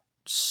got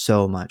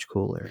so much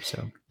cooler.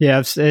 So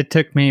yeah, it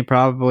took me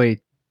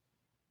probably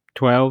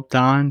 12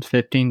 times,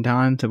 15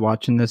 times to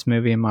watching this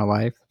movie in my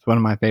life. It's one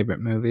of my favorite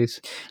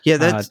movies. Yeah,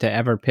 that's to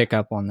ever pick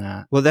up on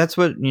that. Well, that's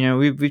what,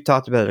 we've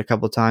talked about it a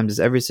couple of times, is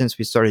ever since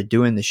we started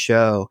doing the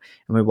show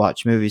and we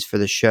watch movies for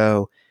the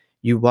show,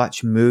 you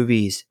watch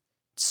movies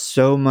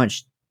so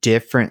much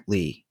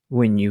differently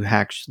when you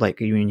actually,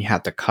 like, when you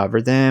have to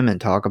cover them and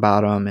talk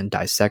about them and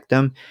dissect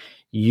them.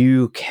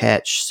 You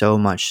catch so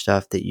much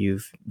stuff that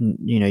you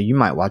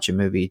might watch a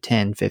movie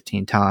 10,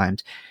 15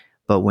 times,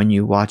 but when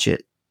you watch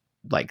it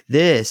like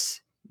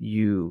this,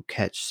 you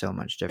catch so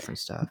much different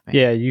stuff, man.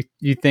 Yeah,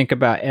 you think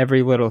about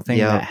every little thing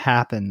that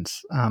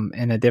happens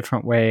in a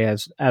different way.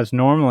 As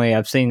normally,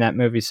 I've seen that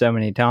movie so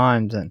many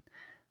times, and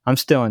I'm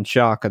still in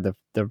shock of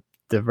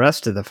the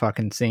rest of the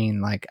fucking scene.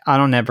 Like, I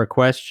don't ever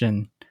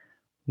question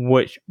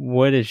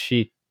what is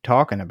she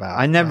talking about.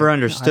 I never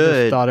understood.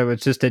 I just thought it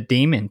was just a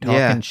demon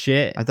talking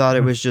shit. I thought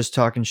it was just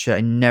talking shit.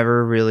 I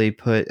never really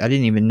I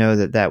didn't even know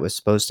that was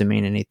supposed to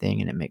mean anything,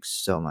 and it makes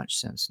so much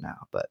sense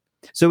now. But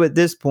so at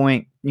this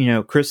point,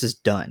 Chris is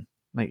done.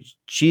 Like,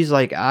 she's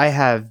like, I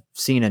have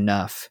seen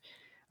enough.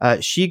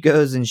 She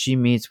goes and she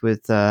meets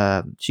with,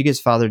 she gets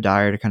Father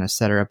Dyer to kind of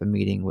set her up a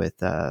meeting with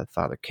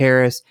Father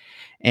Karras.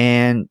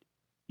 And,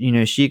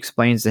 she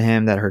explains to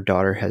him that her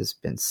daughter has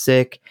been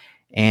sick,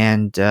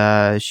 and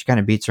she kind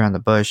of beats around the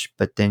bush,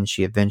 but then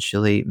she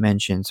eventually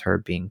mentions her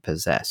being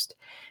possessed.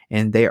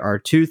 And there are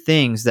two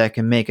things that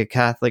can make a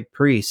Catholic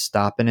priest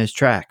stop in his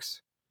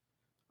tracks: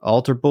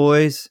 altar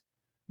boys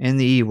and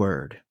the E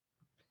word.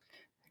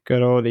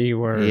 Good old E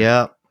word.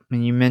 Yep.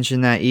 And you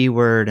mentioned that E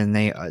word, and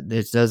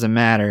it doesn't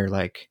matter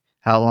like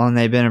how long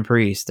they've been a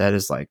priest. That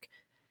is like,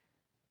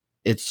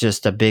 it's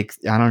just a big,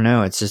 I don't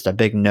know. It's just a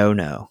big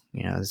no.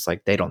 It's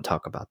like, they don't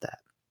talk about that.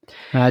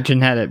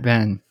 Imagine had it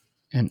been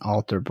an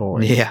altar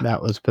boy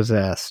that was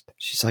possessed.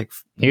 She's like,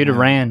 he would have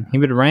ran. He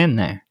would have ran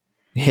there.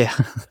 Yeah.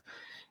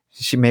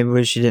 She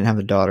didn't have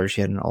a daughter.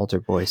 She had an altar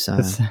boy son.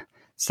 It's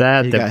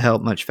sad. He got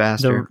help much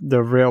faster.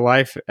 The real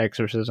life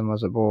exorcism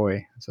was a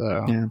boy.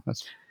 So yeah.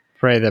 Let's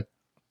pray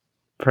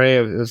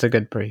it was a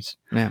good priest.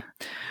 Yeah.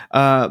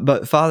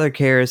 But Father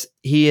Karras,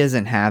 he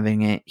isn't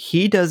having it.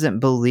 He doesn't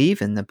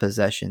believe in the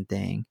possession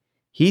thing.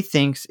 He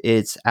thinks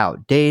it's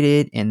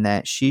outdated and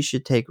that she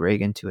should take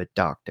Reagan to a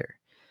doctor.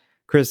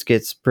 Chris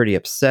gets pretty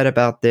upset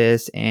about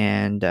this,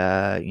 and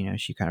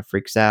she kind of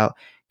freaks out.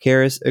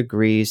 Karras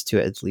agrees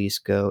to at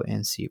least go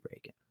and see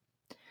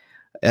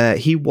Reagan.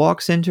 He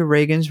walks into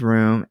Reagan's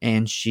room,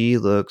 and she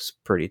looks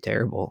pretty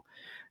terrible.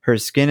 Her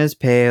skin is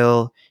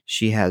pale.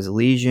 She has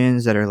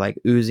lesions that are like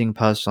oozing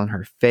pus on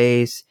her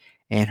face,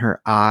 and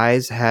her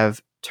eyes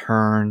have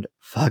turned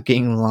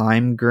fucking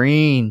lime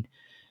green.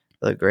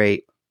 Look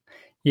great.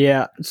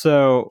 Yeah,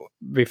 so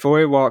before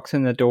he walks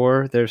in the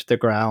door, there's the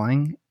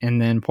growling,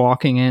 and then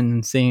walking in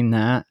and seeing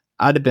that,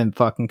 I'd have been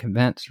fucking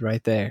convinced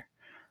right there.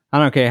 I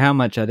don't care how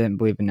much I didn't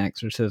believe in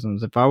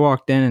exorcisms. If I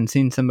walked in and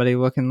seen somebody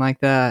looking like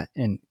that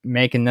and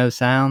making those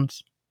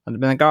sounds, I'd have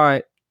been like, all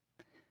right,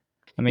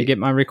 let me get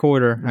my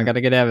recorder. I got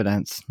to get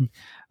evidence.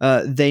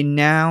 They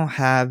now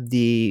have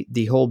the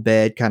whole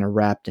bed kind of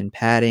wrapped in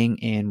padding,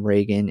 and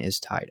Reagan is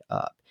tied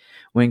up.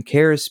 When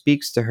Karras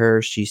speaks to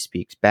her, she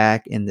speaks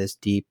back in this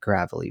deep,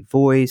 gravelly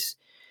voice.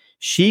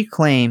 She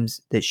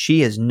claims that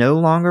she is no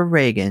longer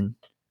Reagan,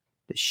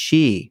 that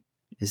she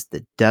is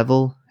the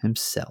devil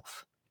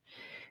himself,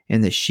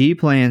 and that she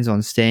plans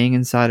on staying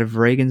inside of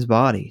Reagan's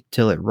body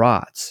till it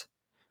rots,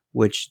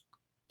 which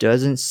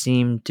doesn't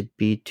seem to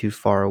be too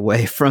far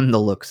away from the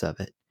looks of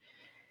it.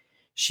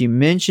 She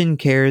mentioned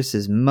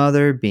Karis's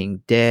mother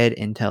being dead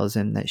and tells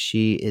him that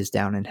she is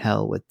down in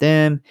hell with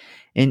them.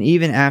 And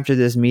even after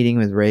this meeting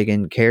with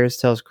Reagan, Karis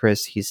tells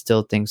Chris he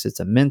still thinks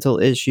it's a mental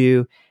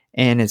issue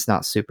and it's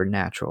not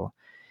supernatural.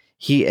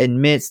 He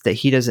admits that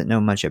he doesn't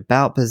know much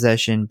about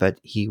possession, but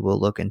he will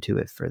look into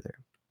it further.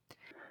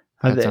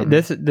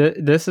 This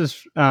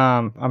is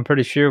I'm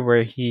pretty sure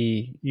where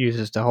he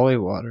uses the holy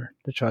water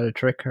to try to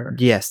trick her.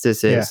 Yes,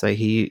 this is Yeah. like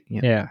he.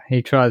 You know, Yeah,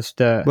 he tries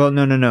to. Well,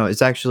 no.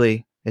 It's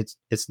actually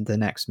it's the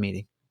next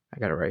meeting. I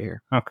got it right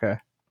here. Okay.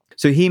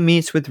 So he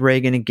meets with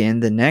Reagan again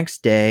the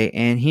next day,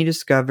 and he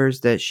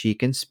discovers that she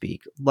can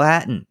speak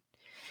Latin.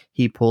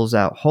 He pulls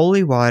out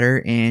holy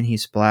water and he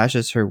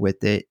splashes her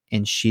with it,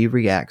 and she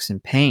reacts in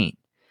pain.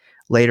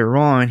 Later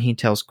on, he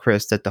tells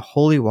Chris that the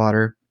holy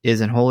water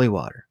isn't holy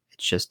water.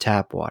 It's just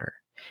tap water.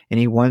 And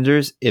he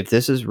wonders if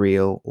this is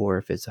real or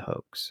if it's a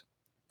hoax.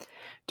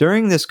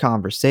 During this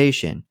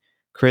conversation,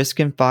 Chris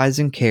confides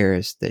in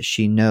Karis that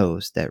she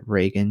knows that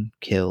Reagan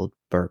killed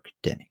Burke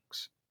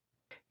Dennings.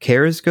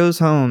 Karis goes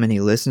home and he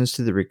listens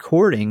to the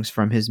recordings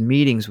from his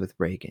meetings with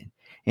Reagan,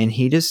 and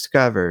he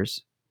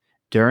discovers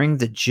during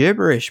the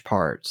gibberish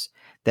parts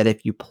that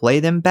if you play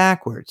them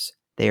backwards,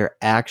 they are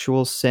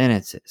actual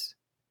sentences.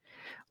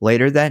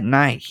 Later that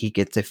night, he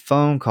gets a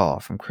phone call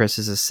from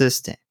Chris's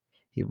assistant.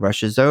 He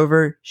rushes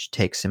over. She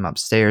takes him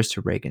upstairs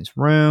to Reagan's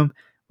room.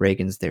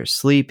 Reagan's there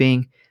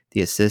sleeping.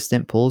 The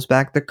assistant pulls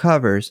back the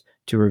covers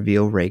to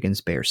reveal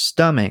Reagan's bare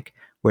stomach,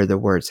 where the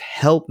words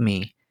 "help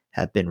me"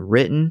 have been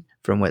written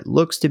from what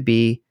looks to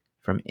be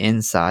from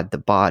inside the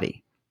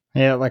body.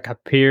 Yeah, it like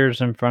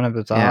appears in front of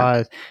his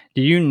eyes.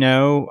 Do you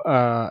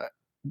know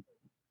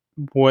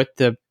what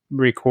the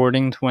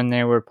recordings when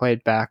they were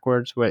played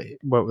backwards, what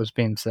was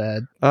being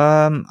said?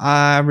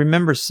 I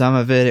remember some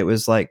of it. It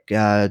was like,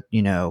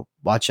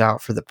 watch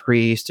out for the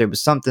priest. It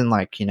was something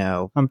like,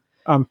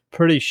 I'm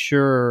pretty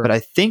sure, but I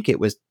think it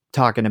was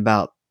talking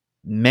about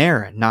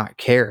Marin, not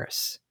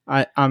Karis.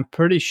 I'm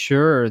pretty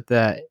sure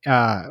that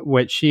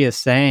what she is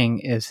saying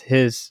is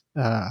his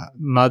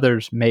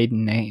mother's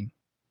maiden name,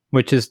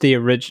 which is the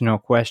original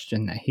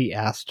question that he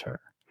asked her.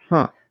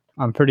 Huh.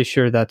 I'm pretty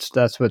sure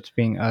that's what's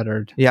being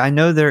uttered. Yeah, I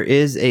know there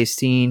is a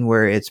scene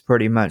where it's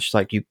pretty much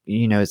like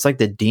it's like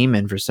the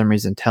demon for some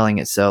reason telling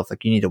itself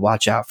like you need to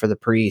watch out for the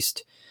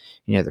priest.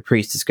 The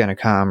priest is going to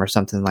come or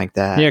something like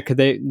that. Yeah, could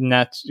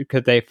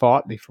they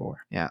fought before?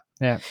 Yeah.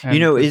 Yeah.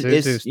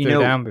 It's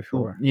down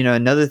before.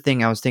 Another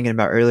thing I was thinking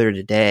about earlier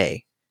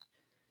today,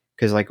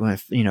 because like when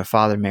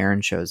Father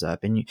Marin shows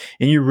up and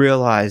you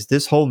realize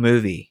this whole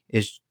movie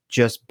is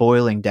just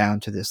boiling down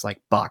to this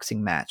like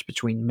boxing match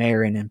between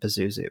Marin and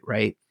Pazuzu,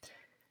 right?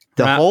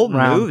 The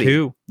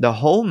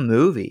whole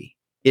movie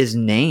is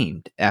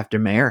named after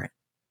Marin.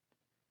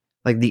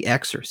 Like the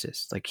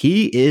Exorcist. Like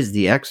he is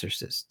the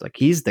Exorcist. Like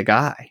he's the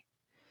guy.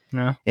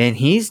 Yeah. And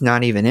he's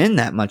not even in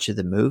that much of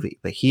the movie,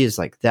 but he is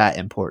like that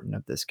important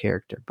of this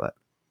character. But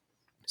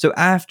so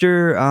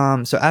after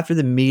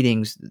the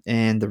meetings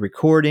and the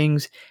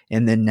recordings,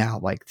 and then now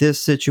like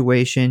this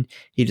situation,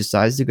 he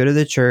decides to go to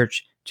the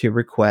church to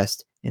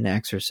request an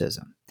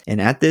exorcism. And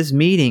at this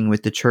meeting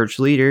with the church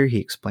leader, he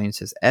explains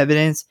his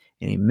evidence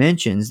and he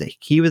mentions that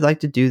he would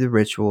like to do the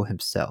ritual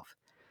himself.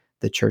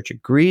 The church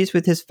agrees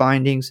with his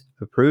findings,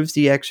 approves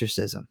the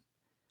exorcism.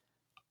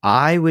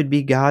 I would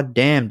be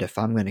goddamned if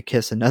I'm going to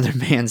kiss another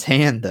man's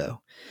hand,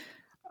 though.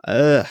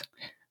 Ugh.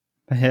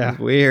 Yeah.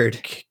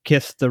 Weird.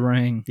 Kiss the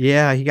ring.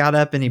 Yeah, he got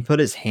up and he put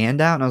his hand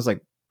out, and I was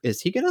like,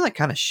 is he going to like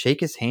kind of shake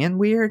his hand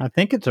weird? I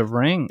think it's a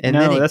ring. And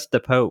no, then that's the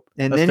Pope.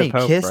 And that's then the he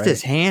Pope, kissed right?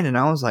 his hand, and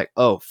I was like,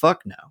 oh,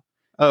 fuck no.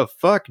 Oh,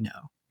 fuck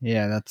no.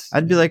 Yeah,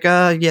 I'd be like,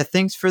 yeah,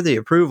 thanks for the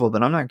approval,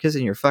 but I'm not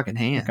kissing your fucking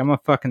hand. Like, I'm a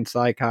fucking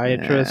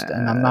psychiatrist,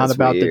 and I'm not that's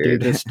about to do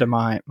weird. this to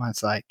my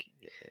psyche.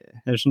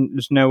 There's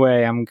no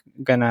way I'm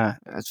gonna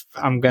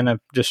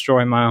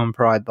destroy my own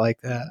pride like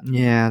that.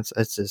 Yeah,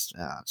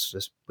 it's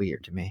just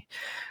weird to me.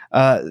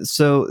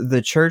 So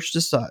the church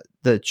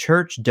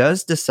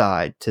does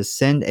decide to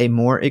send a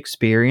more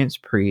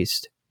experienced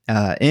priest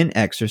in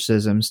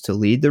exorcisms to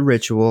lead the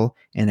ritual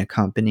and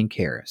accompany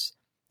Karis.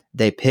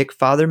 They pick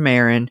Father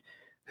Marin,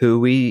 who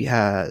we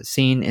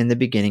seen in the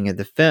beginning of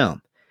the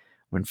film.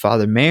 When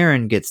Father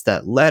Marin gets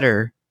that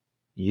letter,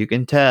 you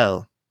can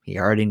tell he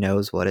already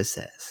knows what it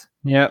says.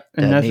 Yep,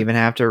 and Doesn't even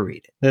have to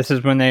read it. This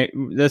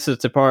is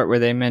the part where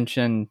they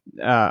mention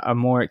a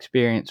more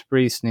experienced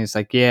priest, and he's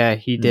like, yeah,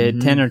 he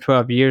did 10 or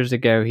 12 years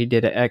ago. He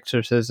did an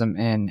exorcism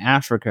in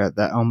Africa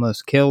that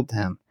almost killed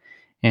him,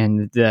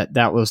 and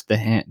that was the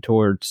hint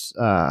towards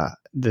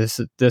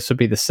this. This will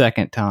be the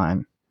second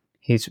time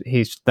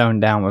he's thrown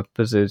down with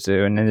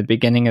Pazuzu. And in the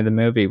beginning of the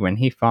movie, when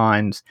he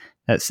finds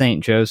that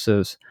Saint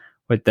Joseph's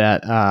with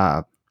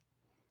that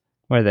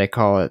what do they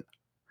call it?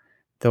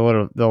 The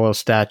little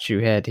statue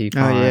head he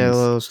finds. Oh yeah, the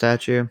little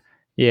statue.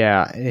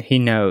 Yeah, he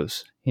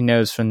knows. He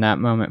knows from that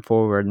moment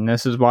forward, and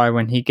this is why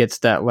when he gets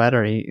that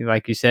letter, he,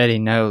 like you said, he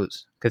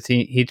knows because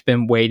he's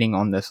been waiting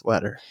on this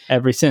letter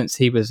ever since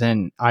he was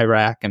in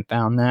Iraq and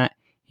found that.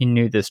 he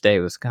knew this day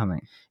was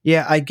coming.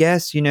 Yeah, I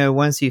guess,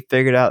 once he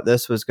figured out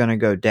this was going to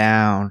go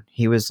down,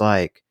 he was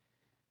like,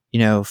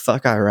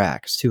 fuck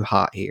Iraq. It's too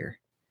hot here.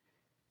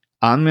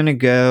 I'm going to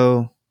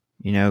go,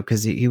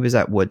 because he was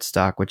at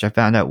Woodstock, which I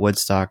found out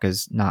Woodstock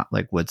is not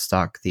like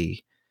Woodstock,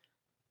 the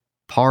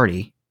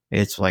party.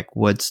 It's like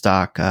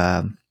Woodstock,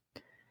 the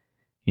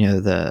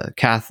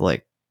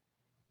Catholic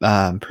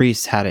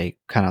priests had a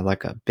kind of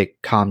like a big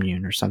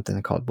commune or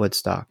something called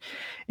Woodstock.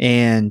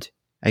 And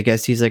I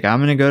guess he's like, I'm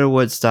going to go to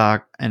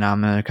Woodstock and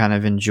I'm going to kind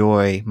of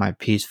enjoy my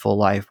peaceful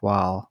life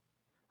while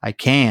I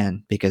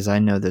can, because I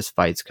know this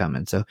fight's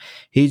coming. So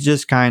he's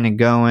just kind of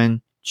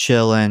going,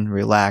 chilling,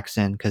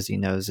 relaxing, because he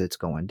knows it's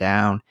going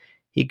down.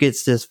 He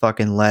gets this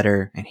fucking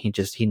letter and he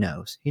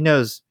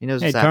knows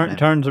what's happening.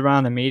 Turns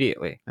around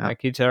immediately. Yeah.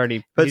 Like he's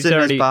already Puts it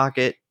in his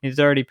pocket. He's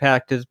already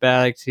packed his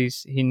bags.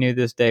 He knew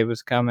this day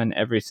was coming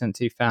ever since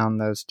he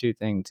found those two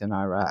things in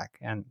Iraq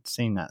and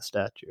seen that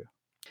statue.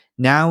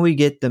 Now we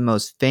get the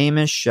most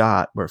famous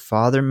shot where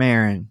Father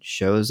Marin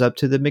shows up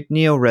to the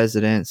McNeil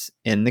residence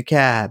in the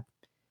cab.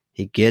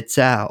 He gets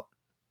out.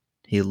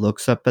 He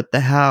looks up at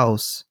the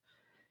house.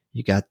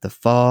 You got the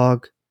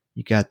fog.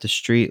 You got the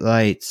street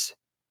lights.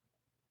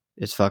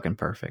 It's fucking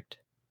perfect.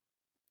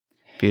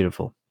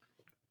 Beautiful.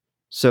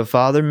 So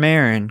Father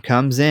Marin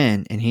comes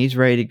in and he's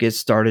ready to get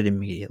started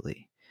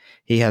immediately.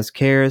 He has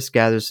Karis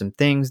gather some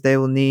things they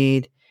will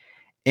need.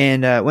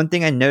 And one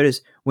thing I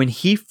noticed, when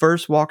he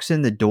first walks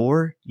in the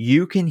door,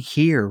 you can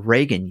hear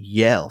Reagan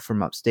yell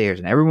from upstairs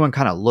and everyone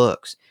kind of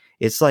looks.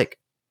 It's like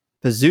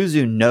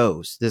Pazuzu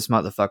knows this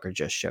motherfucker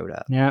just showed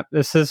up. Yeah,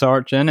 this is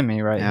arch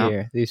enemy right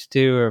here. These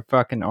two are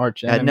fucking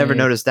arch enemies. I'd never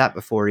noticed that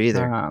before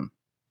either.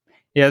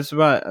 Yeah, it's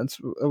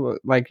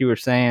like you were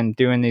saying,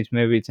 doing these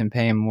movies and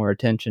paying more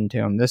attention to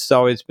them. This has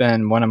always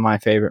been one of my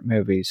favorite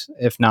movies,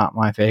 if not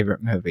my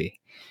favorite movie.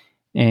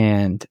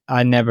 And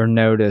I never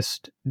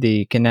noticed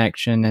the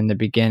connection in the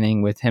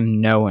beginning with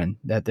him knowing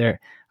that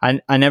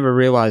I never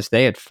realized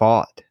they had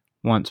fought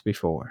once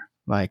before.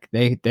 Like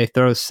they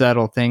throw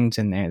subtle things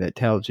in there that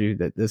tells you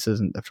that this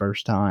isn't the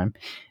first time.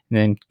 And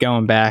then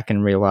going back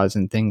and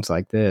realizing things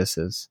like this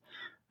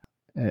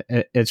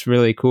it's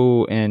really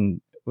cool.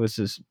 And was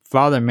this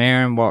Father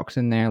Marin walks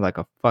in there like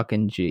a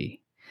fucking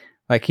G.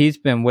 Like he's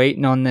been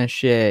waiting on this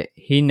shit.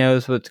 He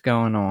knows what's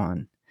going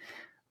on.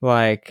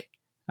 Like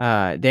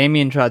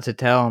Damien tries to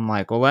tell him,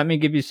 like, well, let me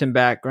give you some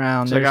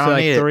background. There's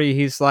like three.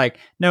 He's like,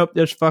 nope,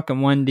 there's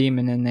fucking one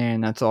demon in there,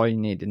 and that's all you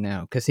need to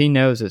know. Because he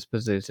knows it's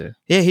Pazuzu.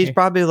 Yeah, he's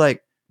probably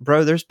like,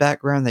 bro, there's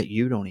background that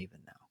you don't even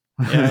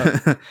know.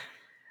 Yeah.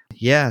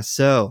 Yeah,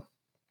 so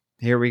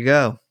here we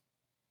go.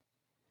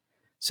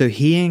 So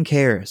he and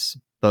Karis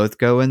both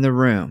go in the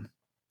room,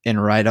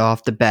 and right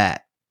off the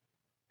bat,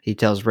 he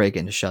tells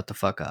Reagan to shut the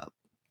fuck up.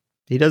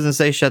 He doesn't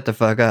say shut the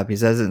fuck up. He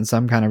says it in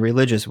some kind of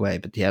religious way,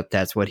 but yep,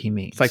 that's what he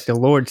means. It's like the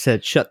Lord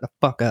said, shut the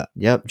fuck up.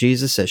 Yep,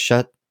 Jesus says,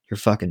 shut your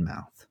fucking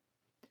mouth.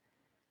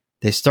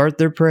 They start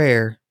their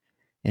prayer,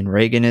 and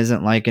Reagan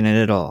isn't liking it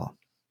at all.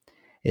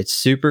 It's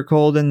super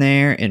cold in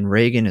there, and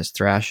Reagan is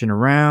thrashing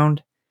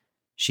around.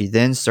 She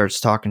then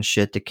starts talking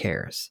shit to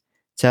Karis,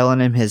 telling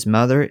him his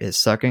mother is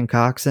sucking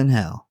cocks in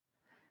hell.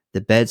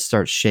 The bed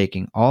starts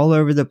shaking all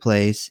over the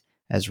place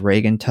as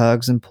Reagan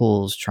tugs and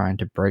pulls, trying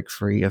to break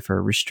free of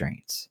her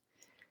restraints.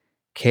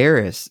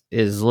 Karis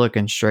is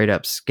looking straight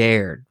up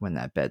scared when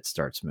that bed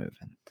starts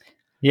moving.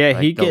 Yeah,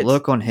 like he the gets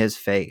look on his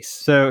face.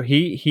 So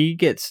he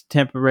gets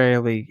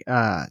temporarily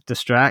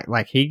distracted.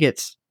 Like he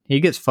gets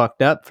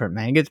fucked up for a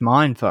minute. He gets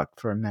mind fucked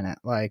for a minute.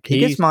 Like he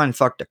gets mind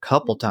fucked a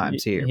couple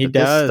times here. He but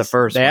does. This is the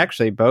first. They one.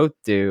 actually both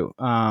do.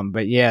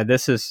 But yeah,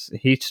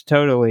 he's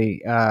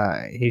totally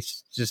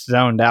he's just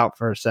zoned out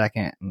for a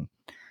second, and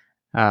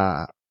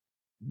that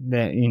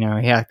he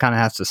kind of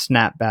has to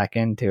snap back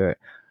into it.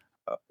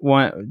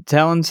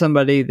 Telling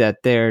somebody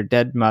that their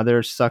dead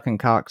mother's sucking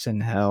cocks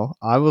in hell,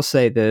 I will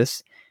say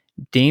this: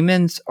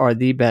 demons are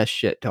the best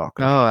shit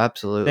talkers. Oh,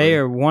 absolutely. They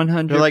are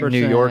 100%. They're like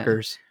New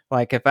Yorkers.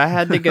 Like if I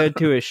had to go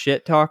to a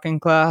shit talking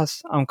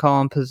class, I'm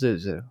calling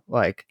Pazuzu.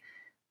 Like,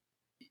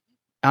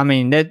 I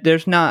mean,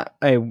 there's not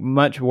a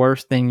much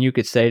worse thing you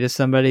could say to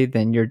somebody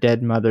than your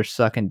dead mother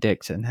sucking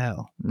dicks in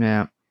hell.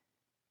 Yeah.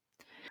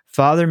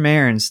 Father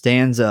Marin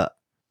stands up.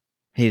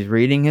 He's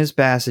reading his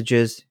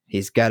passages.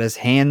 He's got his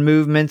hand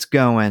movements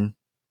going.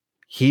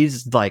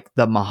 He's like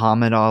the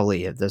Muhammad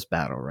Ali of this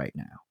battle right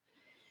now.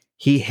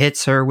 He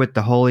hits her with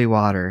the holy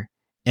water,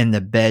 and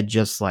the bed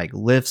just like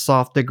lifts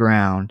off the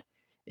ground.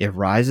 It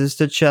rises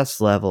to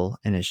chest level,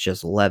 and it's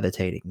just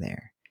levitating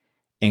there.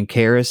 And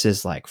Karis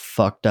is like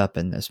fucked up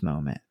in this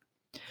moment.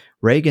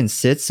 Reagan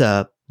sits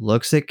up,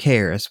 looks at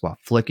Karis while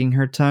flicking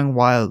her tongue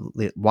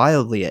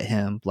wildly at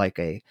him like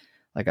a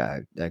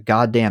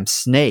goddamn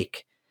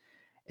snake.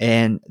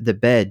 And the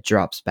bed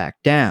drops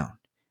back down,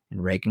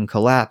 and Reagan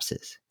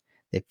collapses.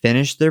 They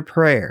finish their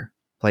prayer,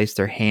 place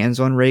their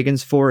hands on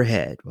Reagan's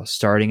forehead while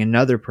starting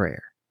another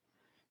prayer.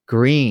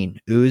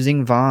 Green,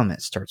 oozing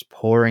vomit starts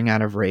pouring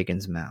out of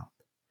Reagan's mouth.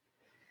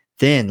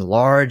 Then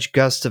large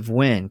gusts of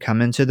wind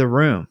come into the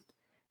room,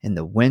 and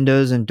the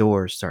windows and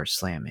doors start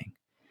slamming.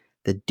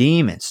 the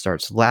demon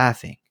starts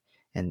laughing,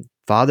 and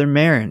Father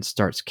Marin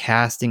starts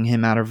casting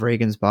him out of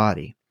Reagan's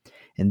body.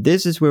 And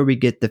this is where we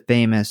get the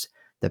famous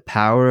 "the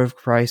power of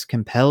Christ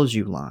compels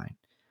you" line.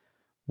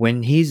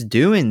 When he's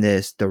doing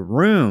this, the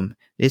room,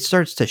 it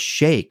starts to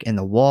shake and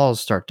the walls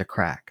start to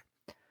crack.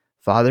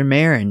 Father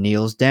Marin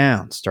kneels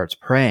down, starts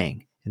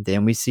praying, and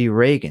then we see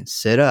Reagan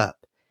sit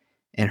up,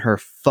 and her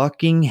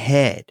fucking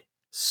head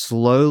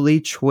slowly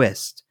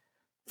twists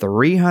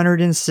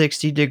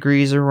 360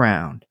 degrees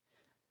around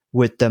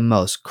with the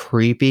most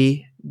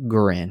creepy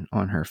grin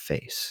on her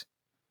face.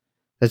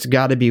 That's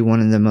got to be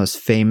one of the most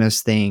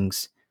famous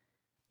things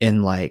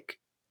in like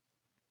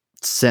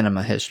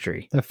cinema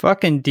history. The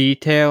fucking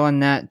detail in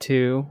that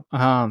too.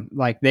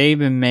 Like they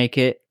even make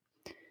it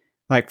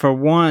like, for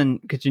one,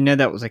 because you know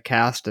that was a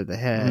cast of the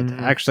head. Mhm.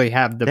 I actually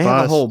have the They bust.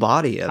 have a whole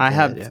body of I the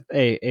have head,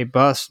 a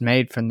bust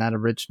made from that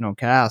original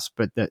cast,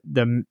 but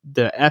the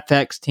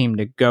FX team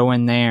to go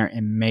in there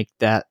and make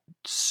that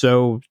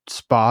so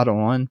spot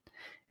on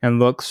and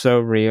look so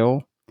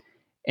real,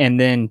 and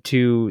then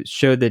to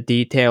show the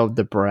detail of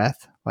the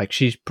breath, like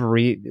she's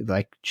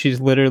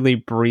literally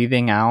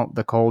breathing out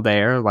the cold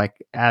air, like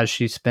as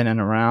she's spinning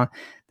around.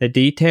 The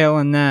detail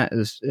in that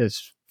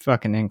is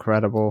fucking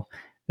incredible.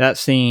 That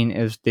scene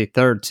is the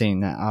third scene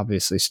that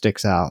obviously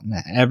sticks out in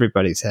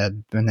everybody's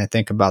head when they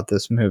think about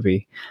this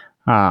movie.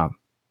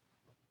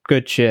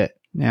 Good shit.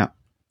 Yeah.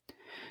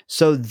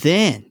 So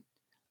then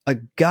a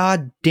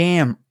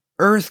goddamn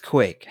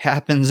earthquake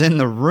happens in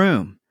the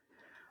room.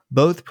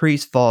 Both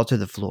priests fall to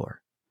the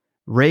floor.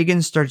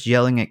 Reagan starts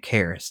yelling at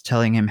Karras,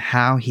 telling him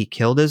how he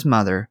killed his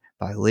mother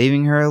by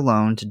leaving her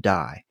alone to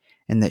die,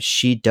 and that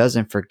she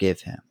doesn't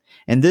forgive him.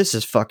 And this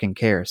is fucking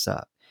Karras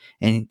up.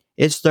 And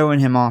it's throwing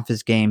him off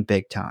his game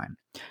big time.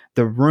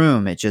 The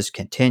room, it just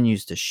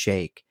continues to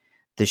shake.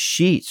 The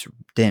sheets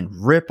then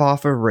rip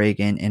off of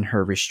Reagan and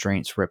her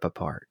restraints rip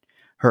apart.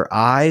 Her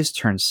eyes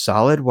turn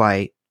solid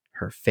white,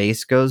 her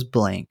face goes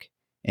blank,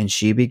 and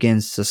she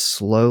begins to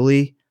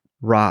slowly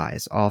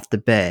rise off the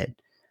bed,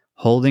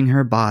 holding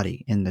her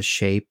body in the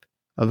shape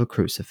of a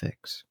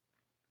crucifix.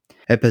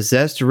 A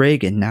possessed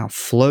Reagan now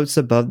floats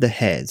above the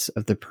heads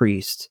of the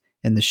priests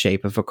in the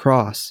shape of a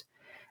cross,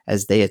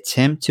 as they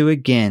attempt to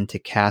again to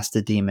cast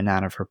the demon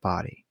out of her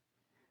body.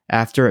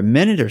 After a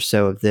minute or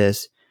so of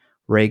this,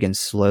 Reagan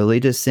slowly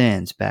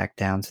descends back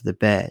down to the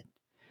bed.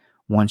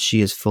 Once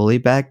she is fully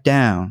back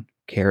down,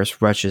 Karras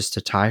rushes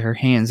to tie her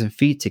hands and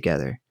feet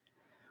together.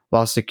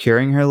 While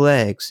securing her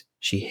legs,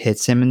 she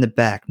hits him in the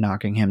back,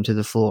 knocking him to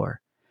the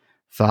floor.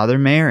 Father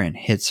Marin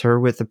hits her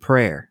with a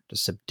prayer to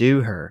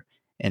subdue her,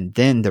 and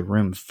then the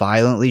room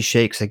violently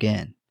shakes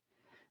again,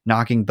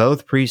 knocking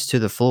both priests to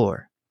the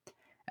floor.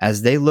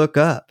 As they look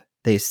up,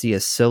 they see a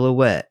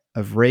silhouette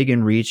of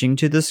Reagan reaching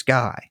to the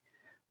sky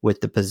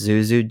with the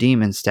Pazuzu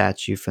demon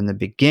statue from the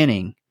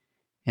beginning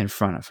in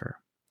front of her.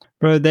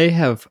 Bro, they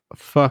have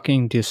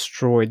fucking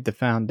destroyed the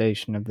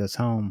foundation of this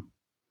home.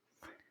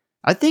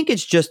 I think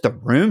it's just the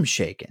room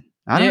shaking.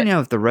 I don't know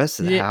if the rest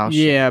of the house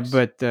Yeah, shakes.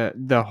 but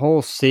the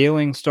whole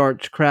ceiling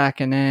starts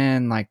cracking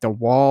in, like the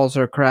walls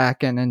are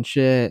cracking and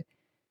shit.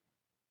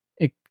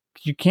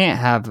 You can't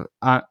have.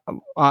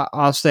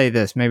 I'll say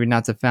this, maybe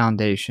not the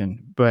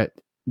foundation, but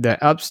the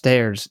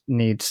upstairs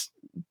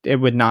it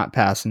would not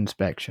pass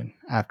inspection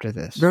after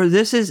this. Bro,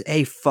 this is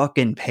a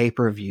fucking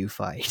pay-per-view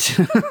fight.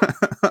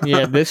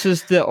 Yeah, this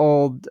is the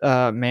old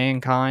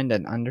Mankind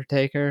and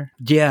Undertaker.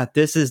 Yeah,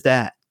 this is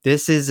that.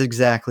 This is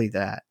exactly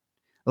that.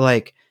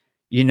 Like,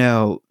 you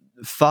know,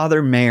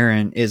 Father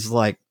Marin is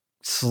like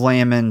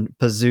slamming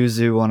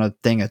Pazuzu on a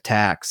thing of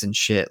tacks and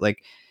shit.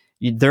 Like,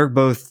 they're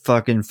both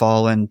fucking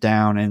falling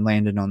down and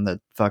landing on the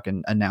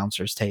fucking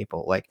announcer's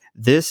table. Like,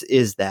 this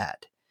is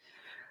that.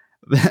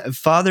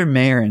 Father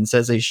Marin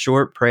says a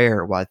short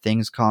prayer while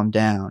things calm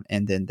down,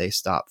 and then they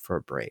stop for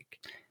a break.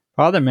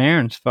 Father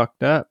Marin's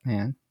fucked up,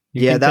 man.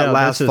 You Yeah, can that tell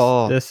last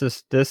fall. This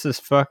is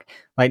fuck.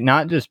 Like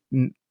not just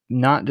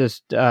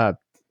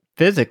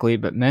physically,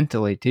 but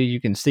mentally too.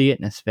 You can see it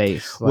in his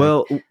face. Like,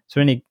 Well,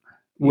 so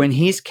when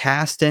he's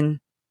trying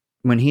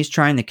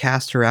to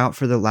cast her out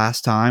for the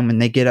last time, when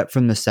they get up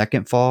from the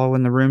second fall,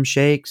 when the room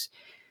shakes,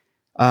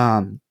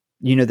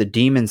 you know, the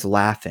demon's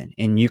laughing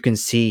and you can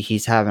see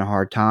he's having a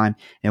hard time.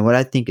 And what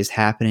I think is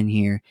happening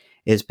here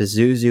is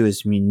Pazuzu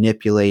is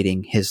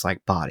manipulating his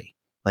like body.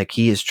 Like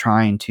he is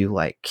trying to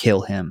like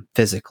kill him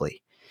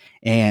physically.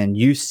 And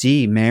you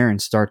see Marin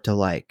start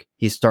to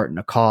he's starting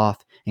to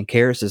cough, and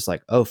Karras is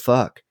like, oh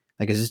fuck.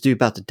 Like, is this dude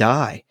about to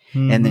die?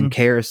 mm-hmm. And then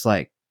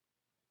Karras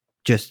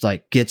just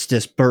gets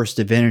this burst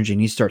of energy,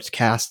 and he starts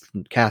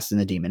casting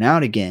the demon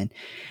out again.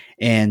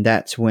 And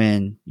that's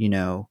when, you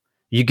know,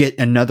 you get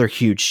another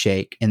huge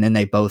shake, and then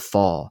they both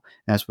fall.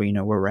 That's where, you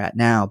know, where we're at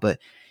now. But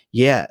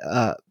yeah,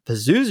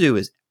 Pazuzu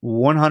is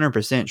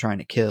 100% trying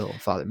to kill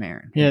Father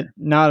Marin. Yeah,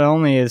 not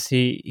only is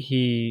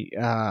he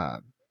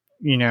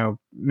you know,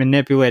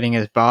 manipulating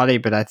his body,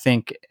 but I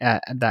think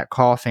that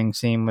coughing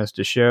scene was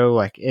to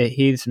show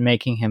he's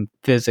making him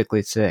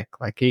physically sick.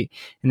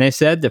 And they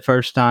said the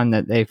first time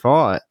that they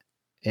fought,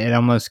 it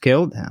almost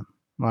killed him.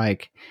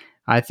 Like,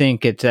 I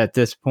think it's at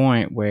this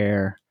point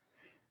where,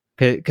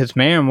 because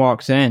Marin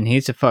walks in,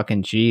 he's a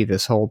fucking G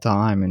this whole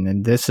time, and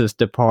then this is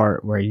the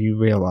part where you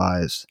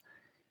realize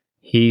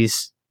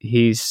he's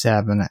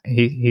starting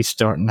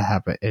to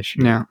have an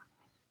issue. Yeah.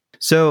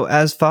 So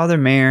as Father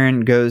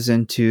Marin goes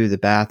into the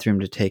bathroom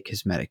to take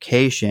his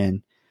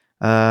medication,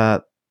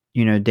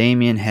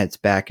 Damien heads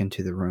back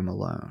into the room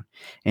alone.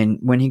 And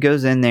when he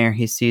goes in there,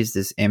 he sees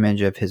this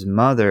image of his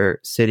mother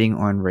sitting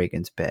on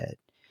Reagan's bed.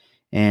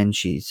 And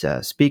she's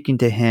speaking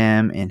to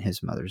him in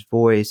his mother's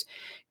voice.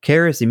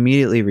 Karras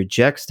immediately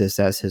rejects this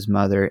as his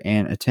mother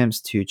and attempts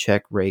to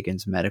check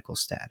Reagan's medical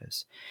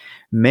status.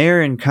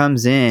 Marin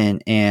comes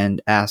in and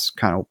asks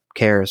kind of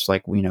Karras,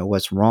 like,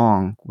 what's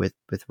wrong with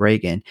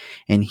Reagan?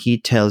 And he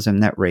tells him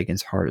that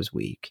Reagan's heart is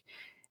weak.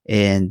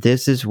 And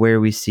this is where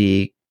we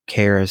see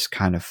Karras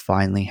kind of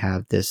finally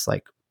have this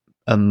like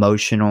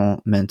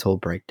emotional mental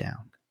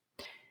breakdown.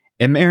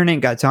 And Marin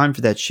ain't got time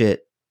for that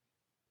shit.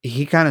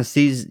 He kind of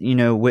sees,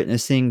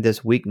 witnessing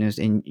this weakness,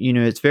 and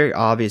it's very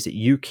obvious that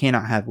you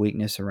cannot have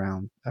weakness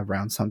around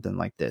something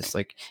like this.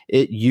 Like,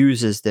 it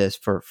uses this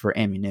for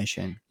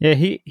ammunition. Yeah,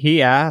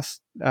 he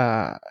asked,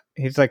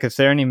 he's like, is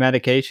there any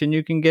medication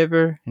you can give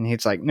her? And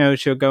he's like, no,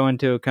 she'll go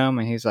into a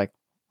coma. And he's like,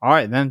 all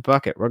right, then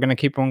fuck it, we're gonna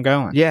keep on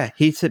going. Yeah,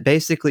 he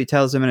basically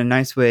tells him in a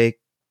nice way,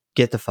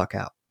 get the fuck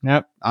out.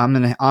 Yep, I'm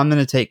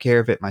gonna take care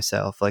of it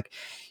myself. Like,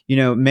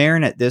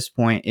 Marin at this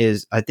point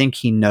I think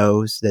he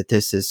knows that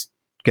this is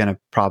gonna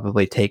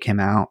probably take him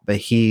out, but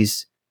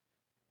he's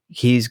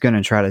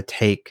gonna try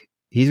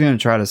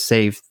to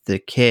save the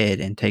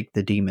kid and take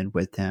the demon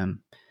with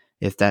him,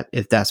 if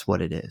that's what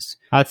it is.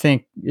 I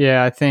think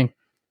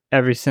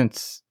ever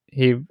since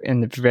in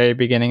the very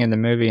beginning of the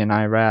movie in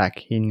Iraq,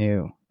 he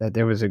knew that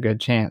there was a good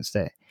chance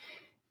that,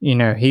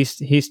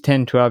 he's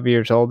 10, 12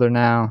 years older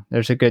now.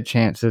 There's a good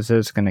chance this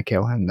is going to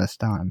kill him this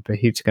time, but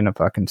he's going to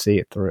fucking see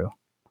it through.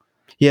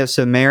 Yeah,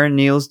 so Marin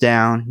kneels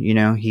down,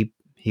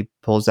 he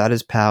pulls out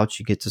his pouch,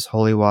 he gets his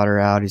holy water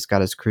out, he's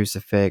got his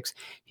crucifix,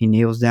 he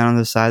kneels down on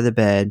the side of the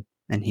bed,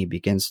 and he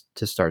begins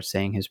to start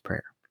saying his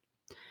prayer.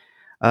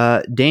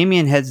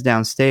 Damien heads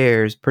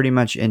downstairs pretty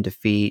much in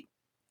defeat,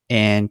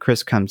 and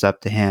Chris comes up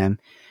to him,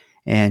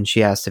 and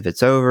she asks if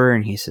it's over,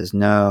 and he says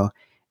no,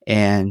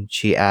 and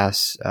she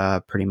asks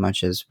pretty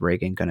much, is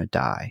Reagan gonna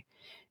die?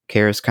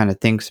 Karras kind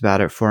of thinks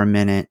about it for a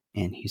minute,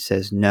 and he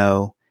says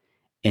no,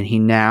 and he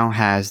now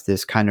has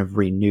this kind of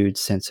renewed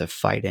sense of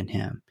fight in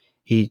him.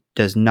 He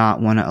does not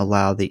want to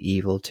allow the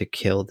evil to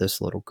kill this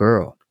little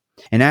girl.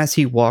 And as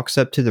he walks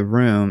up to the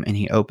room and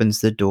he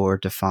opens the door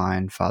to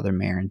find Father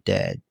Marin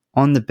dead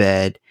on the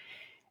bed,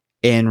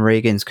 and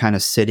Reagan's kind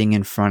of sitting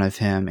in front of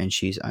him and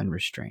she's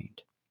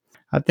unrestrained.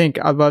 I think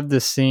I love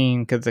this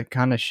scene because it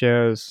kind of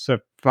shows, so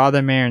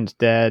Father Marin's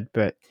dead,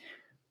 but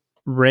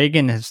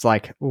Reagan is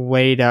like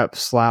laid up,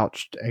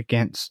 slouched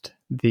against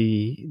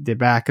the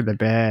back of the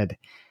bed.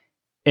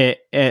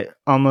 It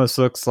almost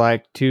looks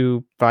like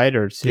two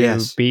fighters who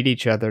beat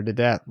each other to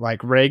death. Like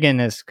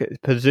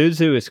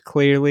Pazuzu is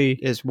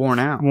clearly worn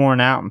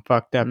out and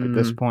fucked up at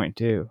this point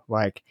too.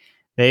 Like,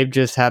 they've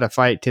just had a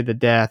fight to the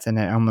death and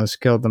it almost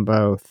killed them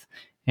both.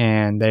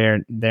 And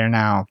they're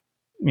now,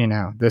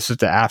 this is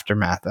the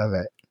aftermath of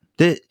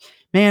it.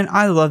 Man,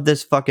 I love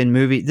this fucking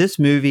movie. This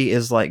movie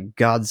is like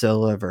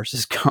Godzilla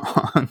versus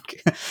Kong.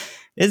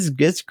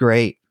 It's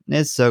great.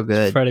 It's so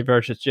good. It's Freddy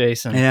versus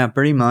Jason. Yeah,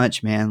 pretty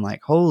much, man.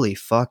 Like, holy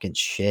fucking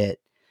shit.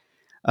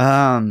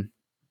 So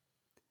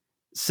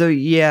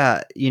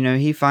yeah,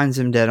 he finds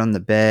him dead on the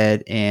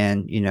bed,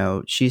 and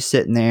she's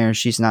sitting there.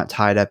 She's not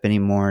tied up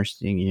anymore.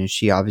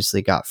 She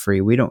obviously got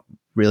free. We don't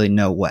really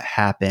know what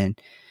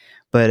happened,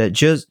 but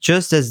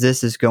just as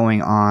this is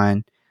going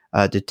on,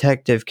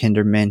 Detective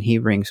Kinderman, he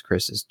rings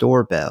Chris's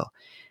doorbell,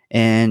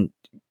 and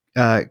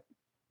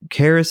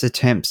Karras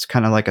attempts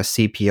kind of like a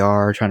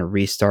CPR, trying to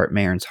restart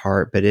Marin's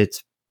heart, but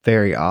it's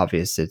very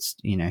obvious. It's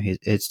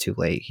it's too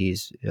late.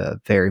 He's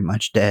very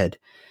much dead.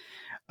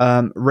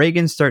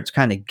 Reagan starts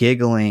kind of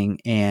giggling,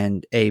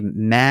 and a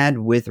mad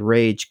with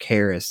rage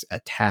Karras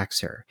attacks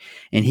her,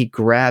 and he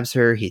grabs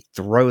her. He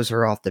throws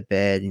her off the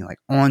bed and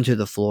onto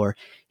the floor.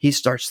 He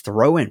starts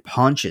throwing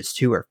punches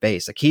to her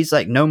face. Like, he's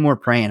like, no more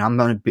praying.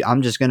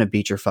 I'm just gonna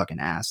beat your fucking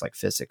ass, like,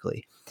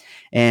 physically.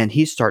 And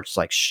he starts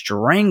like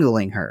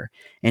strangling her,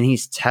 and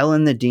he's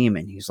telling the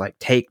demon, he's like,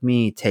 take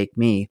me.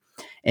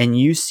 And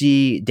you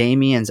see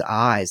Damien's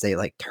eyes, they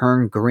like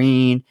turn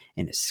green,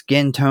 and his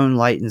skin tone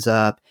lightens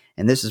up.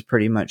 And this is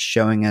pretty much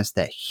showing us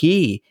that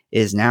he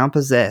is now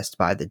possessed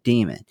by the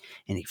demon,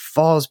 and he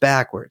falls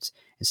backwards.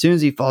 As soon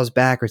as he falls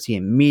backwards, he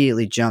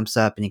immediately jumps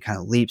up and he kind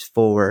of leaps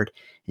forward,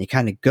 and he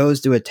kind of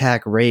goes to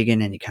attack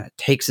Reagan, and he kind of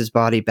takes his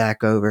body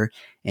back over,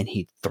 and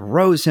he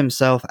throws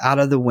himself out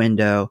of the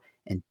window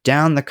and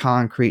down the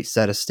concrete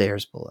set of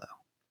stairs below.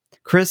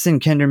 Chris and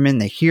Kinderman,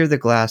 they hear the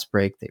glass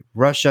break. They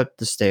rush up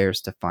the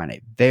stairs to find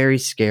a very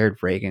scared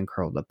Reagan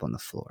curled up on the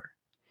floor.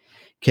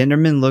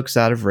 Kinderman looks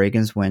out of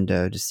Reagan's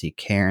window to see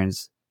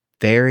Karen's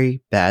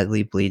very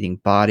badly bleeding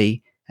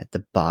body at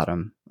the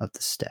bottom of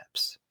the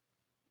steps.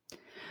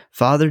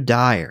 Father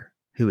Dyer,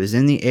 who is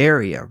in the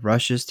area,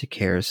 rushes to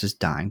Karis's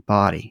dying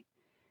body.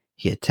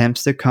 He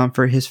attempts to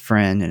comfort his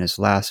friend in his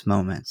last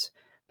moments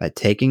by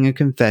taking a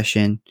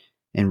confession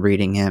and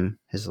reading him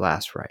his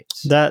last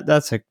rites.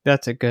 That's a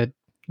good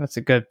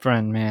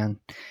friend, man,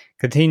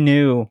 because he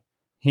knew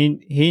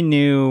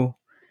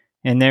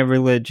in their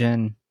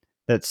religion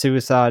that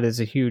suicide is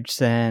a huge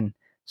sin.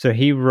 So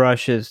he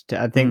rushes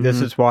to. I think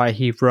this is why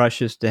he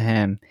rushes to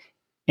him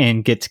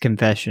and gets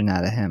confession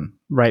out of him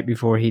right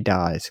before he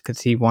dies,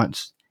 because he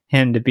wants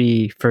him to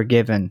be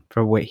forgiven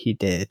for what he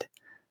did.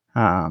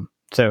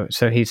 So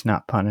he's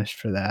not punished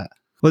for that.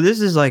 Well, this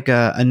is like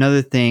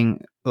another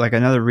thing, like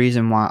another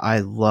reason why I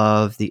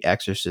love The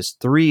Exorcist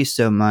 3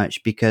 so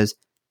much, because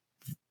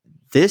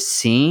this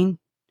scene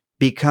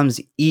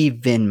becomes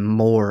even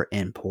more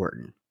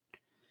important.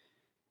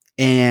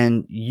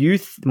 And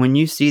when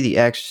you see The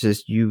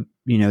Exorcist, you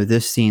know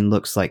this scene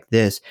looks like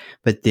this,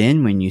 but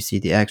then when you see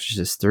The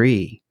Exorcist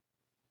 3,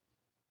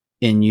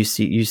 and you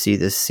see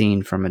this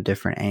scene from a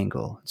different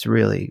angle, it's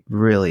really,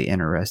 really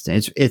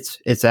interesting.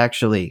 It's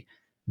actually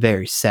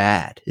very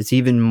sad. It's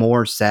even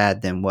more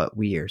sad than what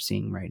we are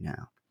seeing right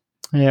now.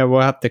 Yeah,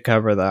 we'll have to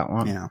cover that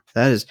one. Yeah,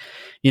 that is,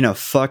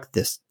 fuck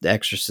this The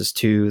Exorcist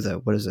 2,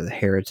 the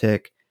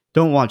Heretic.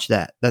 Don't watch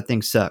that. That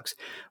thing sucks.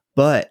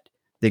 But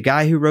the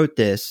guy who wrote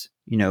this,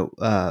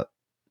 William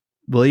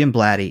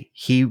Blatty,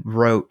 he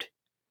wrote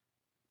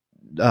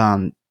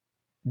The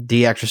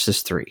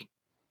Exorcist 3.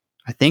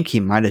 I think he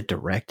might have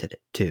directed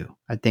it too.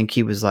 I think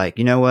he was like,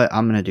 you know what,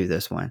 I'm going to do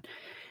this one.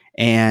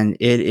 And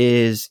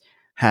it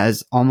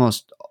has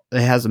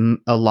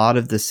a lot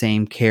of the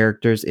same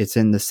characters. It's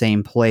in the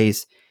same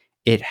place.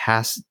 It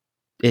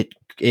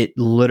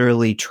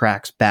literally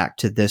tracks back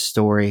to this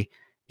story.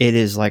 It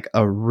is like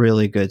a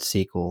really good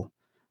sequel.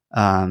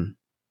 And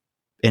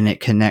it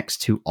connects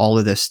to all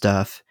of this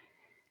stuff.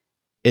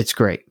 It's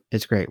great.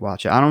 It's great.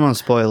 Watch it. I don't want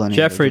to spoil anything.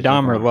 Jeffrey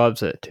Dahmer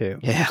loves it too.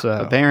 Yeah, so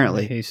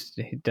apparently he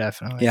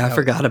definitely. Yeah, I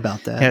forgot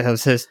about that. Yeah,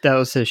 that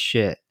was his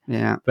shit.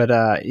 Yeah, but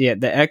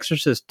The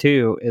Exorcist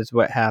 2 is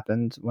what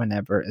happens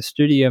whenever a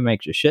studio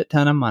makes a shit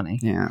ton of money.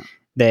 Yeah,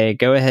 they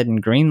go ahead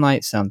and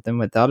greenlight something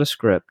without a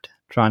script,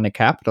 trying to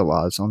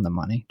capitalize on the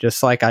money.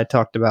 Just like I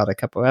talked about a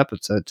couple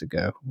episodes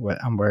ago.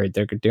 What I'm worried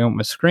they're doing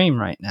with Scream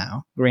right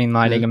now,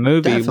 greenlighting a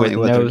movie with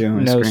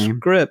no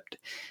script.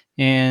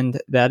 And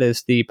that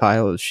is the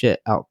pile of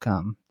shit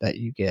outcome that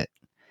you get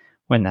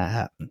when that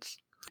happens.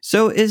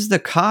 So is the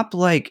cop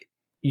like,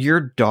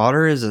 your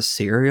daughter is a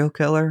serial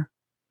killer?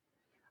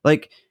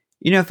 Like,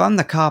 if I'm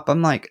the cop,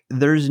 I'm like,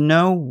 there's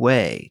no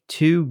way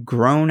two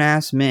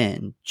grown-ass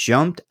men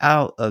jumped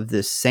out of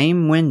this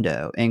same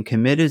window and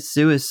committed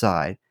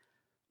suicide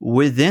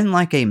within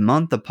like a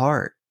month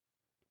apart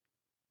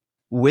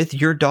with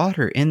your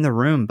daughter in the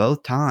room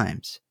both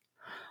times.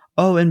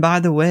 Oh, and by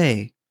the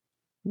way,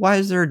 why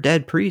is there a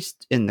dead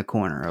priest in the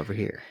corner over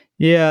here?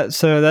 Yeah,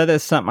 so that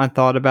is something I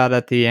thought about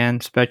at the end,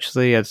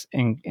 especially as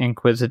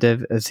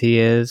inquisitive as he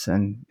is,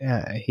 and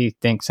he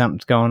thinks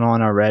something's going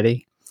on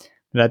already.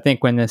 But I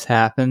think when this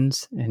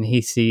happens and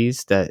he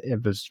sees that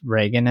it was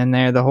Reagan in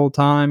there the whole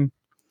time,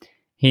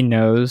 he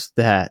knows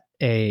that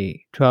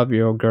a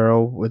 12-year-old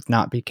girl would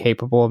not be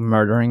capable of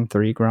murdering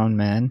 3 grown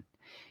men.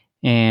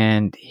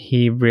 And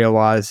he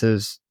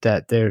realizes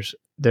that there's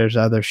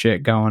other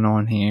shit going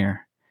on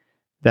here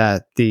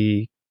that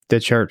the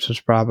church was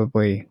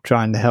probably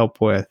trying to help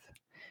with.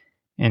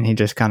 And he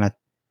just kind of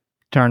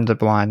turns a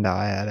blind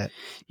eye at it.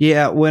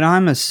 Yeah, what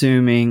I'm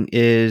assuming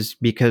is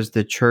because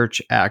the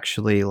church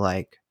actually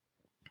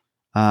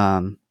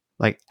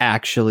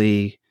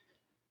actually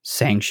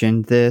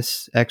sanctioned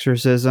this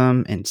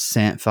exorcism and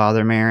sent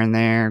Father Marin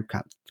there,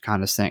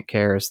 kind of sent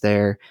Karis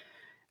there.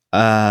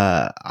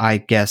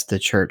 I guess the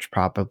church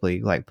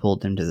probably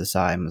pulled him to the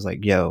side and was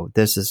like, "Yo,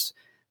 this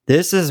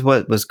is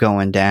what was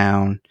going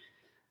down."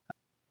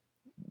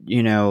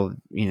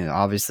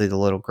 Obviously the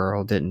little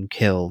girl didn't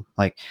kill.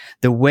 Like,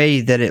 the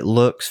way that it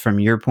looks from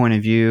your point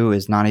of view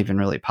is not even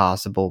really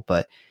possible.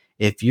 But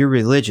if you're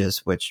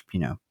religious, which,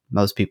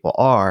 most people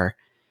are,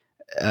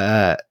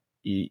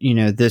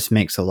 this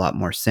makes a lot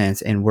more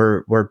sense. And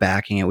we're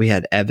backing it. We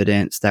had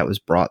evidence that was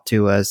brought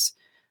to us,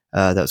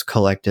 that was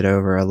collected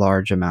over a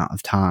large amount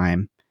of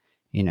time.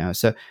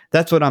 So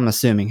that's what I'm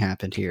assuming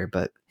happened here.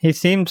 But he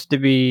seems to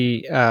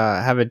be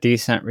have a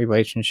decent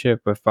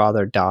relationship with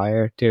Father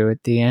Dyer too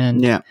at the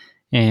end. Yeah,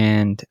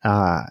 and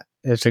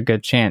there's a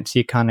good chance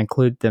he kind of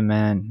clued them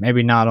in,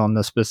 maybe not on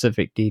the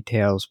specific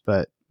details,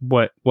 but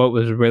what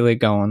was really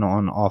going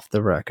on off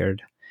the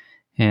record.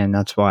 And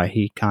that's why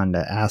he kind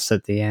of asked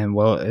at the end,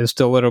 "Well, is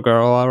the little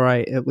girl all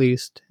right at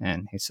least?"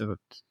 And he said,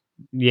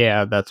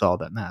 "Yeah, that's all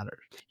that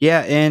matters."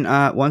 Yeah, and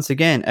once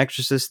again,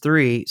 Exorcist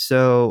 3.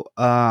 So,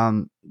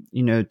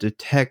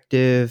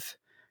 Detective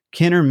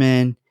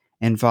Kinnerman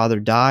and Father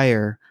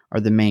Dyer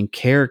are the main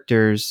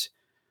characters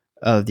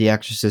of The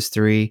Exorcist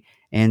 3.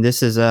 And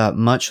this is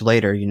much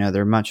later.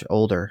 They're much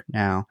older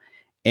now.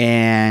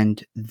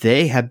 And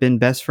they have been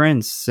best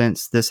friends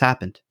since this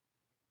happened.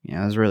 It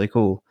was really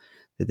cool.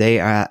 They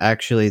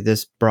actually,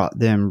 this brought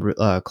them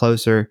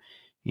closer.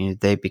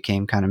 they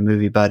became kind of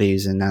movie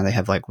buddies, and now they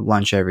have like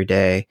lunch every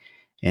day.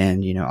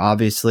 And,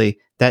 obviously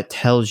that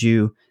tells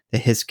you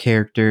that his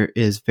character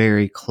is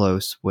very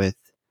close with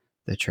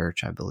the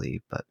church, I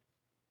believe.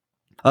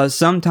 But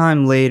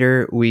sometime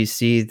later, we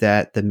see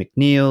that the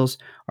McNeils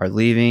are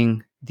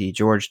leaving the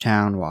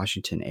Georgetown,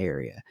 Washington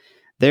area.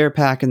 They're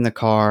packing the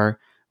car.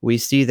 We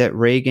see that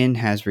Reagan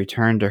has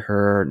returned to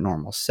her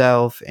normal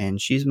self,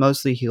 and she's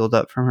mostly healed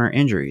up from her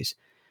injuries.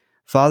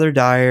 Father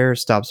Dyer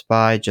stops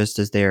by just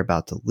as they are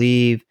about to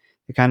leave.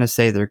 They kind of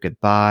say their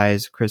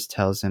goodbyes. Chris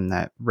tells him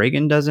that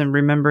Reagan doesn't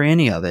remember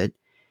any of it.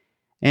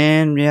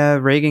 And yeah,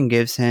 Reagan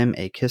gives him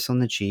a kiss on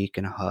the cheek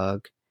and a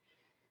hug.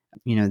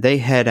 They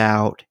head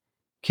out.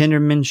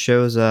 Kinderman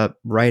shows up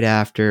right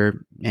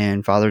after,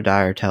 and Father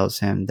Dyer tells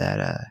him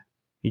that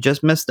you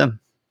just missed them.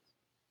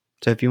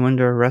 So if you wanted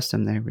to arrest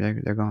them,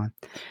 they're gone.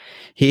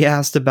 He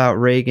asked about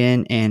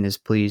Reagan and is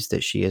pleased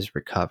that she has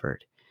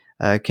recovered.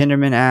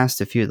 Kinderman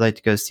asked if he would like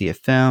to go see a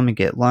film and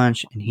get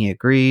lunch, and he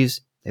agrees.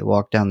 They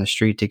walk down the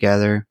street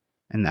together,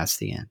 and that's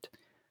the end.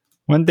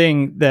 One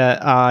thing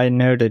that I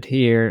noted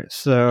here,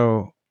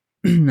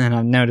 and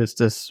I've noticed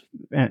this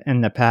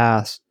in the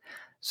past,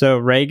 so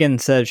Reagan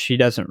says she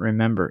doesn't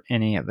remember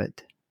any of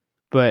it,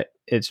 but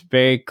it's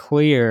very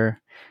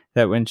clear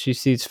that when she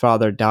sees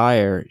Father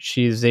Dyer,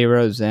 she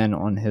zeroes in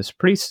on his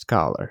priest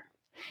collar.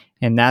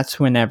 And that's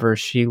whenever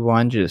she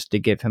lunges to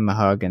give him a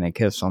hug and a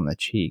kiss on the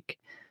cheek.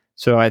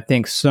 So I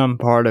think some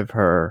part of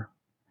her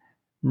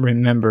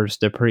remembers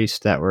the priests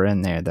that were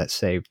in there that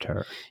saved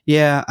her.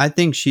 Yeah, I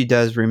think she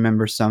does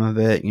remember some of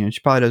it. She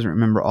probably doesn't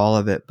remember all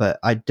of it, but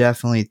I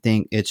definitely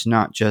think it's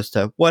not just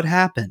a what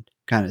happened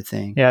kind of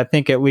thing. Yeah, I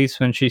think at least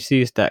when she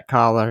sees that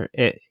collar,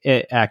 it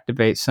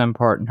activates some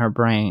part in her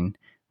brain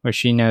where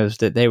she knows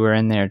that they were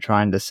in there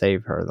trying to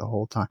save her the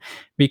whole time.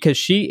 Because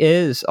she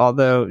is,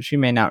 although she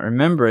may not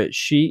remember it,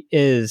 she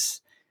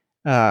is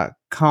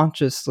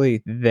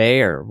consciously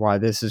there while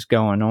this is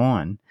going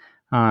on.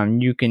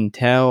 You can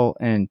tell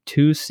in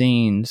two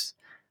scenes,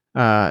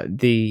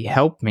 the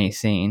help me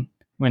scene,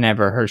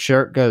 whenever her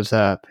shirt goes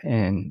up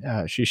and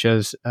she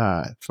shows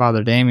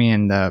Father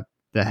Damien the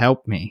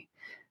help me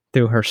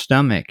through her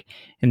stomach.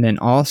 And then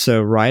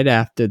also right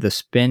after the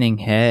spinning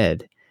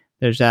head,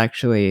 there's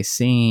actually a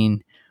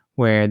scene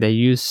where they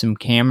use some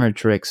camera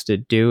tricks to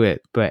do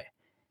it, but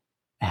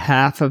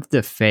half of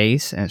the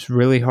face, and it's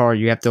really hard.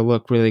 You have to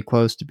look really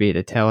close to be able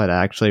to tell it.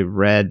 I actually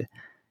read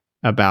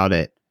about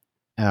it.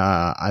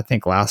 I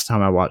think last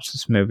time I watched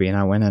this movie, and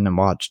I went in and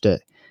watched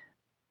it.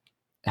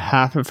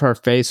 Half of her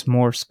face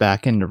morphs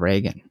back into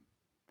Reagan,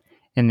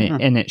 and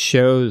it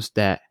shows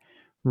that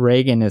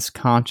Reagan is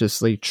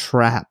consciously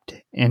trapped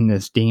in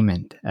this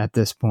demon at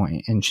this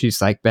point, and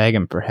she's like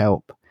begging for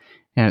help.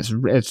 And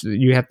it's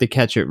you have to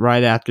catch it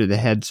right after the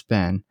head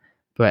spin.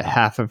 But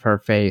half of her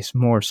face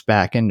morphs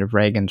back into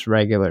Reagan's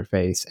regular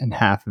face, and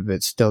half of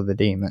it's still the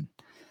demon.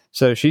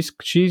 So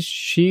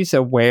she's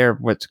aware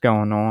of what's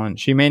going on.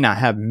 She may not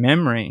have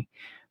memory,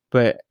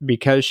 but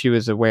because she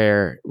was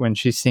aware, when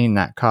she seen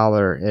that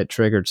collar, it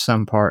triggered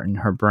some part in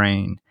her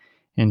brain,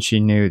 and she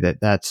knew that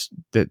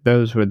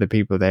those were the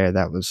people there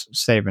that was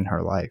saving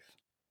her life.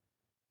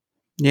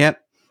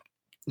 Yep.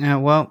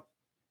 Well,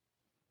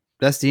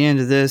 that's the end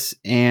of this,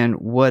 and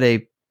what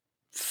a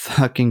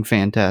fucking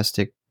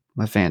fantastic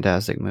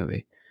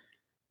movie.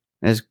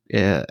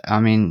 I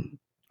mean,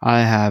 I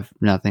have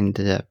nothing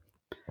to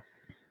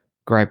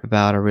gripe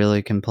about or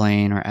really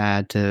complain or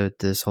add to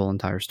this whole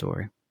entire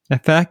story. The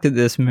fact that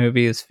this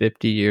movie is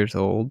 50 years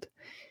old,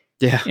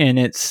 yeah, and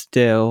it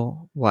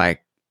still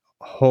like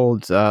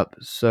holds up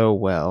so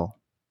well.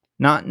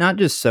 Not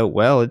just so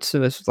well. It's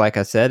like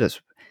I said, it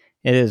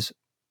is.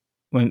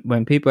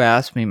 When people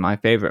ask me my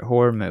favorite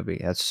horror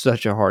movie, that's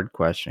such a hard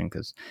question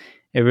because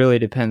it really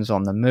depends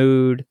on the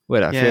mood,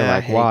 what I feel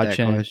like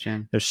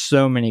watching. There's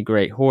so many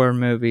great horror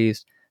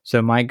movies.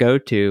 So my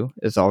go-to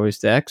is always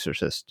The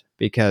Exorcist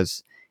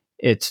because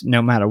it's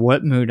no matter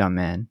what mood I'm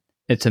in,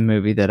 it's a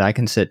movie that I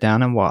can sit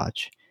down and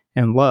watch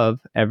and love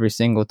every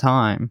single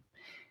time.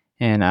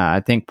 And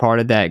I think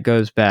part of that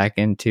goes back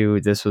into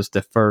this was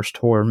the first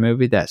horror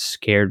movie that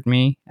scared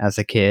me as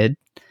a kid.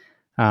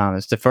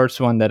 It's the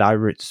first one that I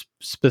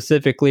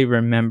specifically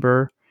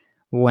remember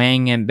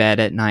laying in bed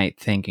at night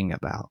thinking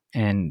about.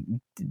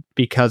 And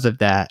because of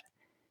that,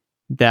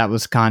 that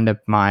was kind of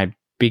my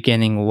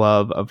beginning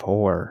love of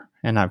horror.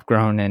 And I've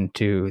grown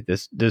into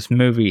this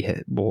movie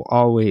will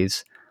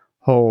always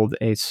hold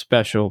a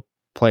special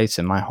place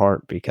in my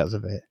heart because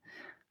of it.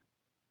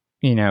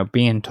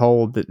 Being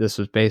told that this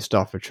was based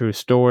off a true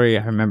story,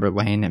 I remember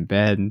laying in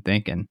bed and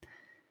thinking,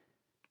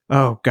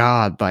 oh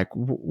God, like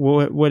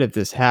what if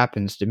this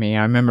happens to me?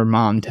 I remember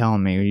mom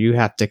telling me you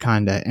have to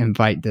kind of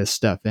invite this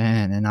stuff in.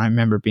 And I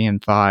remember being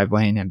 5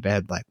 laying in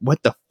bed like,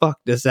 what the fuck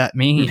does that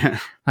mean?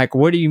 Like,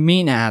 what do you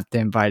mean I have to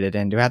invite it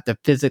in? Do I have to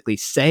physically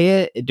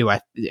say it?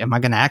 Am I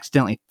going to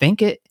accidentally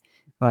think it?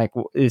 Like,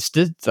 it's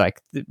just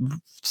like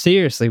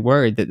seriously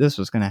worried that this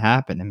was going to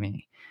happen to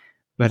me.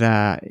 But,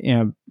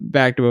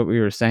 back to what we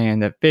were saying,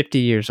 that 50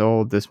 years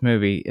old, this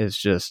movie is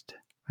just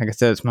Like I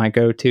said, it's my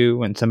go-to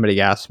when somebody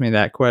asks me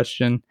that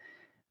question.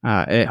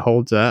 It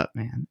holds up,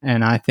 man.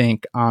 And I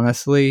think,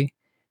 honestly,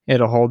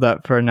 it'll hold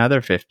up for another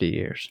 50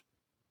 years.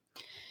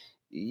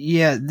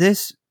 Yeah,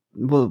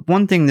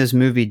 one thing this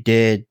movie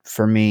did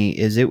for me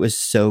is it was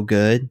so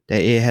good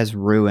that it has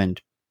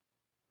ruined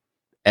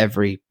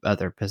every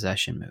other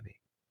possession movie.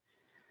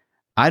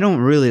 I don't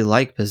really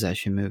like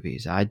possession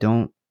movies. I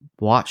don't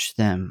watch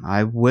them.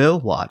 I will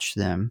watch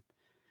them,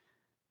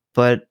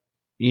 but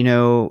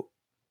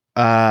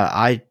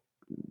I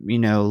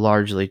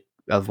largely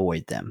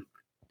avoid them.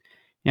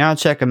 I'll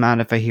check them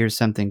out if I hear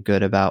something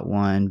good about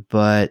one,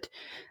 but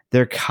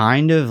they're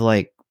kind of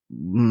like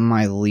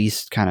my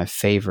least kind of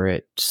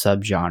favorite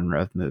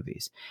subgenre of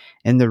movies.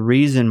 And the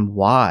reason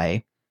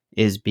why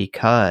is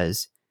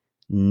because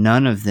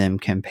none of them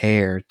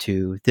compare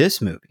to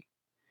this movie.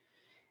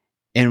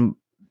 And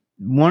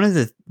one of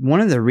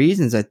the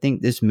reasons I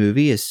think this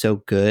movie is so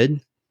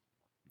good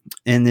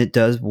and it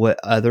does what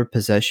other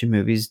possession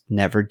movies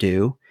never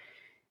do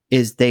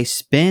is they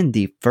spend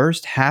the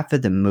first half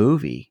of the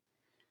movie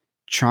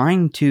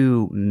trying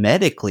to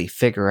medically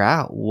figure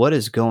out what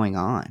is going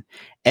on.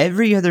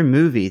 Every other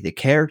movie, the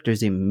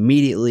characters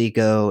immediately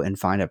go and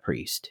find a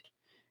priest.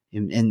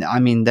 And I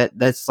mean,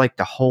 that's like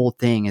the whole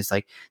thing is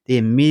like they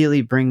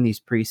immediately bring these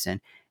priests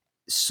in.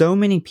 So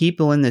many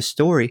people in this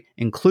story,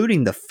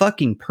 including the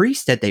fucking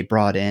priest that they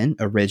brought in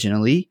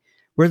originally,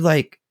 were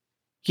like,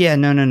 yeah,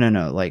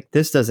 no. Like,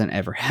 this doesn't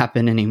ever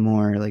happen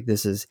anymore. Like,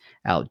 this is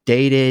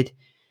outdated.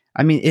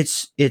 I mean,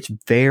 it's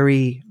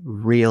very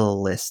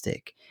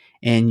realistic.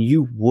 And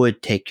you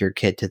would take your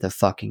kid to the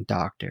fucking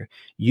doctor.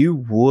 You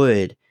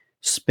would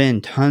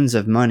spend tons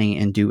of money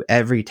and do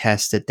every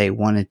test that they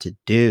wanted to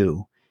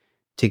do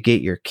to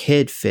get your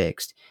kid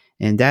fixed.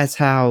 And that's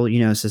how,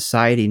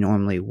 society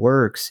normally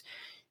works.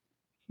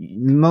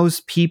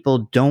 Most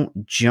people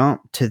don't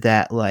jump to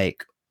that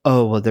like,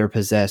 oh, well, they're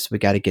possessed. We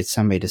got to get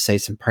somebody to say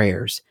some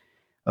prayers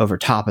over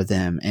top of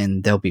them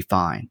and they'll be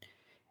fine.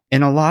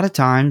 And a lot of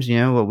times,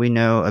 what we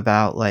know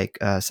about like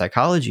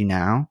psychology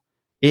now,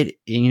 it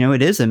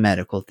is a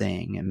medical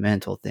thing, a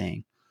mental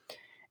thing.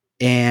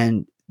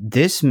 And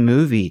this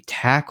movie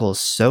tackles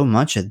so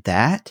much of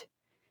that.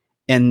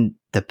 And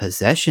the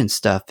possession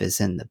stuff is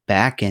in the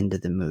back end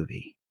of the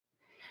movie.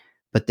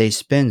 But they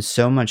spend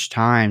so much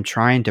time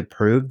trying to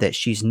prove that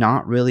she's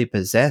not really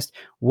possessed.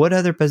 What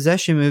other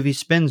possession movie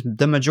spends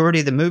the majority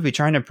of the movie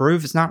trying to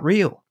prove it's not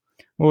real?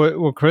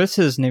 Well, Chris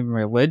isn't even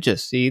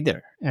religious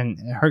either, and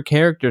her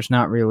character's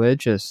not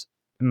religious.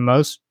 In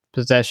most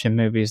possession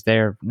movies,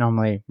 they're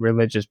normally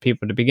religious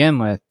people to begin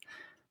with.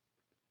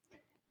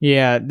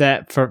 Yeah,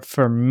 that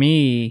for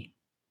me,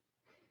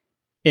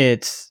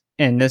 it's,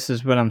 and this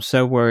is what I'm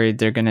so worried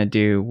they're gonna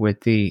do with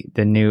the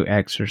new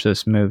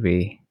Exorcist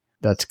movie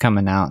that's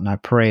coming out, and I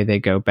pray they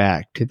go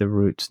back to the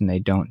roots and they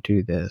don't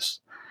do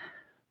this.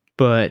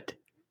 But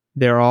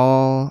they're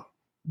all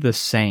the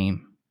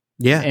same.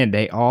 Yeah. And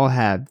they all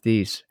have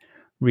these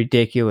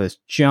ridiculous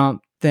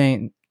jump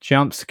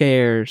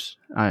scares,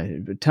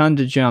 tons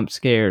of jump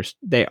scares.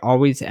 They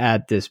always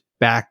add this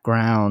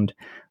background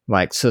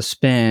like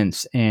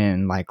suspense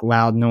and like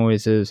loud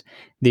noises.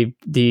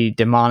 The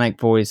demonic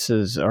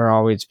voices are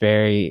always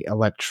very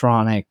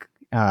electronic.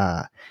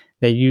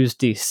 They use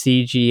these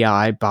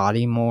CGI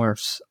body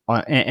morphs.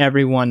 And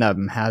every one of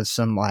them has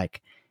some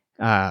like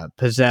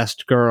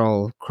possessed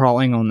girl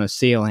crawling on the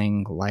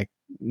ceiling, like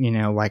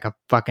like a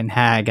fucking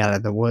hag out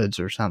of the woods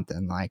or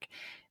something. Like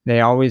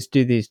they always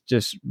do these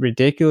just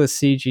ridiculous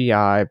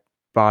CGI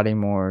body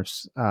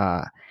morphs.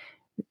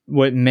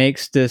 What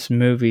makes this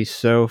movie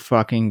so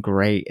fucking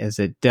great is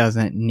it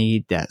doesn't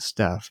need that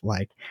stuff.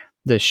 Like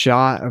the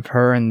shot of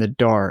her in the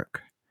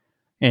dark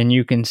and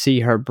you can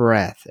see her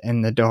breath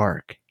in the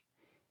dark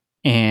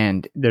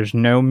and there's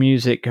no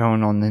music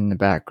going on in the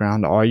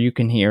background. All you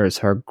can hear is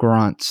her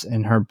grunts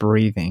and her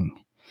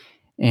breathing.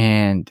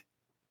 And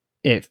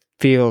it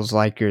feels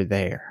like you're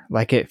there.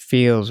 Like it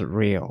feels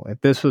real.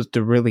 If this was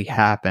to really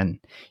happen,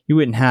 you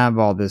wouldn't have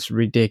all this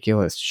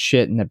ridiculous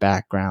shit in the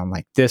background.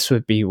 Like this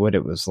would be what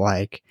it was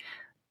like.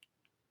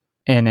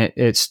 And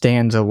it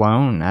stands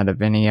alone out of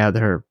any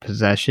other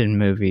possession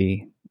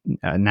movie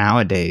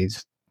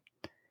nowadays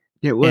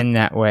in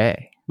that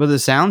way. But the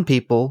sound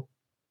people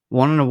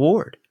won an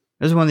award.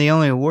 This is one of the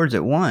only awards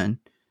it won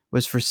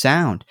was for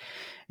sound.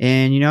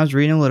 And, I was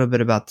reading a little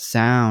bit about the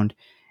sound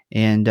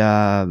and,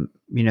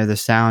 the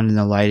sound and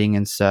the lighting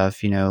and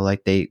stuff,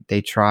 like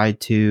they tried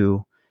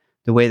to,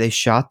 the way they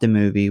shot the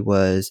movie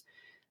was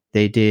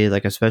they did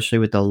like, especially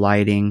with the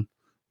lighting,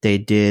 they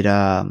did,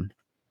 they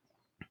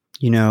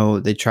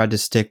tried to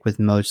stick with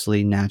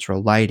mostly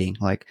natural lighting,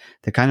 like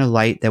the kind of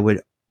light that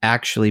would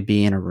actually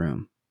be in a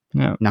room.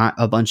 No. Not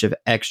a bunch of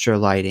extra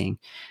lighting.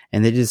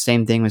 And they did the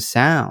same thing with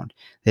sound.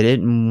 They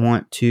didn't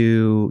want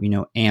to,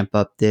 amp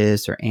up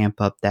this or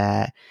amp up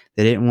that.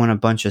 They didn't want a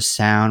bunch of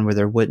sound where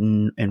there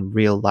wouldn't in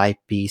real life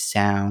be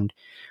sound.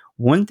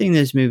 One thing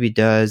this movie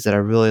does that I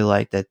really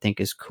like that I think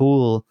is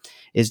cool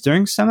is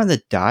during some of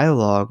the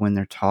dialogue when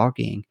they're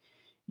talking,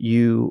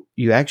 you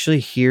actually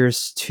hear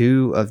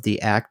two of the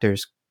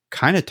actors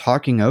kind of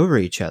talking over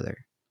each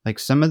other. Like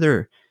some of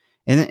their,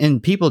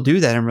 and people do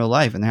that in real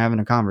life and they're having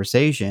a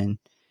conversation.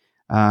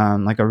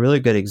 Like a really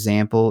good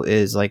example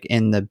is like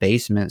in the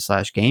basement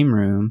 / game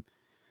room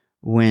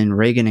when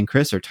Reagan and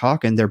Chris are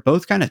talking, they're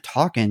both kind of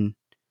talking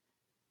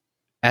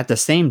at the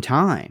same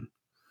time.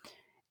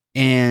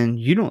 And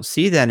you don't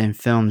see that in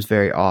films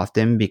very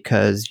often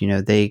because, you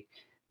know, they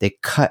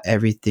cut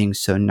everything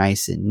so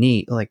nice and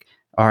neat. Like,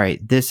 all right,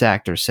 this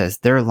actor says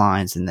their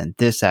lines and then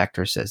this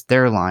actor says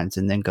their lines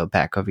and then go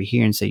back over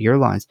here and say your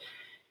lines.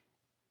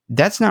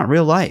 That's not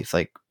real life.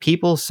 Like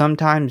people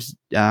sometimes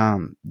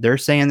they're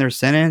saying their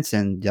sentence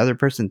and the other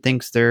person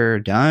thinks they're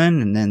done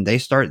and then they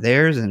start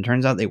theirs and it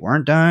turns out they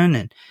weren't done.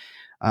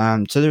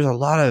 And so there's a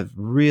lot of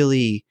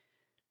really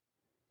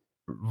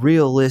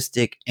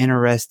realistic,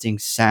 interesting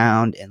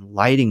sound and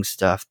lighting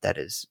stuff that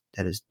is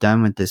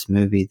done with this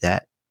movie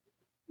that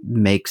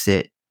makes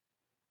it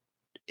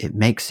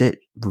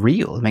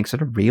real. It makes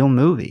it a real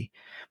movie.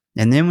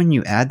 And then when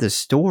you add the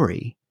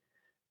story,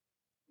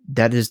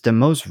 that is the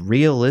most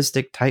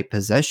realistic type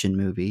possession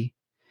movie.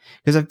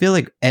 Because I feel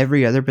like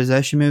every other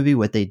possession movie,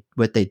 what they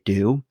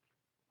do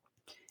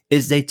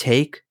is they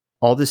take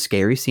all the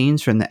scary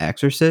scenes from The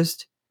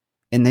Exorcist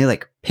and they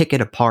like pick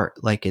it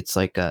apart like it's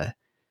like a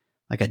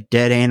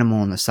dead animal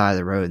on the side of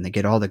the road, and they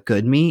get all the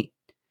good meat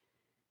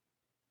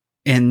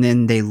and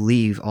then they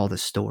leave all the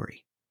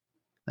story.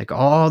 Like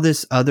all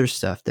this other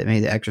stuff that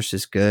made The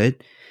Exorcist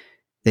good,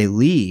 they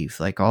leave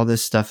like all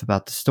this stuff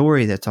about the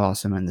story that's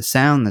awesome and the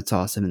sound that's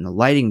awesome and the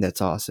lighting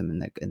that's awesome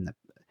and the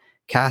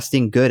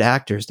casting good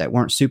actors that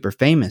weren't super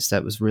famous.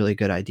 That was really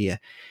good idea.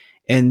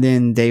 And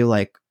then they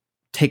like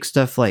take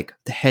stuff like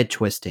the head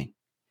twisting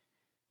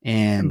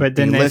and But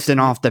then they lifting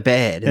off the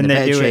bed and the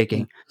bed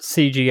shaking.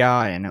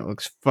 CGI and it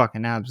looks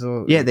fucking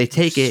absolutely. Yeah, they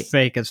take it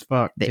fake as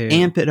fuck. They too.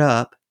 amp it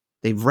up.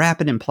 They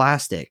wrap it in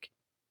plastic.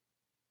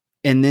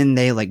 And then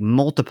they like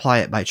multiply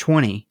it by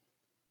 20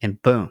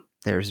 and boom,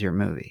 there's your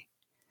movie.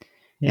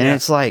 Yeah. And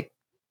it's like,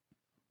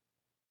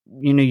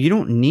 you know, you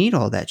don't need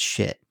all that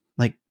shit.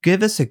 Like,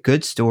 give us a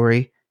good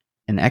story,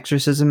 an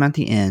exorcism at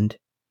the end.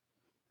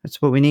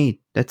 That's what we need.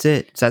 That's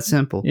it. It's that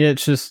simple. Yeah,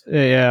 it's just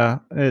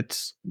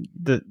it's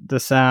the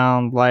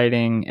sound,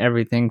 lighting,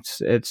 everything.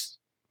 It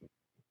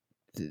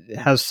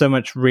has so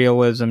much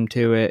realism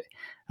to it.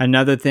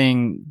 Another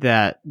thing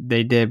that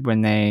they did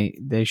when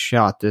they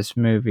shot this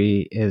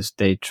movie is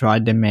they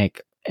tried to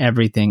make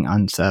everything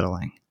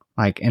unsettling,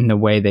 like in the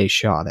way they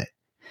shot it,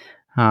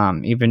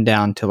 even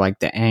down to like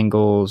the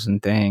angles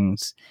and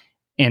things.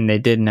 And they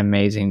did an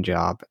amazing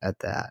job at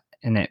that.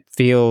 And it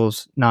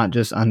feels not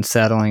just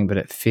unsettling, but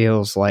it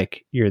feels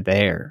like you're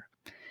there.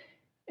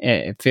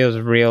 It feels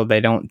real. They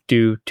don't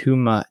do too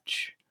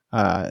much.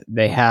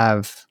 They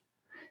have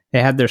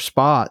their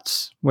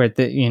spots where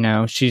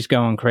she's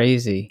going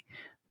crazy,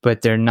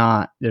 but they're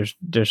not.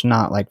 There's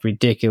not like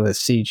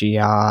ridiculous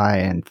CGI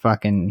and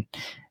fucking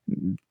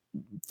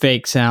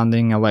fake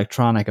sounding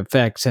electronic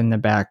effects in the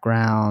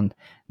background.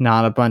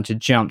 Not a bunch of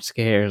jump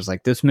scares.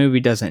 Like this movie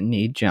doesn't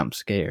need jump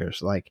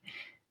scares. Like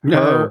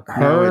her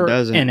it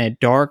doesn't. In a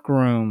dark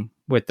room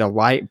with the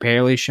light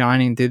barely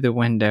shining through the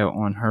window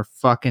on her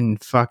fucking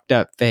fucked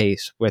up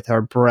face with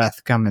her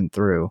breath coming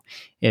through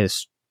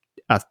is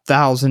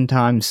 1,000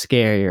 times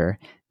scarier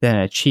than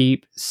a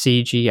cheap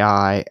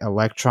CGI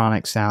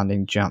electronic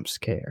sounding jump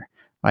scare.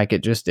 Like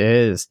it just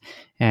is.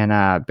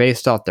 And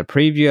based off the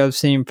preview I've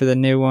seen for the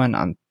new one,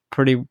 I'm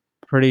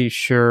pretty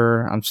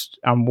sure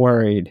I'm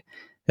worried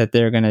that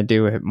they're going to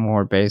do it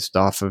more based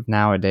off of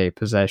nowadays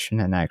possession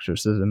and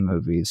exorcism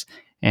movies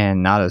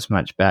and not as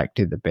much back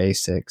to the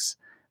basics.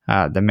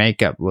 The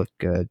makeup looked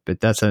good, but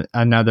that's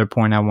another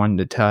point I wanted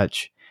to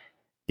touch.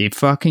 The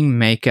fucking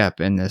makeup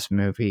in this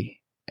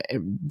movie,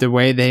 the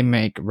way they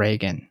make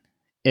Reagan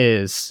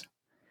is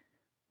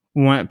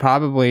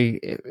probably,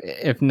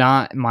 if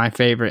not my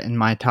favorite, in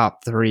my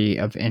top 3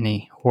 of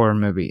any horror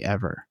movie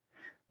ever.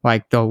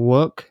 Like the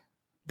look,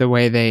 the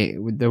way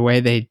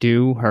they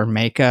do her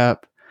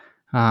makeup,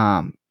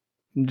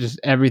 just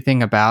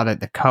everything about it,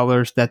 the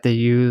colors that they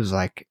use,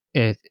 like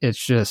it's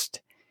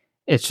just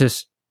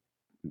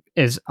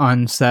is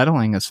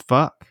unsettling as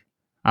fuck.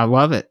 I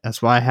love it.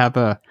 That's why I have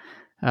a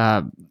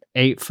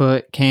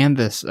 8-foot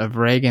canvas of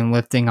Reagan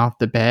lifting off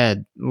the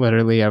bed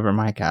literally over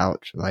my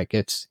couch. Like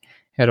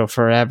it'll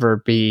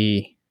forever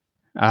be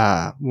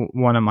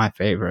one of my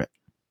favorite.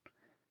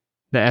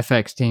 The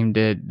FX team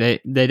they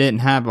didn't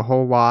have a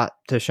whole lot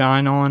to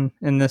shine on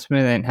in this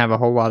movie. They didn't have a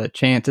whole lot of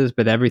chances,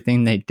 but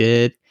everything they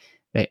did,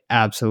 they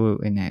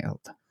absolutely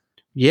nailed.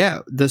 Yeah,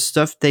 the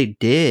stuff they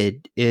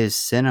did is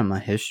cinema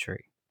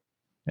history.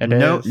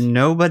 Is.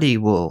 Nobody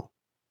will.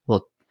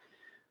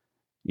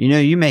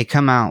 You may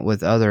come out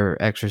with other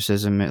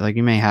exorcism, like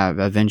you may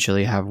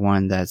eventually have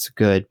one that's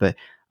good, but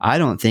I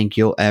don't think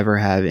you'll ever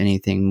have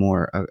anything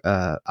more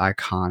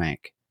iconic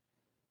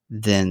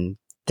than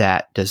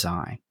that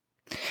design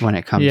when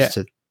it comes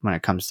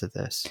to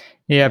this.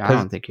 Yeah, I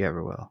don't think you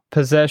ever will.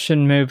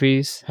 Possession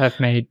movies have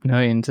made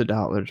millions of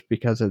dollars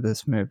because of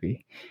this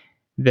movie.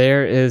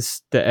 There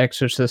is The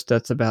Exorcist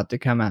that's about to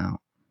come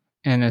out.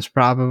 and it's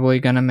probably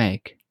going to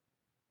make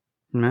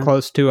No.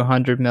 close to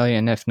 100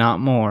 million, if not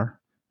more.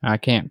 I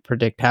can't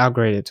predict how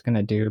great it's going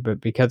to do, but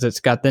because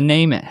it's got the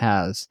name it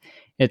has,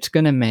 it's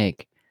going to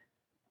make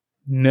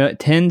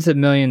tens of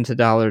millions of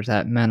dollars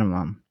at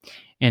minimum.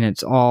 And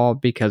it's all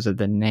because of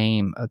the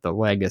name of the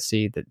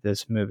legacy that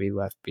this movie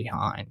left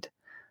behind.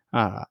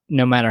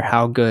 No matter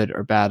how good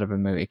or bad of a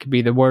movie, it could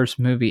be the worst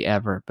movie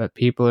ever, but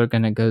people are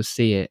going to go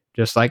see it,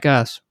 just like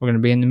us. We're going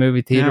to be in the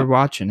movie theater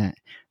watching it,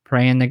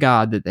 praying to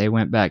God that they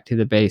went back to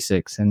the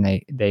basics and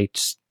they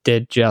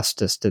did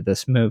justice to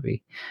this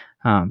movie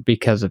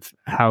because of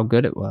how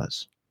good it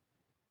was.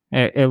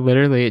 It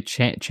literally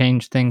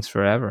changed things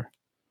forever.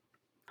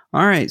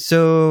 All right,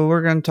 so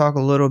we're going to talk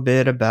a little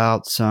bit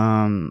about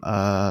some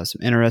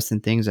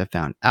interesting things I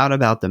found out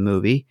about the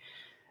movie.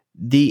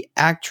 The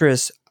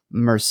actress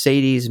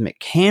Mercedes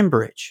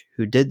McCambridge,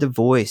 who did the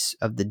voice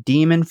of the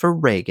demon for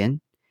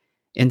Reagan,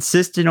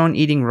 insisted on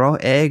eating raw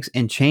eggs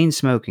and chain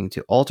smoking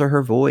to alter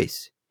her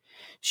voice.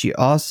 She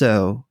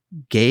also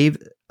gave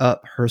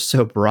up her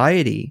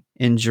sobriety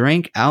and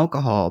drank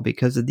alcohol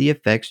because of the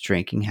effects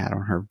drinking had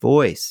on her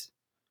voice.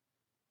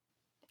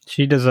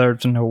 She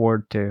deserves an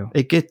award too.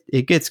 It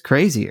gets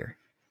crazier.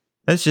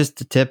 That's just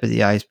the tip of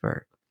the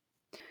iceberg.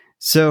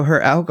 So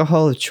her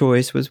alcohol of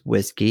choice was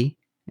whiskey,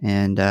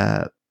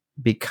 and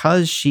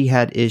because she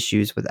had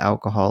issues with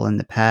alcohol in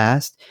the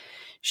past,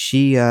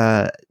 she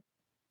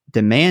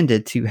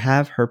demanded to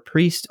have her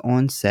priest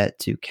on set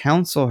to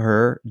counsel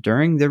her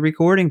during the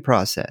recording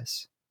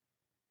process.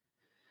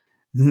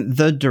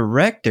 The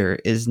director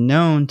is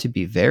known to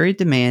be very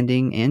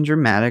demanding and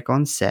dramatic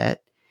on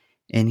set,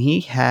 and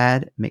he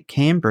had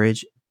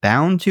McCambridge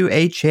bound to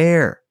a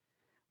chair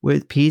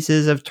with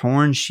pieces of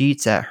torn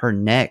sheets at her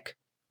neck,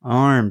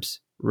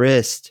 arms,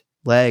 wrists,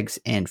 legs,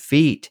 and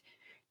feet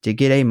to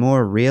get a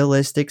more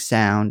realistic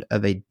sound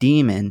of a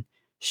demon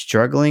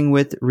struggling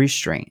with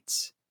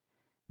restraints.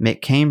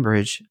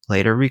 McCambridge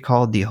later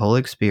recalled the whole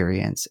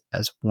experience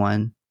as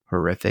one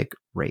horrific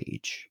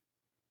rage.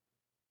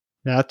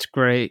 That's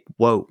great.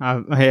 Whoa.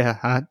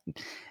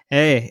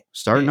 Hey,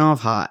 starting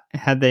off hot.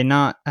 Had they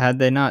not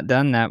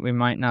done that, we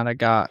might not have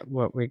got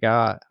what we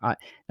got. Now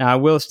I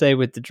will stay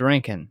with the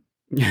drinking.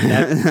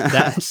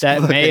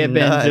 That may have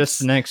been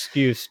just an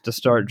excuse to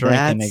start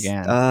drinking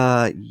again.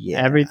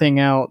 Yeah. Everything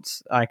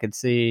else I could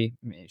see,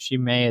 she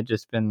may have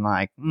just been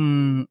like,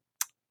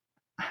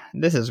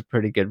 this is a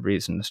pretty good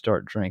reason to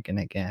start drinking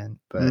again.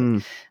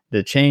 But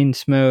the chain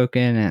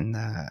smoking and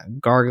the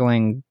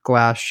gargling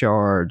glass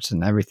shards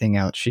and everything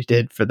else she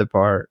did for the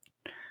part,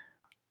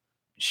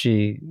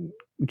 she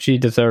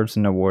deserves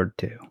an award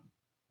too.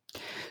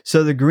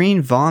 So the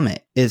green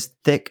vomit is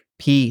thick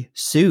pea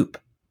soup,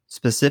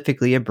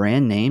 specifically a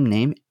brand name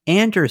named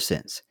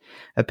Anderson's.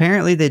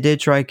 Apparently they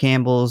did try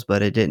Campbell's,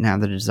 but it didn't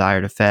have the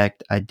desired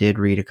effect. I did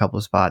read a couple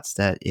of spots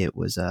that it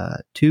was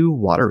too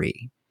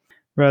watery.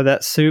 Bro,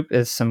 that soup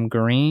is some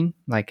green.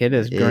 Like it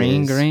is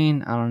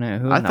green. I don't know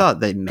who. I thought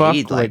they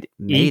made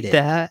it.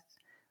 That.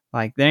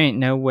 Like there ain't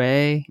no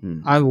way.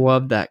 I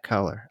love that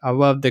color. I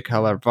love the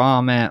color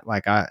vomit.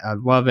 Like I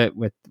love it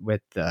with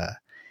the.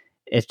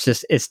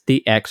 It's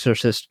the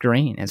Exorcist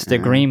green. It's the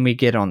green we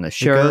get on the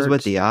shirt. It goes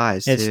with the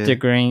eyes. It's too. the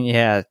green,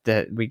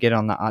 that we get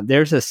on the.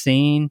 There's a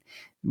scene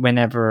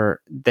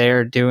whenever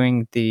they're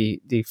doing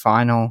the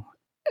final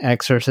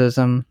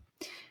exorcism,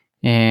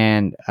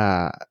 and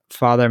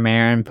Father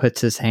Marin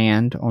puts his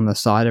hand on the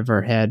side of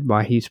her head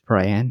while he's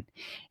praying,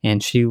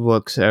 and she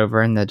looks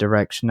over in the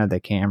direction of the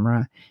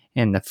camera,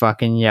 and the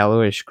fucking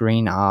yellowish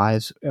green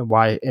eyes.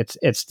 Why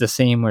it's the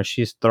scene where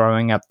she's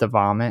throwing up the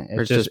vomit.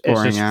 It's just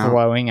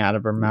flowing out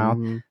of her mouth.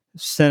 Mm-hmm.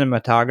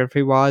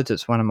 Cinematography wise,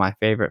 it's one of my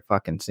favorite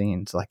fucking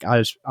scenes. Like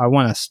I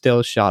want a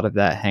still shot of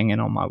that hanging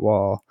on my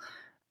wall.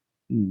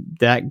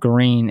 That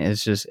green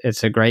is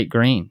it's a great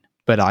green,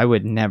 but I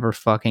would never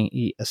fucking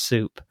eat a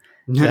soup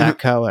that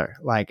color.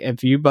 Like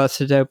if you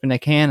busted open a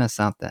can of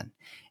something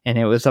and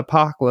it was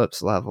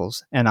apocalypse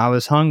levels and I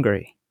was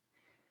hungry,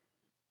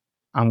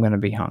 I'm going to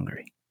be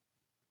hungry.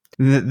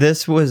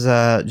 This was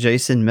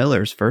Jason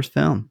Miller's first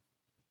film.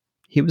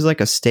 He was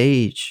like a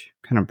stage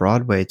kind of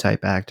Broadway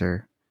type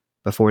actor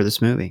before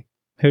this movie.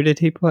 Who did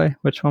he play?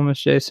 Which one was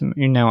Jason?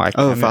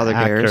 Father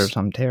Garris.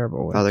 I'm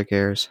terrible with Father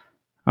Garris.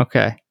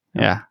 Okay.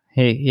 Yeah.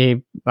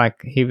 He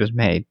was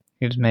made.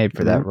 He was made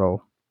for that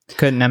role.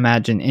 Couldn't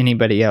imagine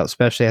anybody else,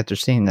 especially after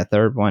seeing the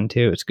third one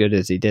too, as good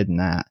as he did in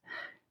that.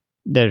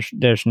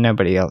 There's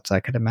nobody else I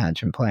could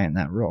imagine playing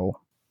that role.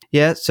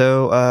 Yeah,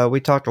 so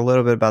we talked a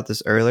little bit about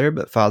this earlier,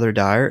 but Father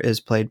Dyer is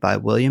played by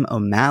William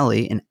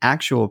O'Malley, an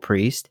actual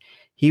priest.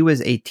 He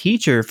was a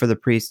teacher for the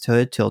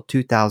priesthood till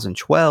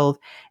 2012,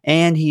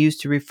 and he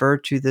used to refer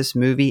to this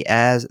movie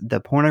as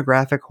the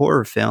pornographic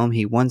horror film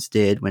he once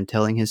did when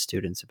telling his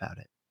students about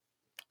it.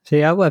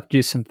 See, I left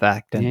you some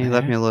fact in there. You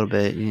left me a little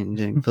bit. You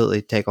didn't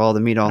completely take all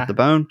the meat off the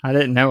bone. I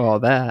didn't know all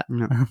that.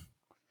 No.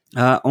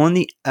 On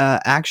the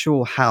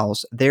actual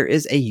house, there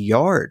is a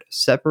yard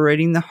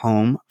separating the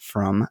home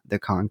from the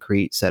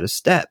concrete set of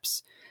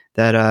steps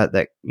that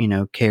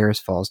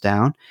Karis falls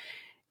down.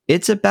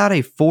 It's about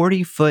a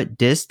 40-foot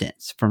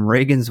distance from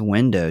Reagan's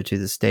window to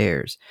the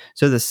stairs.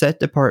 So the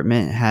set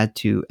department had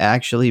to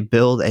actually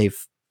build a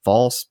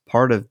false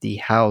part of the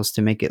house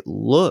to make it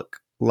look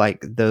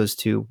like those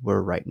two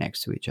were right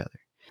next to each other.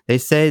 They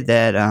say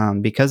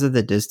that because of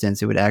the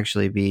distance, it would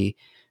actually be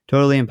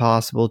totally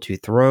impossible to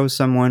throw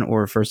someone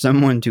or for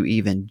someone to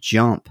even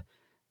jump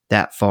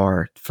that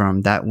far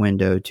from that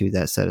window to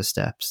that set of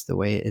steps, the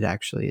way it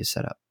actually is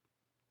set up.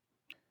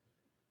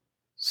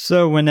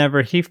 So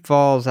whenever he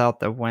falls out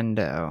the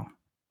window,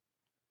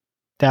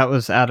 that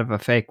was out of a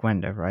fake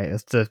window, right?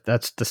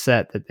 That's the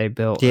set that they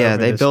built. Yeah, over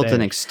they the built an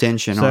stairs.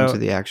 extension So, onto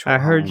the actual I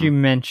heard home. you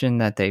mention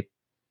that they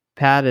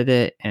padded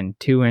it in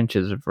 2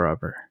 inches of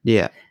rubber.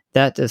 Yeah.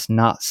 That does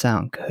not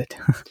sound good.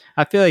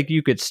 I feel like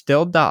you could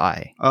still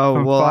die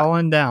from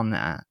falling down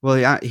that. Well,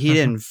 yeah, he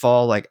didn't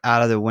fall like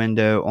out of the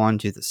window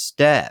onto the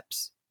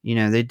steps. You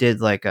know, they did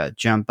like a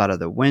jump out of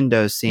the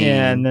window scene.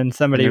 Yeah, and then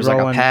somebody there's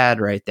rolling like a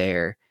pad right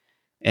there.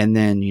 And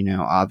then, you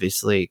know,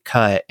 obviously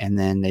cut. And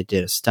then they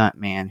did a stunt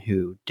man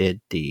who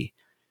did the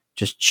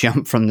just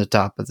jump from the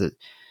top of the.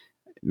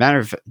 Matter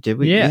of fact, did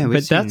we? Yeah,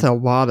 but that's a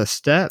lot of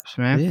steps,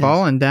 man.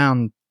 Falling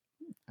down.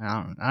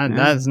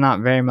 That's not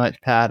very much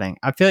padding.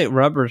 I feel like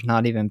rubber's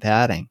not even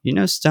padding. You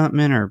know,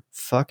 stuntmen are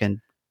fucking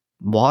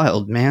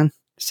wild, man.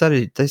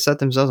 They set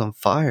themselves on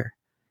fire.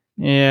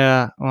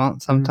 Yeah, well,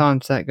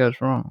 sometimes that goes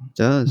wrong. It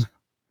does.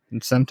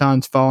 And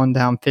sometimes falling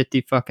down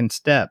 50 fucking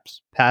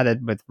steps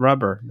padded with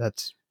rubber,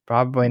 that's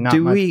probably not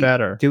much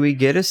better. Do we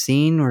get a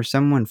scene where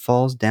someone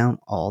falls down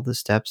all the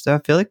steps, though?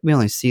 I feel like we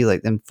only see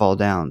like them fall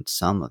down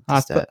some of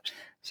the steps.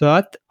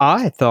 So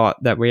I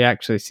thought that we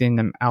actually seen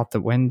them out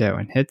the window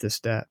and hit the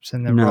steps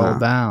and then roll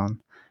down.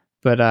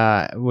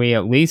 But we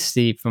at least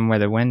see from where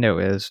the window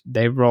is,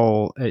 they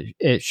roll.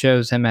 It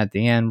shows him at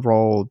the end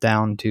roll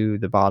down to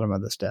the bottom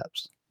of the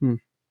steps.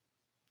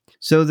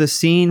 So the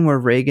scene where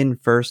Reagan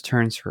first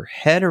turns her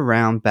head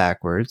around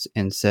backwards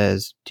and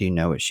says, "Do you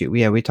know what she?"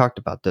 Yeah, we talked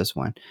about this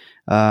one.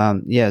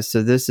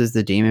 So this is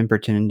the demon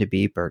pretending to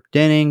be Burke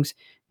Dennings,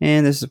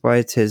 and this is why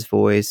it's his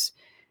voice.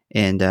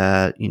 And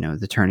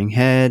the turning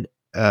head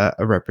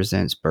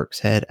represents Burke's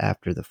head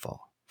after the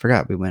fall.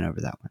 Forgot we went over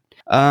that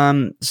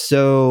one.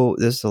 So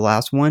this is the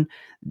last one.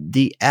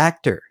 The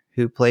actor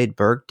who played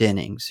Burke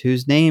Dennings,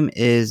 whose name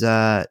is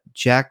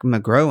Jack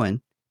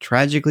McGrowan,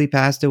 tragically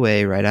passed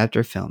away right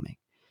after filming.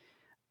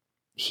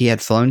 He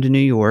had flown to New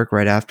York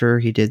right after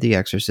he did The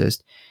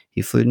Exorcist.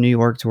 He flew to New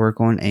York to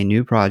work on a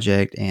new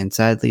project and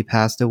sadly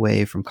passed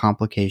away from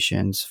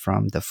complications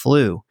from the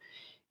flu.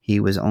 He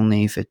was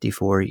only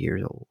 54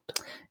 years old.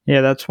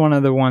 Yeah, that's one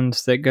of the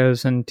ones that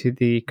goes into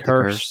the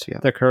cursed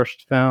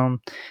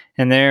film.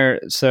 And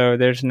there's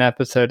an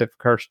episode of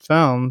Cursed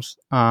Films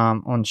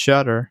on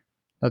Shudder.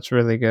 That's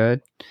really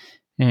good.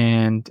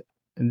 And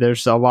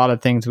there's a lot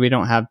of things we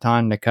don't have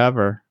time to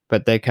cover,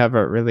 but they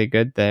cover it really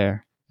good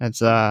there.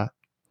 It's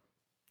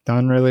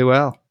done really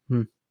well.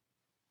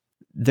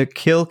 The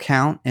kill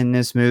count in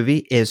this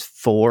movie is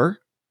 4.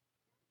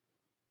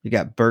 You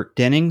got Burke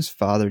Dennings,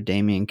 Father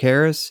Damien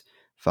Karras,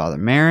 Father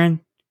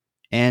Marin,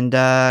 and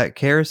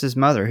Karras'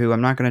 mother, who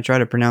I'm not going to try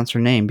to pronounce her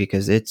name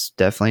because it's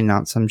definitely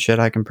not some shit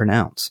I can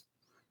pronounce.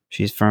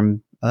 She's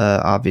from,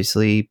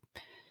 obviously,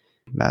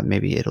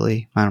 maybe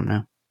Italy. I don't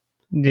know.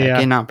 Yeah,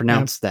 I cannot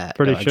pronounce that.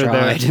 Pretty sure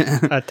they're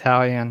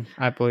Italian,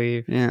 I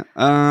believe. Yeah.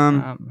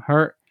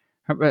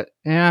 But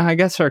yeah, I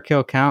guess her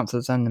kill counts.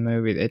 It's in the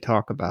movie. They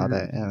talk about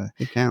it.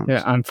 It counts.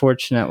 Yeah,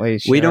 unfortunately,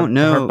 we don't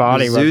know. Her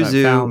body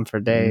wasn't found for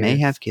days. May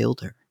have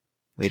killed her.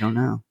 We don't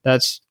know.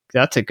 That's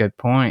a good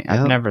point.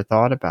 I've never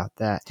thought about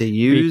that. To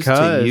use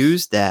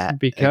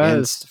that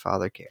against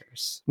Father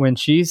Karras. When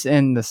she's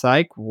in the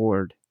psych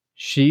ward,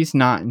 she's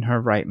not in her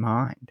right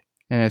mind,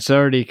 and it's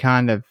already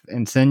kind of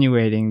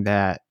insinuating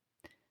that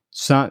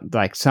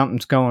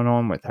something's going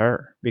on with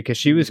her because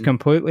she was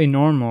completely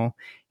normal,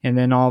 and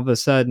then all of a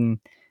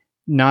sudden,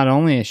 not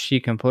only is she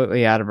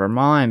completely out of her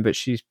mind, but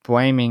she's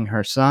blaming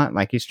her son.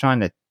 Like he's trying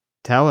to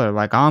tell her,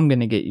 like, I'm going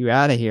to get you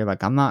out of here.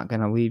 Like, I'm not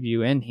going to leave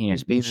you in here.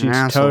 She's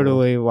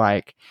totally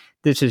like,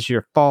 this is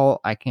your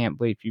fault. I can't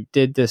believe you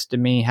did this to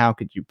me. How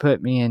could you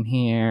put me in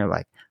here?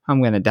 Like,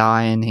 I'm going to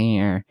die in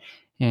here.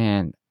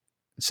 And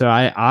so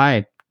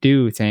I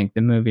do think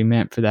the movie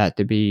meant for that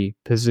to be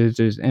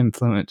Pazuzu's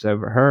influence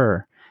over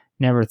her.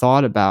 Never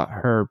thought about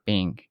her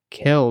being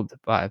killed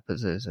by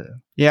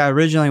Pazuzu. Yeah, I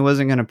originally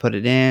wasn't going to put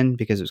it in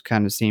because it was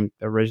kind of seemed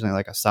originally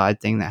like a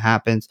side thing that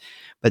happens.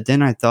 But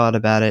then I thought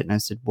about it and I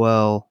said,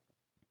 well,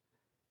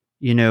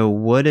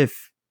 what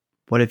if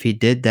he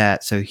did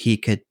that so he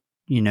could,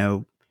 he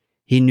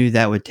knew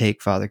that would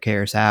take Father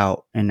Karras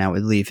out and that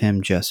would leave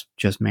him just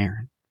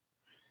Marin.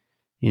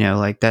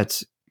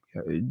 That's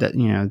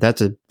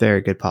a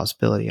very good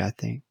possibility, I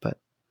think.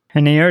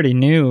 And he already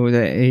knew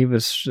that he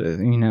was,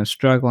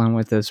 struggling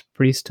with his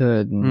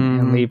priesthood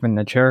and leaving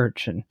the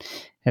church. And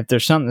if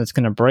there's something that's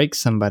going to break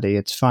somebody,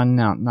 it's finding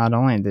out not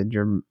only did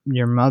your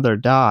mother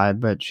die,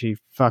 but she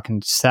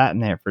fucking sat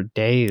in there for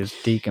days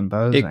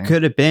decomposing. It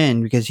could have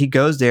been because he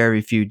goes there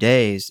every few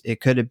days.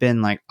 It could have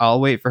been like, I'll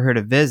wait for her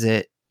to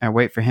visit I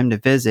wait for him to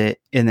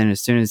visit, and then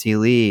as soon as he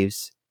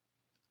leaves,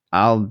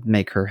 I'll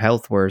make her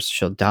health worse.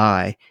 She'll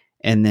die,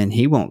 and then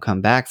he won't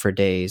come back for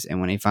days. And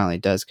when he finally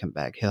does come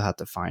back, he'll have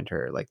to find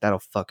her. Like, that'll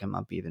fuck him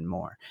up even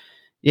more.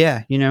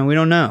 Yeah, we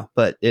don't know,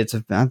 but I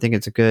think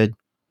it's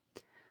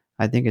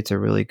a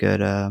really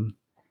good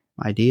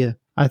idea.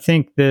 I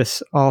think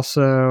this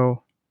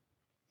also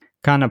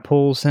kind of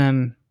pulls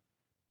him,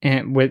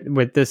 and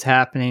with this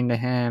happening to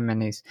him,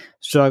 and he's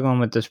struggling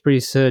with this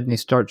priesthood, and he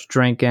starts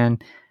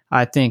drinking.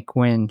 I think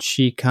when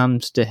Chris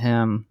comes to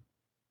him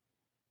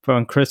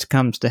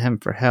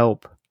for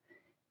help,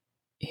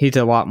 he's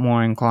a lot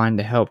more inclined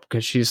to help,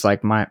 because she's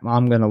like,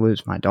 I'm going to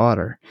lose my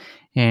daughter,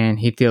 and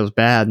he feels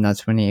bad, and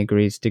that's when he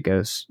agrees to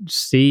go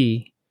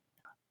see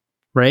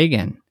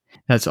Reagan.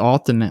 That's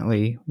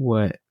ultimately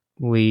what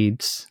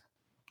leads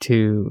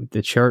to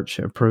the church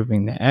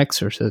approving the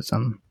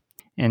exorcism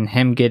and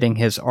him getting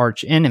his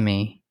arch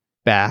enemy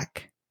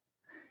back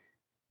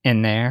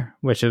in there,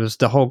 which was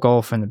the whole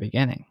goal from the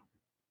beginning.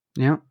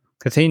 Yeah.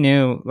 Because he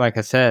knew, like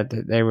I said,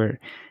 that they were,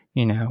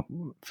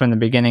 from the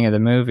beginning of the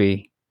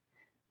movie,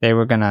 they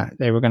were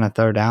gonna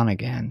throw down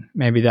again.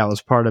 Maybe that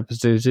was part of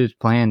Pazuzu's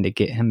plan to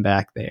get him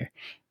back there.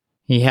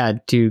 He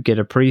had to get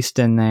a priest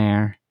in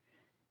there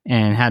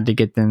and had to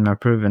get them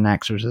approve an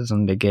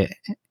exorcism to get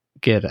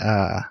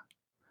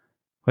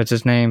what's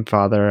his name?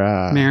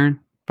 Father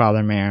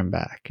Marin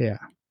back. Yeah.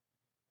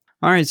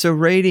 All right, so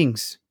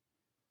ratings.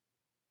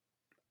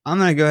 I'm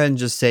going to go ahead and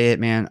just say it,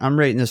 man. I'm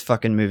rating this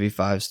fucking movie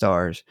 5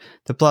 stars.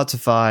 The plot's a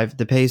 5,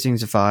 the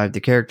pacing's a 5, the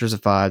characters a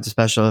 5, the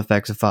special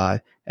effects a 5.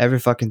 Every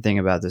fucking thing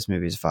about this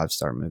movie is a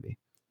 5-star movie.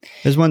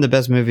 It's one of the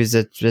best movies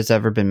that's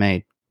ever been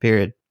made,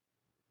 period.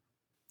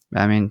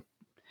 I mean,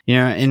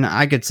 and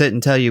I could sit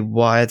and tell you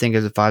why I think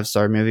it's a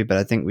 5-star movie, but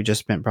I think we just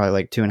spent probably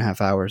like 2.5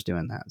 hours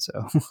doing that.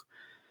 So,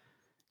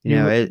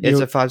 it's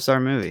a 5-star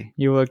movie.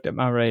 You looked at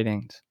my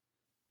ratings.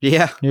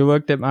 Yeah. You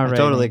looked at my ratings.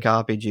 I totally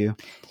copied you.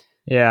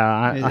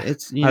 Yeah.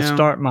 I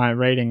start my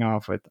rating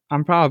off with,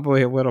 I'm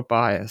probably a little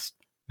biased.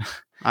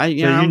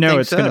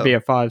 It's going to be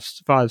a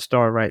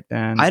 5-star right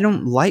then. I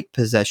don't like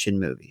possession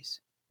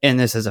movies, and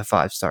this is a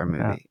 5-star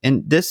movie. Yeah.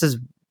 And this is,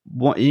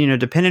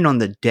 depending on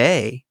the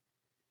day,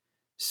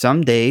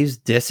 some days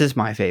this is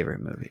my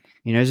favorite movie.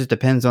 It just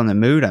depends on the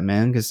mood I'm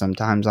in, because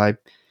sometimes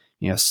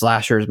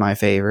slasher is my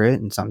favorite,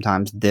 and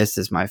sometimes this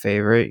is my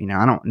favorite.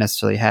 I don't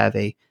necessarily have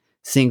a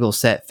single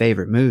set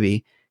favorite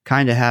movie.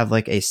 Kind of have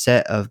like a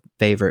set of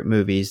favorite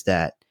movies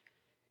that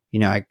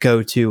I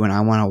go to when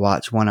I want to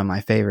watch one of my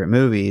favorite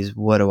movies.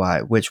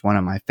 Which one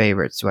of my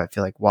favorites do I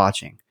feel like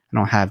watching? I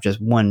don't have just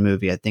one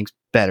movie I think's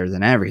better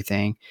than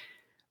everything,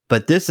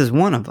 but this is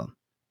one of them.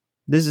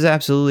 This is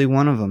absolutely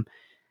one of them.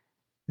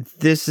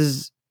 This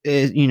is,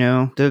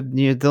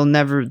 they'll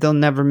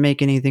never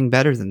make anything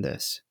better than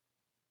this.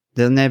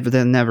 They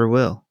never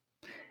will.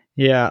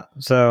 Yeah.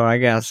 So I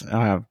guess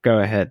go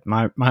ahead.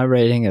 My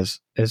rating is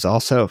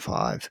also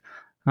 5.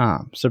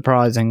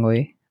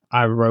 Surprisingly,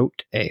 I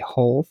wrote a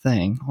whole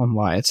thing on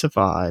why it's a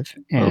 5,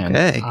 and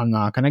I'm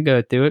not going to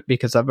go through it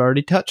because I've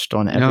already touched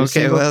on every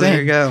single thing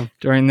there you go.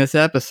 During this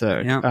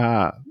episode.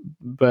 Yep.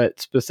 But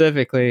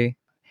specifically,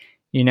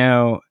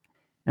 and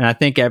I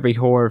think every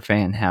horror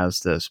fan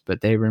has this,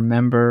 but they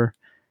remember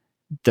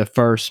the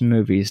first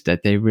movies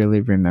that they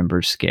really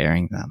remember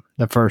scaring them.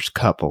 The first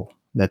couple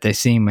that they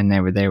seen when they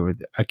were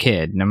a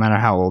kid, no matter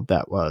how old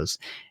that was.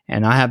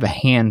 And I have a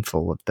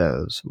handful of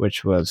those,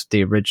 which was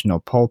the original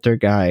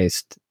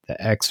Poltergeist,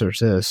 The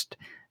Exorcist,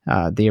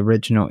 the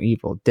original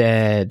Evil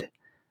Dead.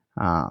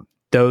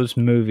 Those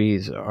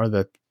movies are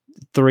the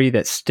 3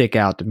 that stick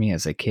out to me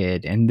as a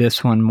kid, and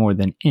this one more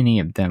than any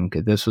of them,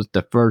 because this was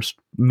the first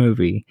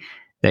movie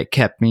that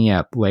kept me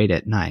up late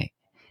at night.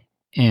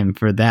 And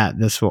for that,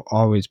 this will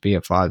always be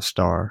a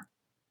 5-star.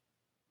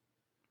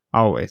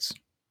 Always.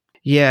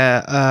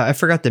 Yeah, I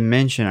forgot to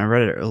mention, I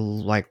read it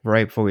like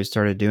right before we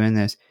started doing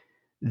this.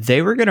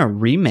 They were going to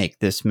remake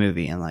this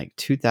movie in like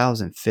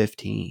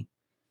 2015.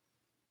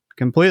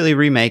 Completely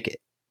remake it.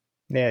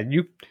 Yeah,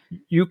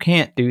 you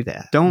can't do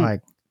that.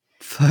 Don't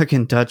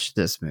fucking touch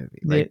this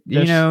movie. Like,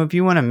 if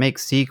you want to make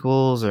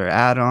sequels or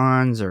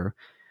add-ons or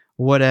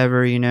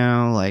whatever,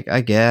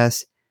 I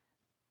guess.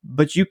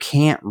 But you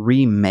can't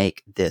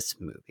remake this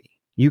movie.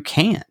 You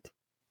can't.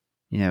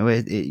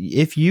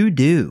 If you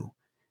do,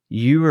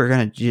 you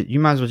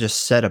might as well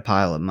just set a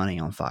pile of money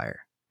on fire,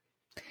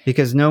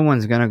 because no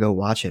one's gonna go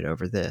watch it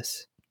over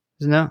this.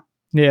 No.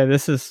 Yeah,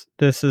 this is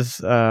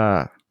just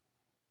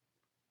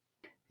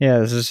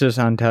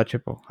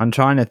untouchable. I'm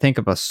trying to think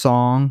of a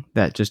song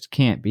that just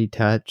can't be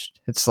touched.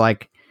 It's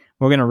like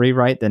we're gonna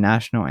rewrite the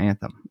national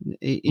anthem.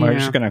 We're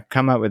just gonna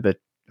come up with a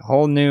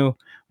whole new.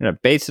 We're gonna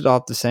base it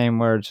off the same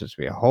words. Just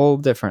be a whole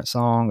different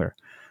song, or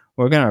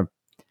we're gonna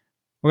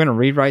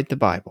rewrite the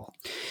Bible.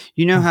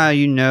 You know how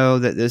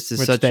that this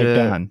is such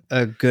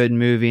a good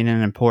movie and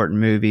an important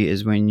movie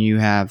is when you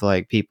have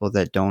like people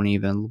that don't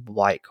even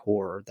like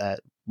horror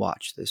that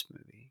watch this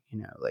movie.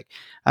 Like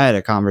I had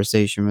a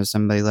conversation with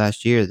somebody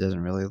last year that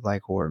doesn't really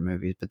like horror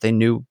movies, but they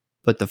knew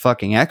what the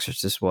fucking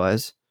Exorcist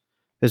was.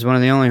 It was one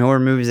of the only horror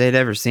movies they'd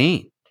ever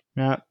seen.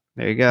 Yeah.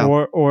 There you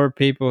go. Or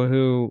people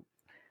who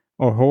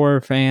are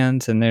horror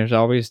fans, and there's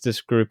always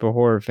this group of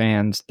horror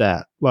fans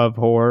that love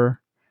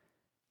horror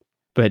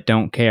but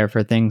don't care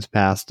for things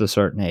past a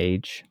certain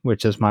age,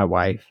 which is my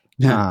wife.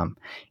 Yeah.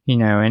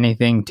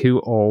 Anything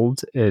too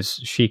old is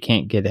she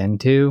can't get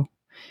into,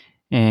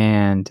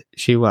 and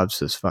she loves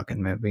this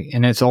fucking movie,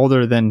 and it's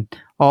older than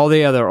all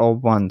the other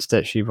old ones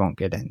that she won't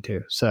get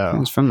into. So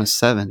It's from the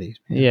 70s.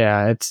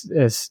 yeah,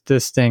 it's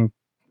this thing.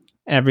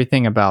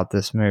 Everything about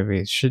this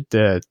movie,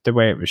 the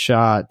way it was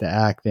shot, the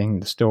acting,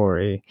 the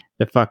story,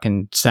 the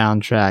fucking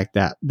soundtrack,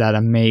 that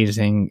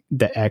amazing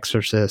The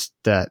Exorcist,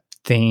 that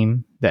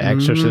theme, the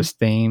Exorcist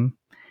theme,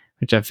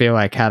 which I feel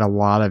like had a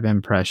lot of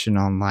impression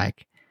on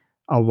like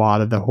a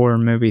lot of the horror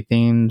movie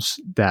themes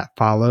that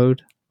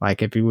followed.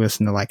 Like if you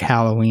listen to like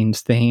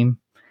Halloween's theme,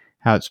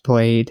 how it's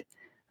played,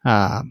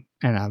 and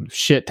a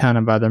shit ton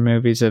of other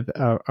movies of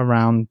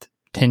around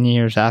 10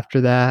 years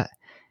after that.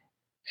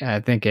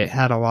 I think it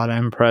had a lot of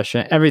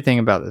impression. Everything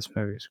about this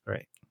movie is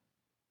great.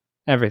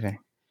 Everything.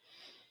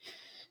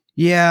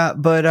 Yeah,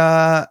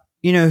 but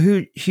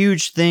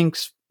huge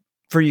thanks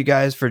for you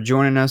guys for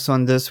joining us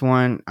on this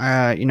one.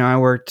 I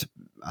worked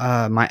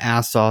my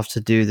ass off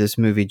to do this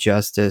movie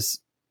justice.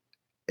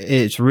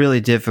 It's really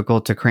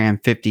difficult to cram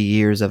 50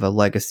 years of a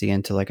legacy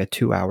into like a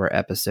 2-hour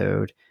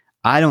episode.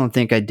 I don't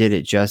think I did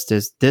it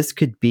justice. This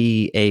could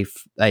be a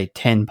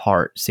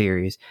 10-part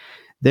series.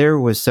 There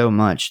was so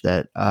much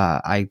that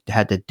I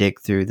had to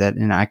dig through that,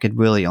 and I could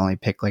really only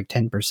pick like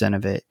 10%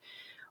 of it.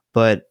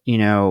 But,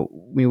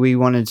 we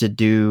wanted to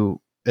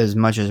do as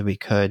much as we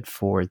could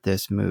for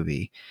this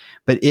movie.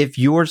 But if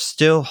you're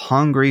still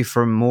hungry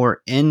for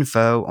more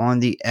info on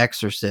The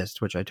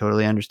Exorcist, which I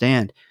totally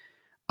understand,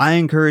 I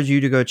encourage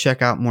you to go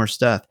check out more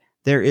stuff.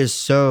 There is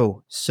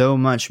so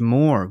much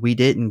more we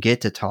didn't get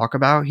to talk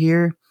about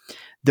here.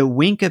 The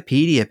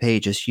Wikipedia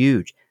page is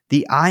huge.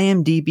 The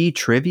IMDb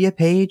trivia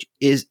page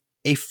is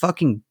a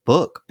fucking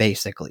book,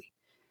 basically.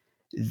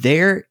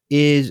 There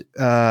is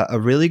a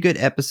really good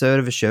episode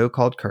of a show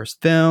called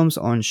Cursed Films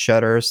on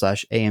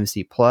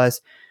Shudder/AMC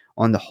Plus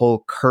on the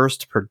whole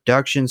cursed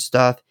production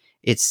stuff.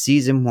 It's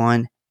season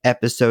 1,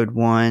 episode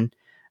 1.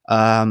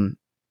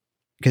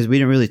 Because we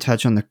didn't really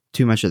touch on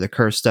too much of the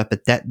cursed stuff,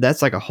 but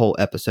that's like a whole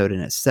episode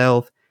in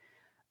itself.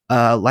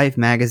 Life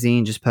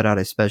magazine just put out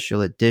a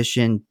special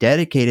edition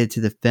dedicated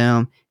to the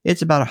film.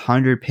 It's about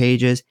 100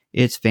 pages.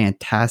 It's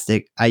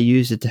fantastic. I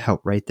used it to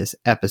help write this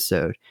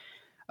episode.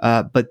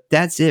 But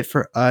that's it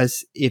for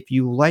us. If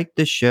you like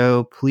the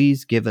show,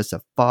 please give us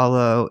a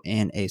follow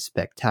and a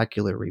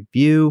spectacular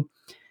review.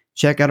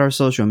 Check out our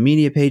social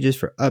media pages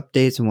for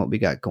updates on what we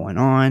got going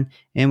on.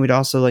 And we'd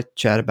also like to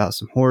chat about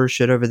some horror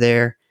shit over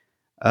there.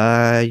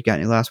 You got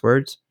any last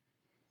words?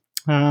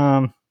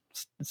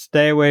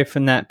 Stay away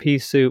from that pea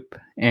soup,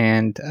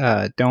 and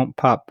don't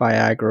pop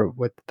Viagra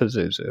with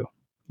Pazuzu.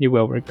 You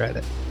will regret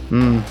it.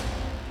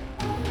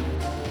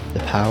 The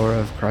power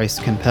of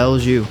Christ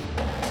compels you.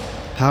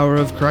 The power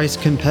of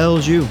Christ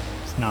compels you.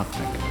 It's not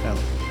that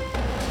compelling.